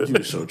not touching.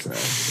 You're so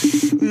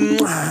trash.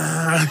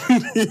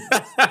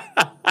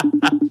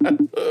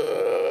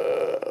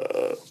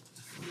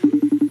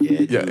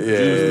 Yeah.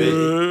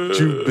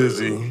 Too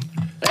busy.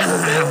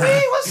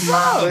 Hey, what's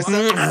up?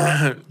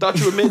 Thought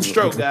you were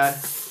mid-stroke, guy.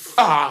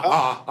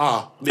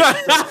 Wow.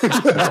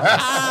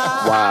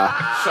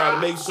 Trying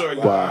to make sure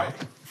you're all right.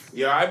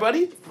 You all right,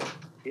 buddy?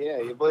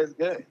 Yeah, your boy's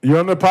good. You're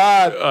on the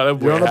pod. that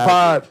boy You're on the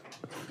pod.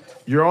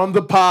 You're on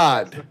the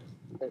pod.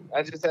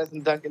 I just had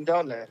some Dunkin'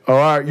 Donuts. All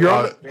right. You're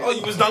on. Oh,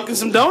 you was dunking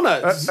some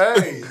donuts.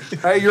 Hey,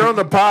 you're on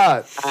the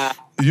pod.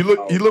 You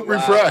look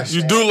refreshed.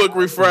 You do look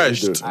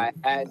refreshed. I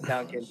had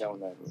Dunkin'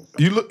 Donuts.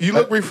 You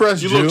look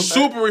refreshed. You Jew. look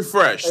super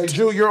refreshed. Hey,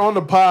 Jew, you're on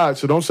the pod,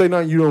 so don't say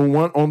nothing you don't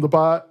want on the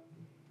pod.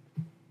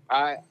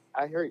 I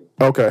hear you.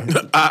 Okay.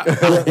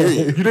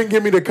 You didn't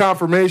give me the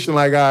confirmation.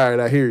 Like, all right,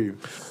 I hear you.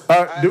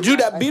 Drew,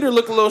 that beater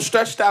look a little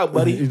stretched out,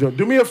 buddy.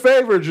 Do me a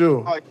favor,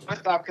 Jew. Oh, you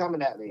stop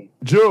coming at me.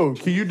 Jew,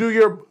 can you do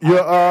your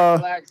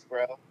Relax,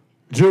 bro.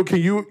 Jew, can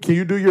you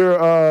do your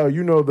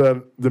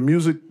the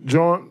music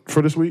jaunt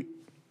for this week?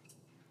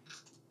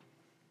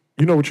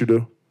 You know what you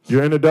do.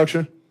 Your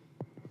introduction.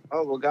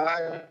 Oh, well,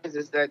 guys,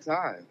 it's that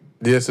time.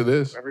 Yes, it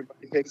is.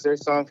 Everybody picks their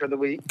song for the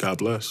week. God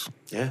bless.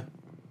 Yeah.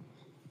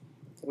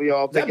 We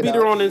all pick That it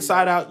beater up. on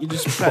inside out. You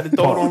just had to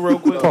throw it on real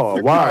quick.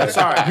 Paul, why?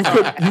 Sorry.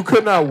 You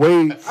could not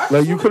wait.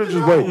 Like you could have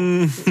just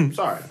waited.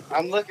 Sorry.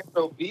 I'm looking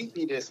so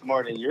beefy this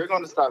morning. You're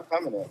going to stop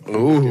coming at me.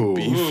 Ooh.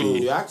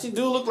 You actually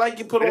do look like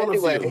you put on a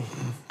Anyway. few.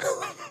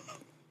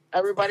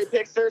 Everybody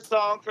picks their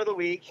song for the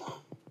week.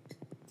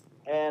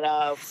 And,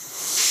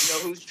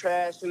 who's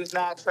trash, who's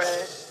not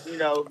trash,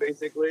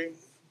 basically.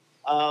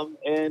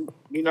 And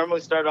we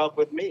normally start off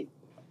with me.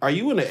 Are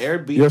you in the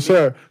Airbnb? Yes,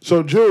 sir.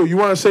 So, Jew, you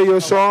want to say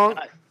your song?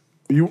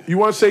 You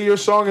want to say your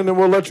song and then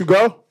we'll let you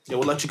go? Yeah,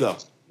 we'll let you go.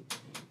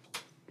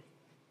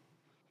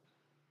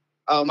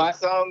 My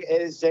song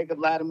is Jacob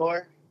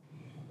Lattimore.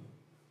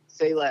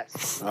 Say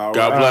less. All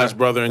God right. bless,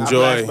 brother. God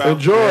Enjoy. bless, bro.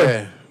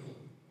 Enjoy.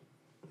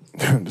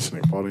 This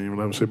nigga Paul didn't even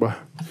let him say bye.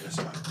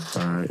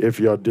 All right. If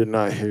y'all did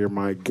not hear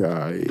my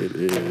guy, it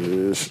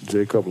is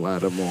Jacob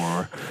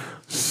Lattimore.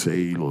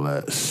 Say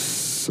less.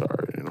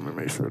 Sorry, let me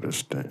make sure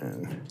this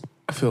thing.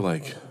 I feel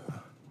like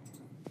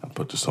I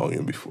put the song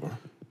in before.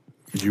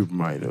 You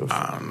might have.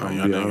 I don't know. I'm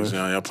Y'all gonna be niggas,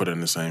 honest. y'all put in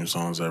the same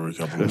songs every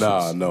couple of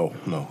Nah, no,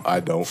 I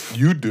don't.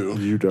 You do.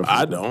 You definitely.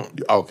 I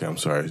don't. Okay, I'm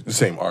sorry. The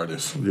same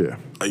artist. Yeah.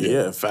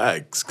 Yeah,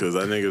 facts. Because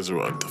that niggas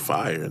were the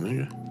fire,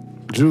 nigga.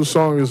 Jew's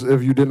song is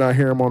if you did not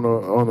hear him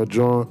on the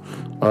joint,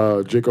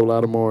 Jacob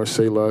Lattimore,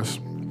 Say Less.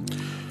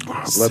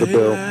 Let it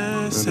build.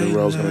 And then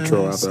Rel's gonna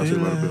troll after I say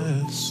let it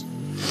build.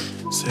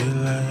 Say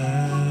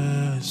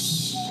less.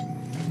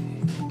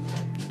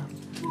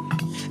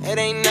 It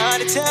ain't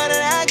nothing to tell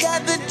that I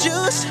got the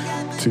juice.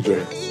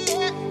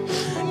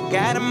 TJ.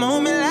 Got a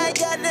moment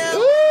like I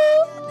do.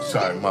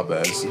 Sorry, my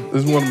bad. This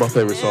is one of my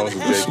favorite songs of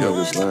This Jacob.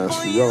 nigga's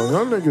nasty. Yo,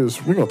 y'all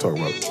niggas, we gonna talk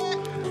about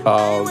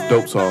it.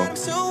 Dope song.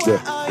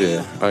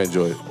 Yeah. I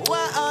enjoy it.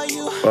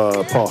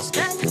 Paul.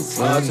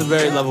 It's a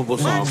very lovable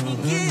song.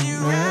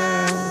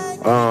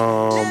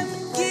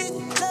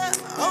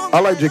 I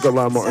like Jacob a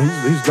lot more.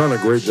 He's done a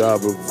great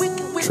job of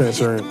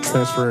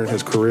transferring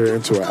his career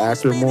into an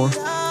actor more.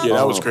 Yeah,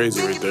 that was crazy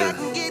right there.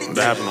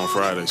 That happened on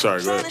Friday.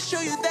 Sorry, go ahead.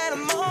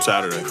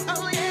 Saturday.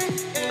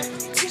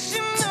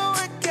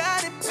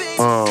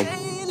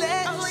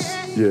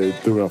 Yeah, he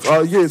threw me off.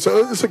 Yeah,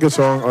 so it's a good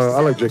song. I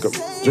like Jacob.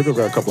 Jacob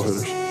got a couple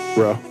hitters.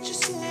 Bro.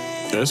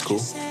 Yeah, that's cool.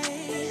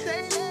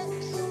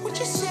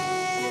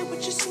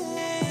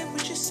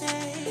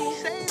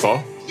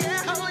 Paul?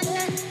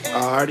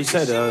 I already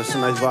said it's a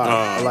nice vibe.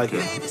 I like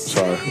it.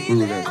 Sorry, we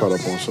were getting caught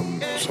up on some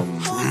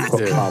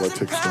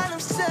politics stuff.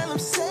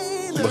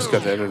 Must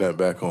got the internet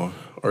back on.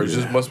 Or it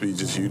just must be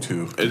just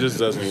YouTube. It just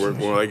doesn't work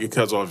well. Like, it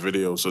cuts off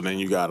video, so then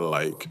you gotta,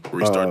 like,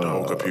 restart the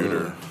whole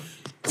computer.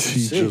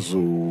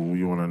 T-Jizzle,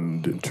 you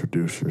want to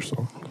introduce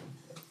yourself?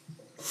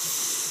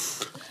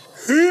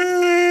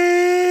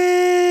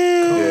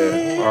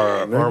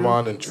 Yeah.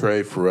 Armand and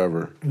Trey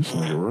forever. This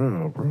nigga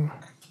real, bro.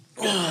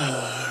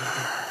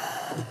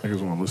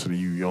 Niggas want to listen to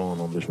you yawn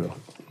on the show.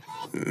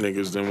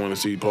 Niggas didn't want to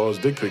see Paul's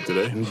dick pic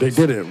today. They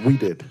didn't. We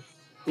did.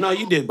 No,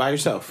 you did by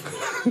yourself.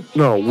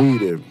 No, we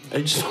did.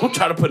 I just don't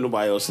try to put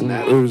nobody else in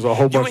that. It was a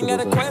whole You bunch ain't of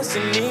got a them.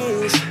 question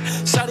is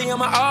Shawty,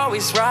 I'ma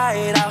always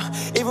ride out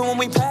Even when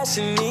we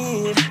passing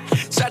it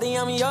Shawty,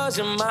 I'm yours,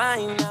 you're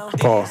mine now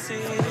Paul.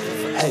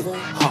 Hey,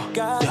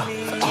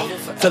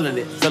 feeling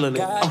it. Give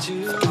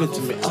it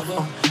to me.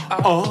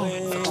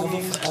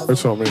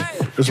 That's on me.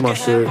 This is my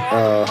shit.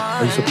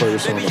 I used to play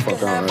this song the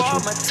fuck out,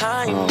 actually.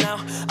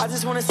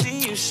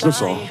 Good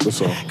song.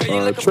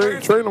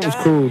 Trey was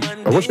cool.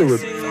 I wish they would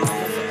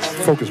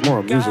focus more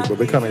on music, but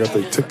they kind of got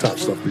their TikTok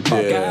stuff be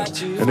popping. Yeah.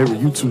 And they were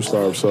YouTube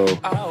stars, so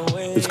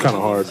it's kind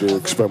of hard to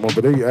expect more.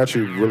 But they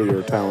actually really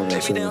are talented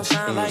at singing.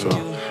 So,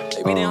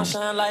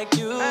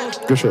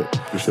 good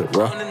shit,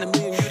 bro.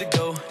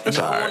 It's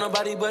alright.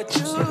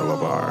 Nigga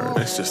love art.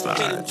 It's just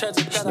alright.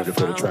 This nigga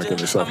feel the track in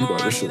himself. You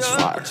like, this shit's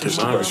fire. Cause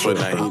I'm just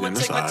putting that heat in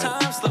this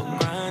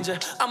alright.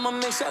 I'ma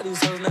make sure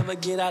these hoes never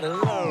get out of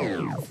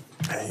love.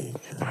 Hey,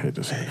 I hate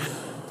this.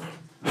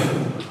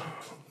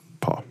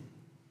 Paul.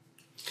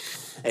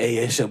 Hey,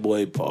 it's your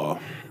boy Paul.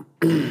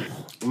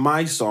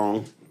 My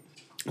song,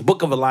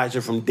 Book of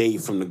Elijah from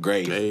Dave from the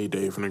Grave. Hey,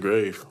 Dave from the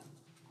Grave.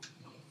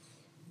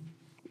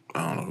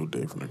 I don't know who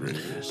Dave from the Grave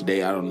is.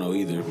 Dave, I don't know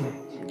either.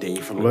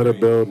 Dave from the Let Grave.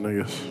 it build,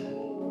 niggas.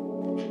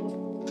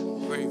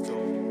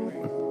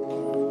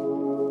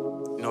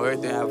 You know,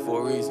 everything happens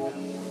for a reason.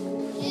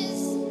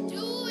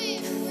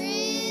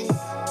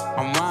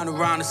 I'm riding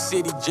around the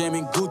city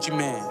jamming Gucci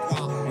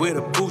Man. With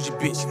a bougie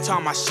bitch, she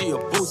talking my shit a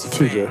boozy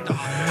fan. TJ.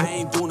 I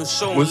ain't doing a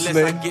show What's his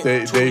unless I name?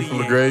 get Dave from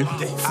the Grave?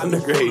 Dave from the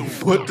Grave.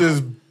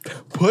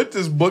 Put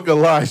this book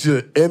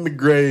Elijah in the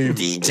grave.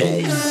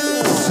 DJ.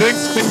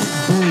 6 feet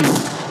deep.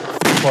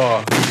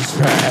 Paul, this is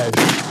trash.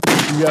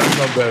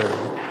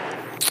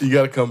 You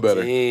gotta come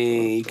better.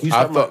 Hey, can you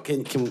I stop thought-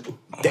 can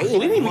dang, we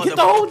didn't even get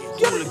the whole.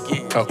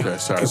 Okay,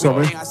 sorry. It's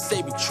on me.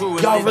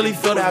 Y'all really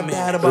feel that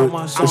bad about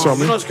my song? It's on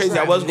me. You know what's crazy?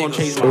 I was gonna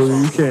change my Well,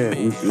 song. you can't.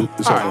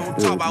 It's on me.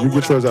 Yeah, you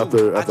get yours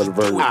after the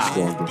verse is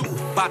going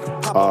through. About to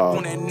pop up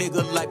on that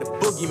nigga like the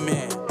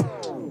boogeyman.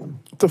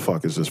 What the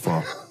fuck is this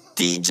from?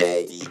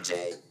 DJ.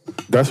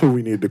 That's who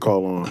we need to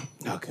call on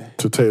Okay.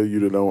 to tell you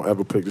to don't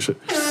ever pick the shit.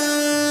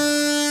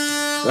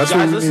 That's Guys,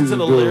 what we listen need to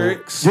the do.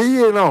 lyrics.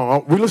 Yeah,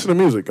 no. We listen to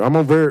music. I'm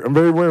very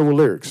rare with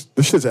lyrics.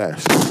 This shit's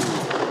ass.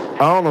 I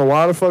don't know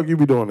why the fuck you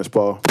be doing this,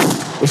 Paul.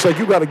 It's like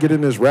you got to get in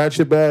this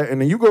ratchet bag,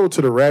 and then you go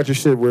to the ratchet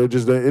shit where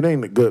it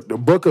ain't good. The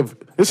book of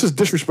this is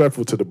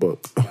disrespectful to the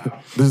book.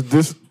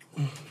 this.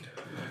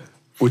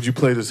 Would you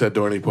play this at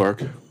Dorney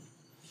Park?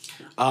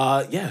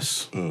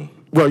 Yes.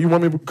 Well, you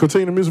want me to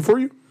continue the music for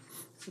you?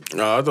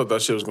 I thought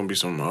that shit was gonna be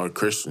some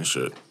Christian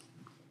shit.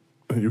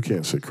 You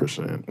can't say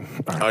Christian.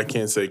 I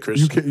can't say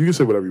Christian. You can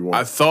say whatever you want.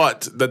 I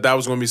thought that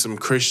was gonna be some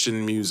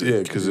Christian music. Yeah,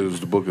 because it was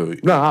the book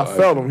of. No, I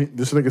felt him.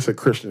 This nigga said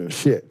Christian and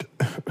shit.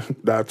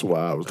 That's why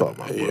I was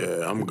talking about.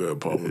 Yeah, I'm good,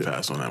 Paul. We'll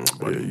pass on that one,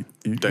 buddy.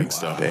 you- Thanks,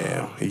 though.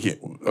 Damn, he can't.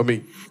 I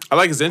mean, I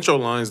like his intro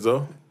lines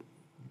though.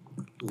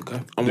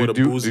 Okay. I'm Do- with a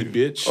do- boozy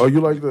do- bitch. Oh,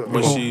 you like the?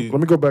 When she let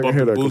me go back and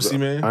hear that. bumping 'cause Boosie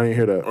Man? I didn't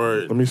hear that. Or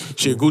let me.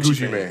 she a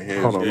Gucci man.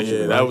 yeah. Hold on.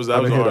 Yeah, that was I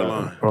a didn't hear hard that.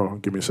 line. Oh,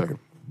 give me a second.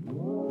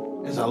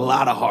 There's a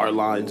lot of hard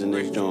lines in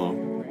this joint.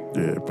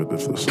 Yeah, but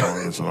if the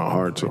song isn't a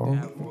hard song,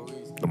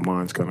 the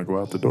lines kind of go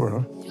out the door,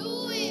 huh?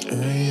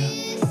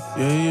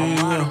 I'm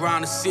riding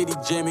around the city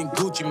jamming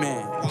Gucci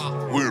Man.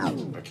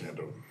 I can't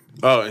do it.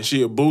 Oh, and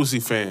she a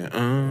Boosie fan.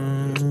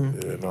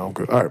 Yeah, no, I'm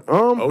good. All right.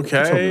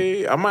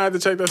 Okay, I might have to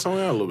check that song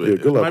out a little bit. Yeah,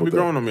 good It luck might be with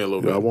growing that. on me a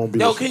little Yeah, I bit. won't be.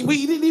 Yo, listening.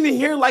 we didn't even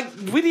hear we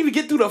didn't even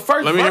get through the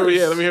first Let me verse.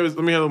 hear. Let me hear a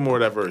little more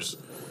of that verse.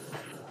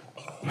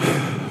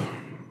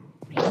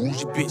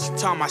 bougie bitch. She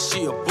tell my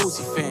she a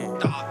boozy fan.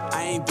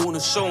 I ain't doing a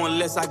show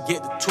unless I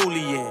get the Thule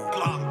in.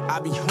 I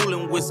be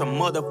hooling with some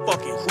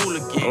motherfucking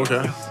hooligan.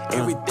 Okay.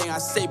 Everything I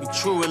say be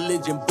true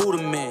religion,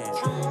 Buddha man.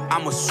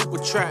 I'm a super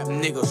trap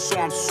nigga, so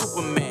I'm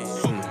Superman.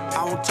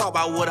 I don't talk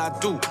about what I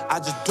do, I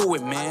just do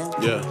it, man.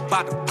 Yeah.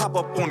 About to pop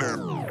up on her.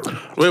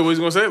 Wait, what you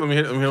gonna say? Let me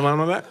hear a line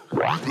on that.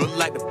 Look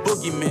like the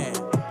boogeyman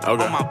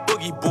Okay. on my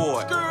boogie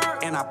board.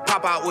 And I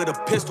pop out with a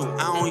pistol,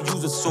 I don't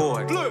use a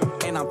sword.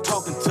 And I'm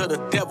talking to the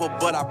devil,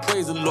 but I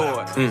praise the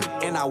Lord.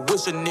 And I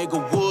wish a nigga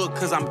would,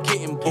 cause I'm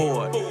getting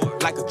bored.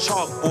 Like a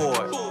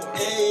chalkboard.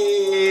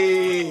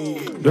 Hey.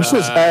 That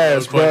shit's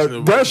ass,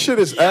 bro. That shit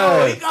is Yo,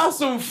 ass. he got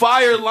some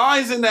fire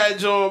lines in that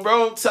joint,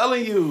 bro. I'm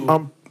telling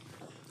you.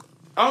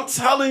 I'm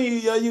telling you,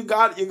 yo, you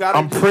got it.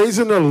 I'm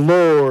praising the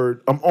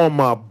Lord. I'm on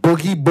my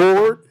boogie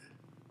board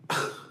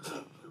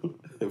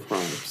It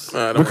rhymes.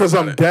 because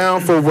I'm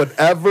down for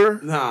whatever.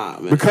 Nah,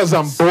 man. Because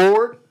I'm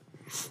bored.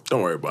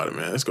 Don't worry about it,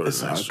 man. Let's go to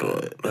the next show.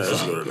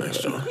 Let's go to the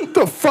next show. What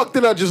the fuck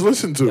did I just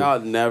listen to? Y'all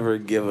never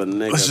give a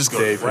nigga. Let's just go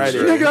Dave right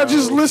here. Nigga, I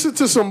just listened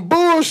to some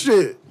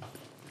bullshit.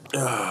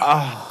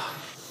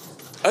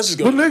 Let's just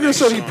go. The to the nigga next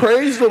said he show.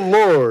 praised the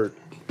Lord.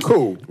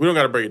 Cool. We don't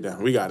gotta break it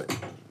down. We got it.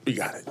 We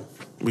got it.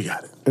 We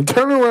got it. And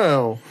turn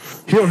around,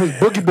 he on his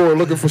boogie board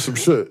looking for some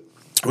shit.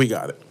 We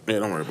got it. Yeah,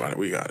 don't worry about it.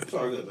 We got it. It's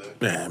all good, man.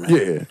 Yeah, man.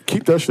 Yeah,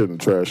 keep that shit in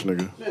the trash,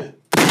 nigga.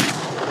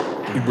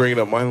 You bringing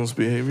up mindless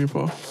behavior,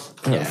 Paul?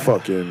 Yeah.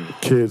 Fucking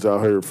kids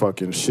out here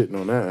fucking shitting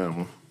on that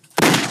album.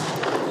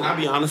 Can I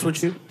be honest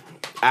with you?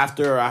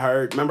 After I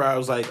heard, remember I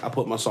was like, I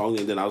put my song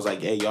in, then I was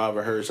like, hey, y'all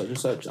ever heard such and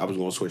such? I was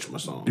going to switch my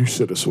song. You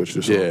should have switched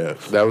your song. Yeah,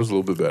 that was a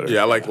little bit better.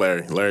 Yeah, I like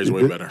Larry. Larry's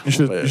way better. You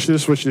should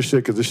have switched your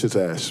shit because this shit's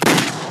ass.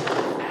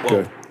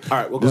 Okay. All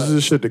right, well, This is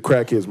the shit that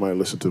crackheads might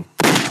listen to.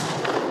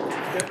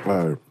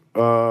 All right.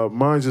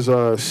 Mine's is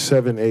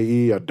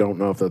 7AE. I don't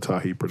know if that's how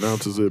he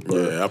pronounces it, but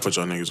Yeah, I put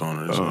y'all niggas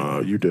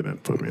on it. you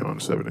didn't put me on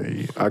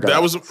 7AE. I got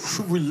That was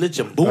True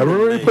religion, I boom.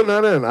 already put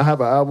that in. I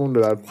have an album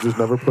that I just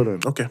never put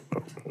in. okay.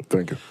 Oh,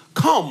 thank you.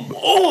 Come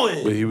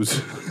on. But he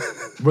was.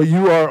 But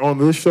you are on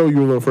this show. You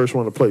were the first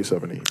one to play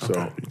 7E.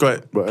 So Go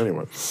ahead. But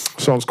anyway,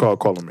 song's called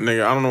 "Calling Me."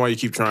 Nigga, I don't know why you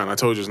keep trying. I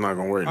told you it's not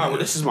gonna work. All right, well,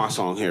 nigga. this is my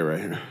song here, right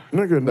here.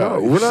 Nigga, no,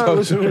 No, we're not so-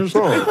 listening to your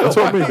song. That's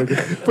on me,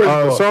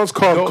 nigga. Song's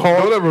called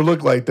Don't ever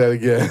look like that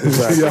again.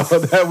 Yo,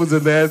 that was a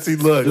nasty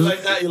look. You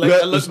like that? You like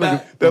that look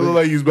back? That looked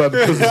like you was about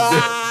to put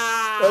some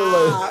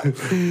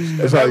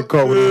That's how you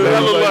call it.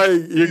 That look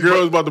like your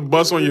girl's about to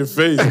bust on your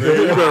face. Nigga.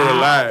 You better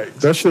relax.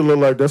 That shit look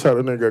like that's how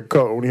the nigga got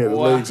caught when he had his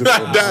legs in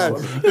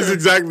That is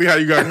exactly how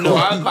you got No,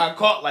 caught. I got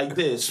caught like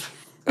this.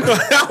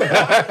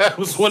 That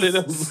was what it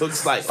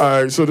looks like.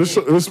 All right, so this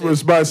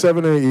was by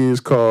 7AE. It's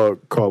called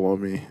 "Call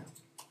on Me."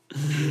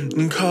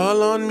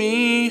 Call on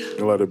me.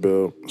 Let it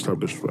build. Stop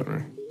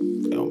disrespecting.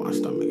 Yo, my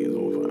stomach is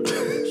over.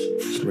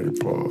 Just make a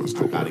pause.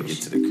 Gotta get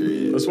to the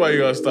crib. That's why you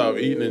gotta stop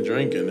eating and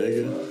drinking,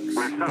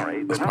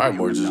 nigga. It's probably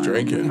more just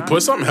drinking.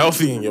 Put something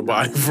healthy in your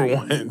body for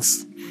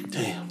once.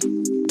 Damn.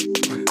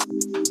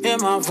 Hit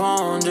my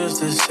phone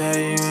just to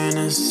say you in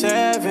a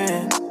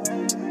 7.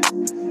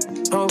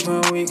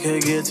 Hoping we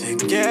could get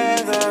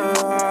together.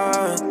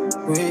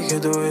 We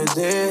could do it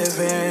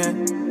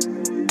different.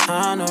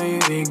 I know you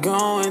be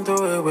going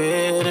through it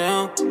with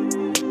him.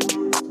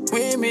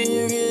 With me,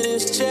 you get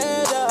this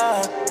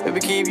cheddar. Baby,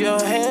 keep your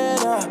head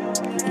up.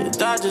 You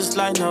die just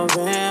like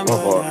November.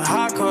 Yeah,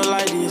 hot cold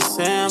like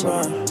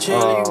December.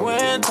 Chilly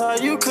winter,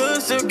 you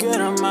could still get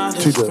them out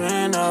the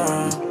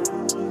sprinter.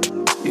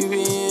 You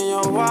be in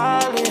your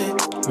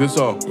wallet. Good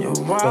song. Your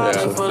Yeah, wallet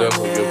full of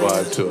definitely good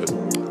vibe to it.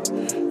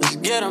 Let's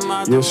get them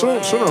out Yeah, the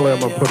sooner or later I'm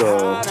gonna put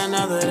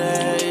another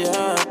day,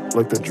 yeah.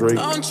 like the Drake.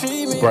 Don't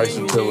treat me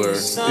Bryson Tiller.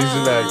 He's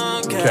in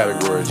that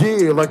category.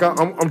 Yeah, like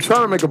I'm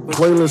trying to make a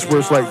playlist where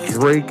it's like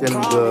Drake and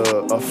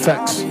the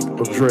effects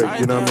of Drake.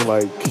 You know what I mean?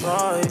 Like,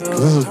 'cause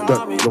this is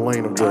the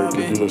lane of Drake.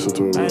 If you listen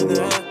to it really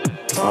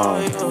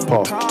well.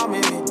 Paul.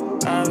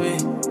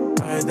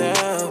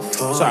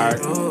 Sorry.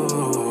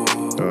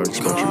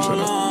 Expect you to say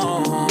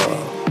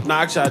that.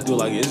 Nah, actually, I do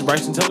like it. Is it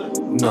Bryson Tiller?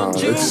 Nah,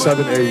 it's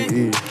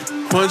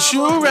 7AE. Once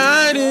you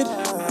ride it.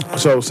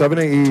 So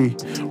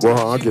 7AE. Well,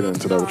 I'll get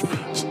into that with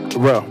you.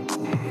 Well,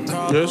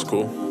 Yeah, it's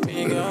cool.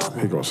 he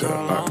gonna say that.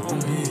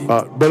 All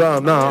right.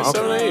 But nah.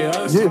 7, 8, Yeah,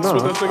 that's what no.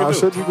 that nigga I do.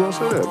 said you gonna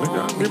say that.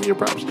 Nigga, give me your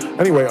props.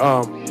 Anyway,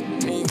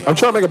 I'm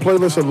trying to make a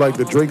playlist of like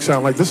the Drake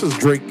sound. Like this is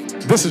Drake.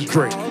 This is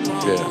Drake.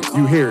 Yeah.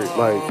 You hear it,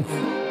 like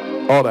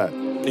all that.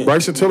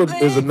 Bryson Tiller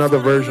is another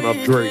version of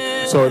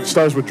Drake. So it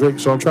starts with Drake.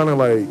 So I'm trying to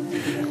like,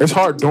 it's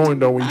hard doing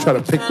though when you try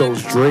to pick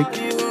those Drake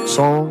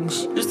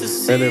songs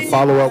and then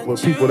follow up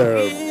with people that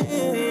are,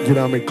 you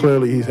know what I mean,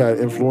 clearly he's had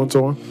influence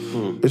on.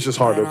 It's just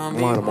hard to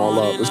line them all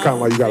up. It's kind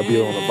of like you got to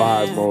be on the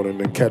vibe mode and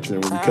then catch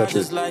it. When you catch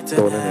it, throw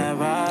it in there.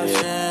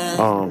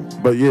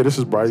 But yeah, this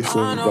is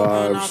Bryson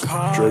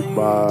vibes, Drake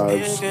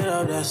vibes.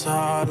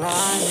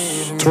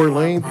 Tory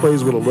Lane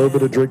plays with a little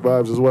bit of Drake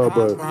vibes as well,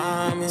 but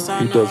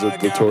he does it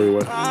the Tory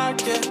way.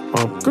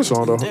 Good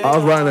song though. I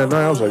was riding that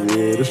night. I was like,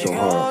 yeah, this song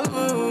hard.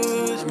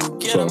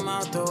 So,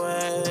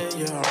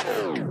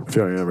 if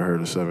y'all ain't ever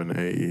heard of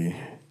 7AE,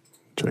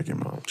 Check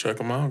him out. Check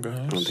him out, guys.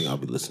 I don't think I'll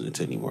be listening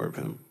to any more of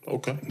him.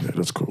 Okay. Yeah,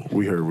 that's cool.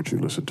 We heard what you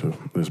listened to.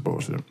 This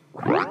bullshit.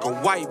 A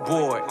white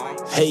boy.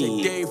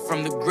 Hey. Day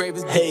from the grave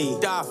is Hey.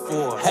 die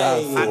for.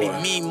 Hey. I be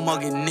mean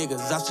mugging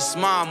niggas. I should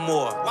smile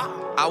more.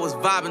 I was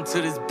vibing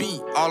to this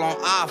beat all on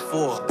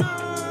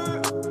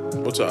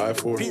I-4. What's an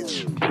i4?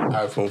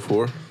 iPhone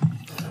 4.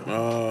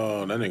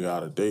 Oh, that nigga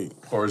out of date.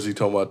 Or is he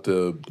talking about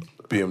the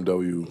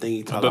BMW? I think he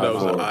I talking thought that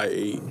was an about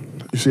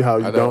i8. You see how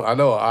you don't? I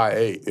know an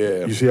i8,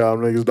 yeah. You see how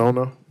them niggas don't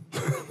know?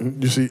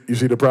 You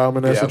see the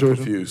problem in that I'm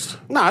situation? confused.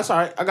 Nah, it's all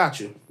right. I got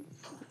you.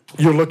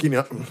 You're looking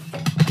at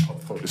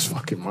this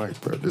fucking mic,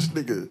 bro. This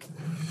nigga's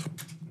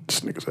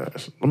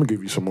ass. Let me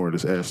give you some more of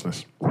this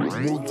assness.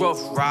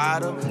 Rough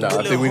rider. Nah,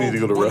 I think we need to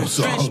go to Wanna rap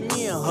song. stretch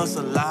me and her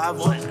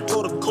saliva.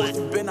 Told the coach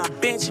you better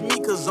not bench me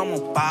cause I'm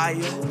on fire.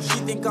 She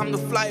think I'm the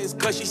flyest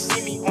cause she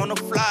see me on the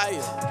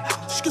flyer.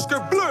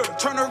 Skirt blur,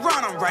 turn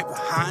around, I'm right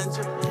behind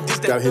you. This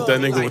Gotta hit that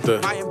thug nigga with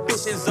the- my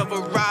ambitions of a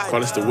ride. Call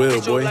this the wheel,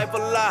 Bitch, your boy. life a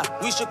lie.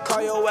 We should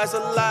call your ass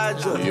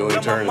Elijah. You ain't Now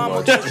my turning mama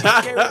much. just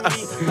carry me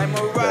like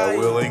Mariah. That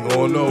wheel ain't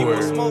going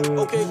nowhere. Smoke,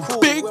 okay, cool.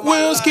 Big With my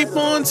wheels lies, keep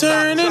on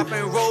turning. Drop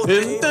and roll, And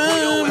then pull your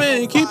ass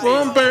diamond keep fire.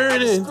 on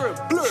burning.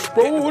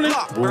 Rolling,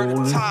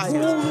 Rolling.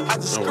 I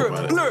just Don't worry script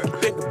about it. blur.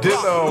 Big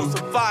Didn't, block, no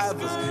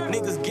survivors.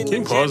 Niggas getting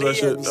Can you pause that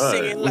shit? singing All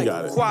right, we like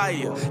got a it.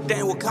 choir.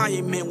 Damn what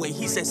Kanye meant when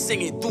he said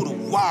sing it through the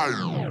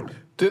wire.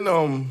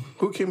 Didn't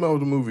who came out with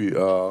the movie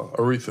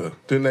Aretha?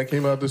 Didn't that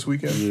came out this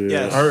weekend? Yeah.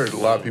 Yes. I heard a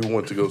lot of people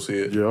went to go see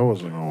it. Yeah, I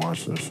wasn't gonna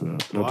watch that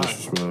shit. No Why?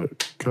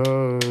 disrespect.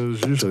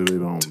 Cause usually they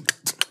don't.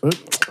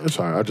 It's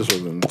alright. I just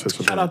wasn't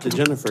anticipating. Shout out to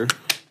Jennifer.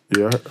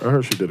 Yeah, I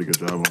heard she did a good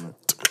job on it.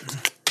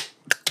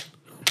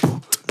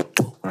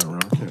 Alright, Ron, I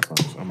can't find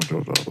this. I'm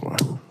gonna go the other way.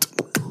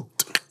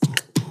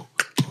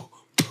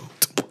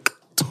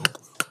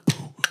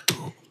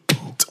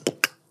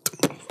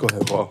 Go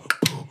ahead, Paul.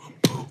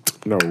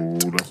 No,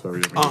 that's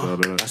already out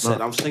of that. I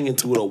said, I'm singing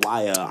through the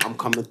wire. I'm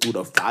coming through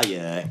the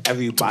fire.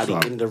 Everybody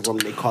in the room,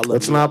 they call it.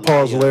 Let's not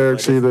pause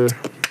lyrics either.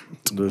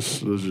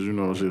 This you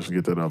know, let's just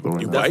get that out the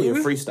way. now. Definitely a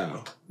Biting?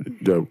 freestyle.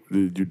 Yeah,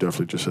 you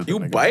definitely just said that. You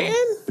nigga.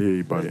 biting? Yeah,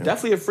 you biting.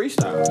 Definitely a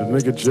freestyle. The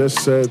nigga just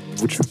said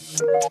what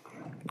you.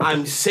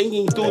 I'm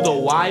singing through the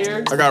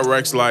wire. I got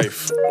Rex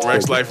Life.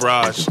 Rex Life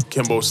Raj.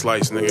 Kimbo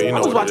Slice, nigga. You know I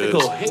was what about it to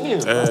is. go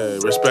ham. Hey,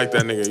 respect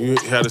that nigga. You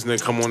had this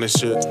nigga come on this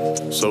shit.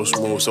 So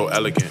smooth, so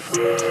elegant.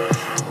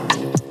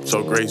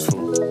 So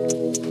graceful.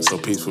 So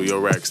peaceful. Yo,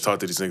 Rex, talk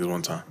to these niggas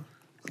one time.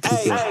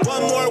 Hey,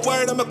 one more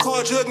word, I'ma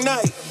call Jug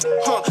Knight.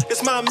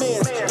 It's my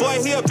man.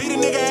 Boy, he'll beat a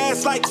nigga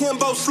ass like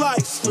Kimbo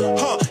Slice.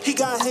 He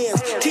got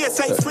hands.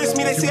 TSA frisk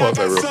me, they say I pause that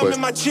got real something quick.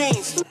 in my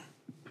jeans.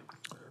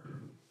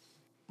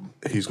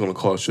 He's gonna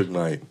call Suge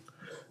Knight.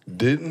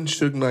 Didn't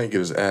Suge Knight get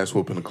his ass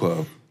whooped in the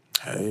club?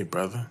 Hey,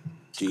 brother.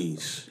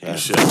 Jeez. Yeah.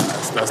 Shit.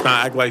 Let's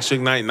not act like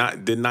Suge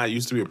Knight did not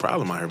used to be a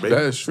problem out here, baby.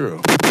 That is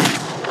true.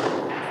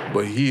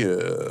 But he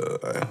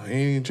ain't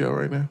in jail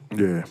right now.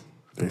 Yeah,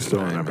 they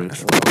still in that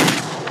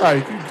bitch. All right,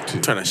 you can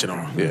continue. Turn that shit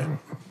on. Yeah.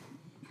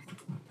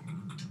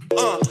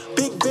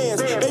 Big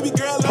bands. Baby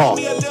girl, love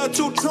me a little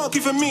too drunky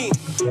for me.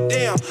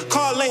 Damn,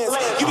 Carl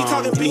Lance. You be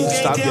talking big, ain't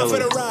stop down for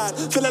yelling. the ride.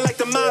 Feeling like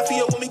the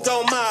mafia when we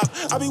go mob.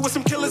 I be with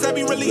some killers, I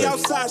be really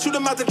outside. Shoot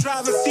them out the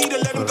driver's seat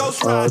and let them go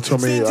ride. To me,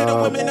 Send to the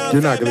women, I'm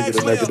you're not Fat gonna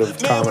get a Maxwell.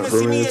 negative Man comment wanna from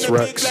see me. in It's a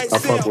Rex. big black I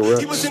fuck with cell. Rex.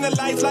 He was in a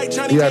life like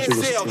Johnny He actually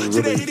was Manziel. really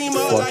Till they hit him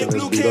up like fucking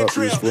Blue his beat up. He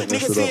Cantrell. splitting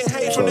his Niggas shit saying up.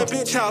 hey from the So,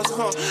 bitch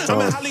house,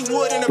 I'm in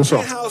Hollywood in a what's up?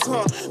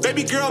 penthouse,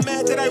 Baby girl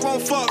mad that I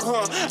won't fuck,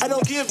 I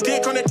don't give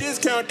dick on a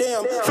discount,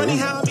 damn. Funny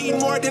how I'm eating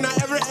more than I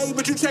ever ate,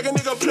 but you check a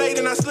nigga plate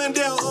and I slim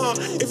down,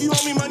 If you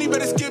owe me money,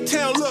 better skip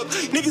town. Look,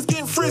 niggas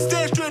getting frisked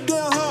and stripped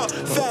down,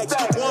 Facts.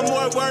 One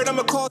more word,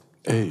 I'ma call.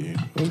 Hey,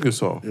 that was a good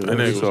song. That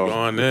nigga was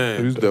going in.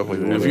 He was definitely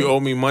going If in. you owe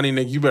me money,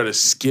 nigga, you better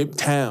skip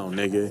town,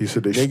 nigga. He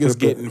said they niggas stripped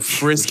getting it-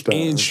 frisked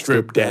and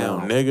stripped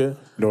down, nigga.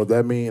 You know what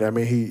that mean? I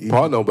mean he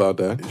Paul know about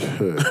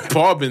that.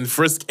 Paul been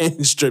frisked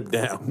and stripped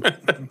down.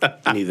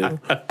 Neither.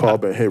 Paul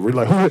been hit. We're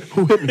like,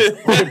 who hit me?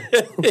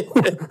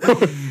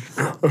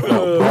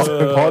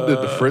 Paul did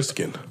the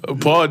frisking.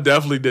 Paul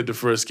definitely did the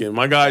frisking.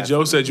 My guy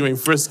Joe said you ain't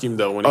frisk him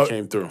though when he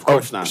came through. Of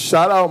course not.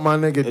 Shout out my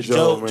nigga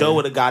Joe. man. Joe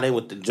would have got in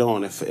with the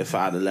Joan if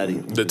I'd have let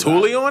him. The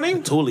Thule on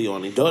him? Thule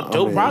on him.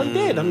 Joe probably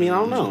did. I mean, I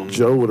don't know.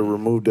 Joe would have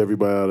removed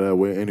everybody out of that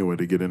way anyway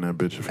to get in that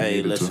bitch if he Hey,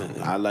 needed listen,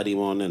 to. I let him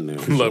on in there.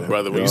 Look,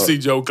 brother, when you see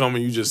Joe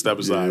coming, you just step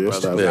aside, Yeah, brother.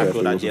 stop. That's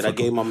what I did. I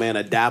gave my man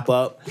a dap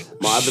up.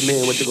 My other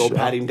man went to go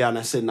pat him down.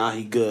 I said, nah,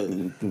 he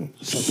good.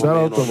 Shout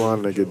out to my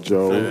nigga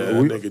Joe. Yeah,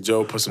 we nigga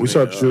Joe put some. we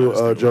saw Joe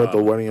nigga at the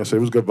vibe. wedding yesterday.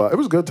 It was good vibe. It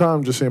was a good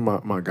time just seeing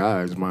my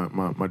guys, my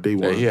day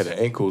Yeah, ones. he had the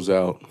ankles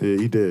out. Yeah,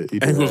 he did. He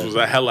did. Ankles was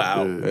a hella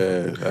out. Yeah,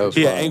 that was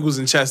He had fine. ankles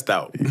and chest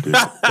out.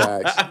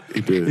 Facts.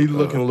 He did. He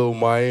looking a little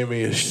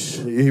Miami-ish.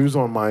 He was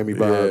on Miami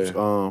vibes.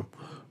 Yeah.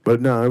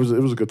 But no, it was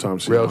a good time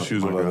seeing Real my,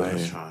 shoes my on the other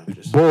guys.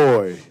 hand.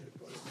 Boy.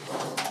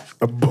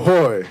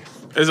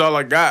 That's all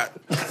I got.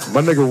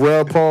 My nigga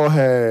Rel Paul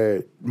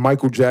had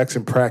Michael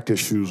Jackson practice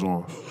shoes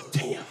on.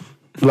 Damn.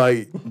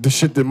 Like the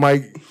shit that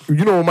Mike,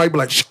 you know, when Mike be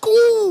like,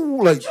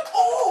 "Skoo," like,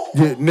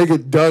 yeah,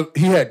 nigga, Doug,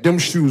 he had them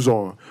shoes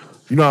on.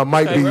 You know how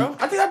Mike be.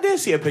 I think did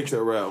see a picture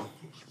of Rel.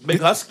 Big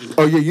husky.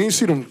 Oh yeah, you didn't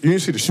see them. You didn't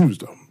see the shoes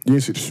though. You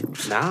didn't see the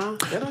shoes. Nah.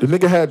 The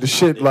nigga had the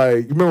shit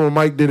like you remember when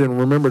Mike didn't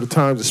remember the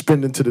times to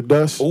spin into the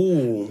dust.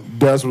 Ooh.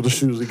 That's what the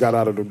shoes he got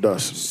out of the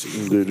dust.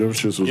 Yeah, them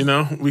shits was, You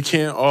know, we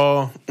can't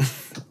all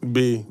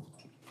be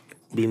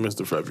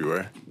Mr.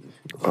 February.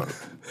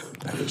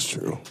 That is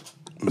true.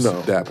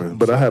 no, Dapper.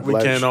 but I had We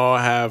black. can't all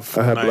have.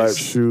 I had nice black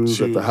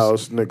shoes at the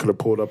house. And they could have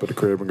pulled up at the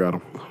crib and got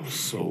them.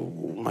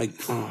 So, Mike,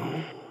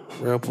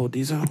 Rel pulled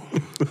these out.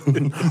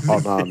 Oh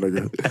nah,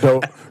 nigga.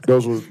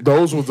 Those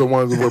was the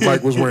ones where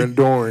Mike was wearing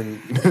during.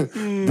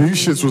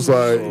 These shits was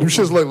like them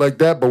shits look like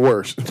that, but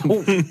worse. Them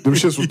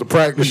shits was the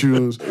practice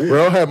shoes.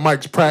 Rel had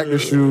Mike's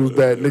practice shoes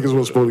that niggas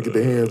was supposed to get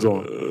their hands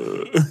on.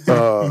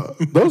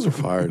 Those are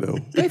fire though.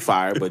 They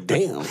fire, but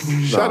damn.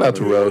 Shout out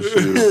to Rel's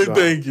shoes.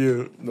 Thank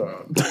you. Nah,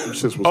 them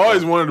shits was I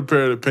always wanted a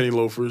pair of the penny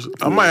loafers.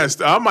 I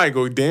might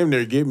go damn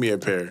near give me a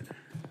pair.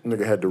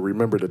 nigga had to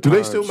remember the. Do they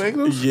times. still make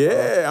those?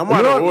 Yeah, I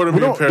might order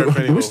me a pair of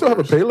penny Do we still have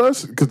a loafers.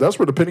 Payless? Because that's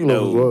where the penny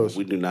loafers No, was.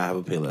 we do not have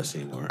a Payless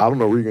anymore. I don't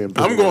know where you're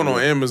getting. I'm going on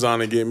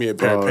Amazon and get me a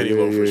pair of penny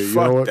loafers. You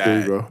Fuck know what? that. There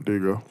you go. There you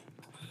go.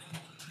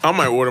 I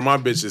might order my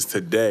bitches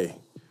today.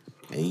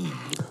 Hey.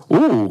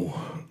 Ooh,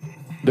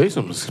 they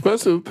some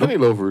expensive penny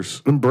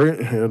loafers. Them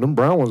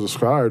brown ones are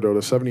sky though.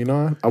 The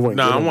 79. I wouldn't.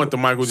 Nah, get I them. want the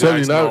Michael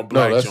Jackson all 79.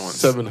 black No, that's joints.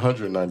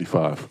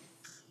 795.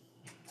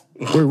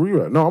 Where were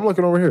you at? No, I'm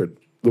looking over here.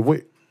 The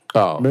wick.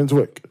 Oh, Men's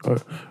wick.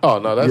 oh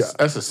no, Yeah.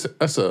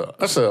 that's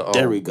a.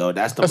 There we go.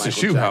 That's the That's a Michael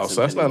shoe Jackson house.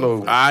 That's penny not no.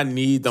 loafer. I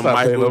need the It's not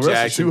penny Michael loafer, that's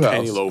a Jackson shoe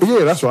penny house. loafer. Yeah,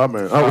 that's what I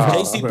meant.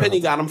 JC Penney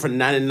got them for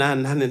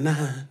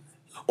 $99.99,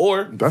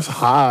 or That's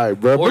high,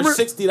 bro. or Remember,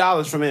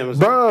 $60 from Amazon.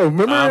 bro,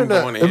 remember I'm in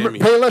that going to Emmy.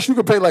 Payless, you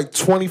could pay like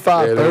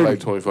 25, Yeah, they're 30.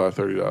 like $25,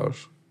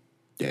 $30.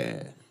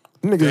 Yeah.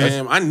 Nigga,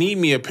 Damn, I need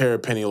me a pair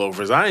of penny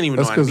loafers. I didn't even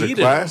That's know I because they're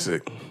needed them.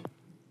 classic.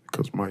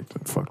 because Mike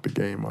done fucked the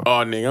game up.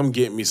 Oh, nigga, I'm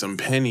getting me some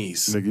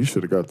pennies. Nigga, you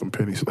should have got them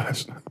pennies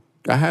last night.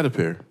 I had a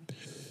pair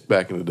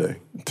back in the day.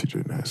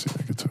 TJ Nasty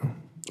nigga too.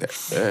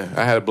 Yeah,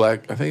 I had a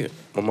black. I think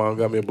my mom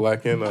got me a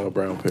black and a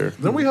brown pair.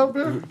 Then we have a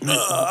pair?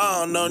 I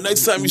don't know.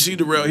 Next time you see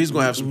Darrell, he's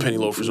gonna have some penny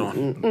loafers on.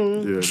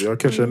 Yeah, y'all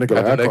catch that nigga At the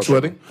like I next caught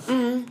wedding,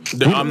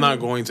 I'm not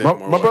going to.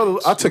 My brother,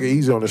 I took it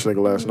easy on this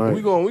nigga last night.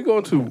 we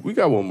going to. We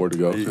got one more to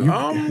go. You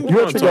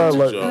actually got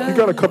like you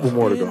got a couple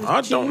more to go.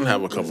 I don't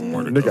have a couple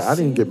more to Nigga, go. I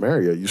didn't get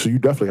married yet, so you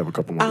definitely have a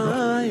couple more to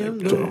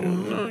go.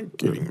 I'm not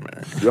getting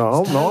married. Yeah, I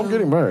don't know. I'm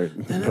getting married.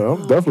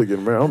 I'm definitely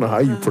getting married. I don't know how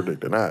you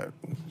predicted that.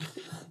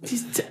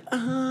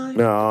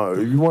 Now,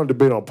 if you want to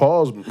debate on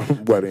Paul's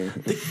wedding,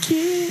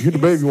 you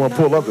debate if you want to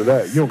pull up to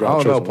that. You don't I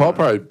got don't know. choice Paul on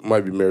that. probably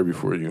might be married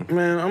before you.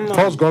 Man, I'm not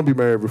Paul's gonna be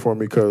married before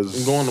me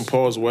because going to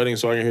Paul's wedding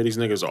so I can hear these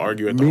niggas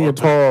argue at the me and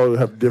altar. Paul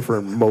have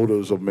different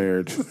motives of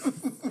marriage.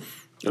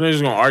 And they're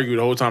just gonna argue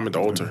the whole time at the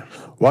altar.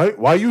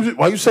 Why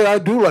you say I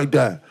do like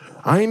that?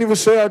 I ain't even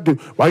say I do.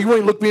 Why you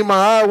ain't look me in my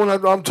eye when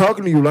I'm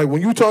talking to you? Like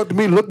when you talk to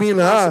me, look me in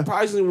the eye.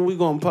 Surprisingly, when we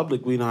go in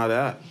public, we know how to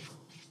act.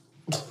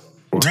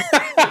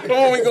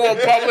 When we go in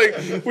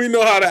public, we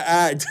know how to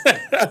act.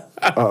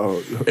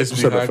 It's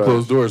Shut behind up,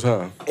 closed doors,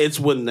 huh? It's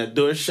when the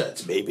door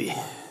shuts, baby.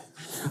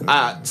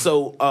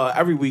 So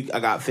every week I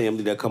got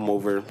family that come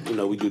over. You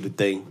know, we do the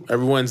thing.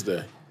 Every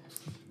Wednesday.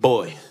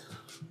 Boy,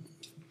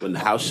 when the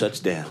house shuts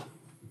down.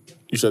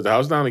 You shut the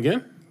house down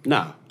again?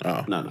 No.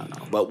 Oh. No.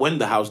 But when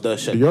the house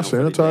does shut Do y'all down. for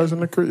the sanitize day, in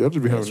the crib? Y'all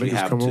just be having yes, we niggas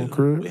have come to. over the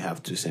crib? We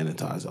have to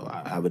sanitize.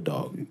 I have a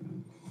dog.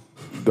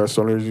 That's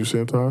the only reason you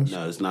sanitize?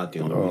 No, it's not the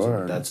only reason.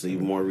 alright. That's the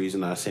more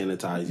reason I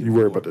sanitize. You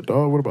worry about the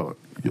dog? What about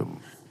your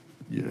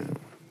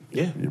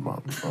Yeah.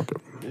 mom? Okay.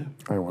 Yeah.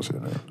 I ain't want to say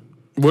that.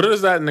 What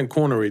is that in the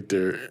corner right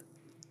there?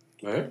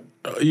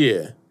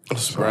 Yeah.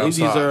 Brown These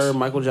socks. are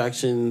Michael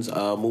Jackson's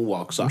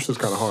moonwalk This socks. shit's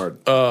kind of hard.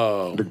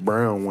 Oh. The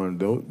brown one,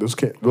 those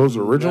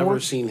are original Never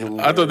ones? seen him.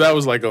 I thought that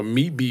was like a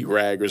meat beat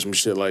rag or some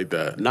shit like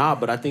that. Nah,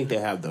 but I think they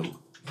have them.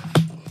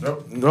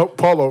 Nope.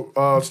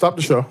 Paulo, stop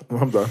the show.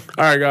 I'm done.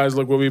 All right, guys.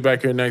 Look, we'll be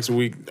back here next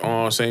week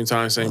on same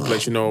time, same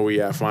place. You know where we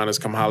at. Find us.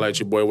 Come holler at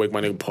your boy. Wake my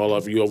nigga Paul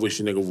up. You all wish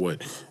your nigga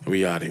would. And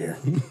we out of here.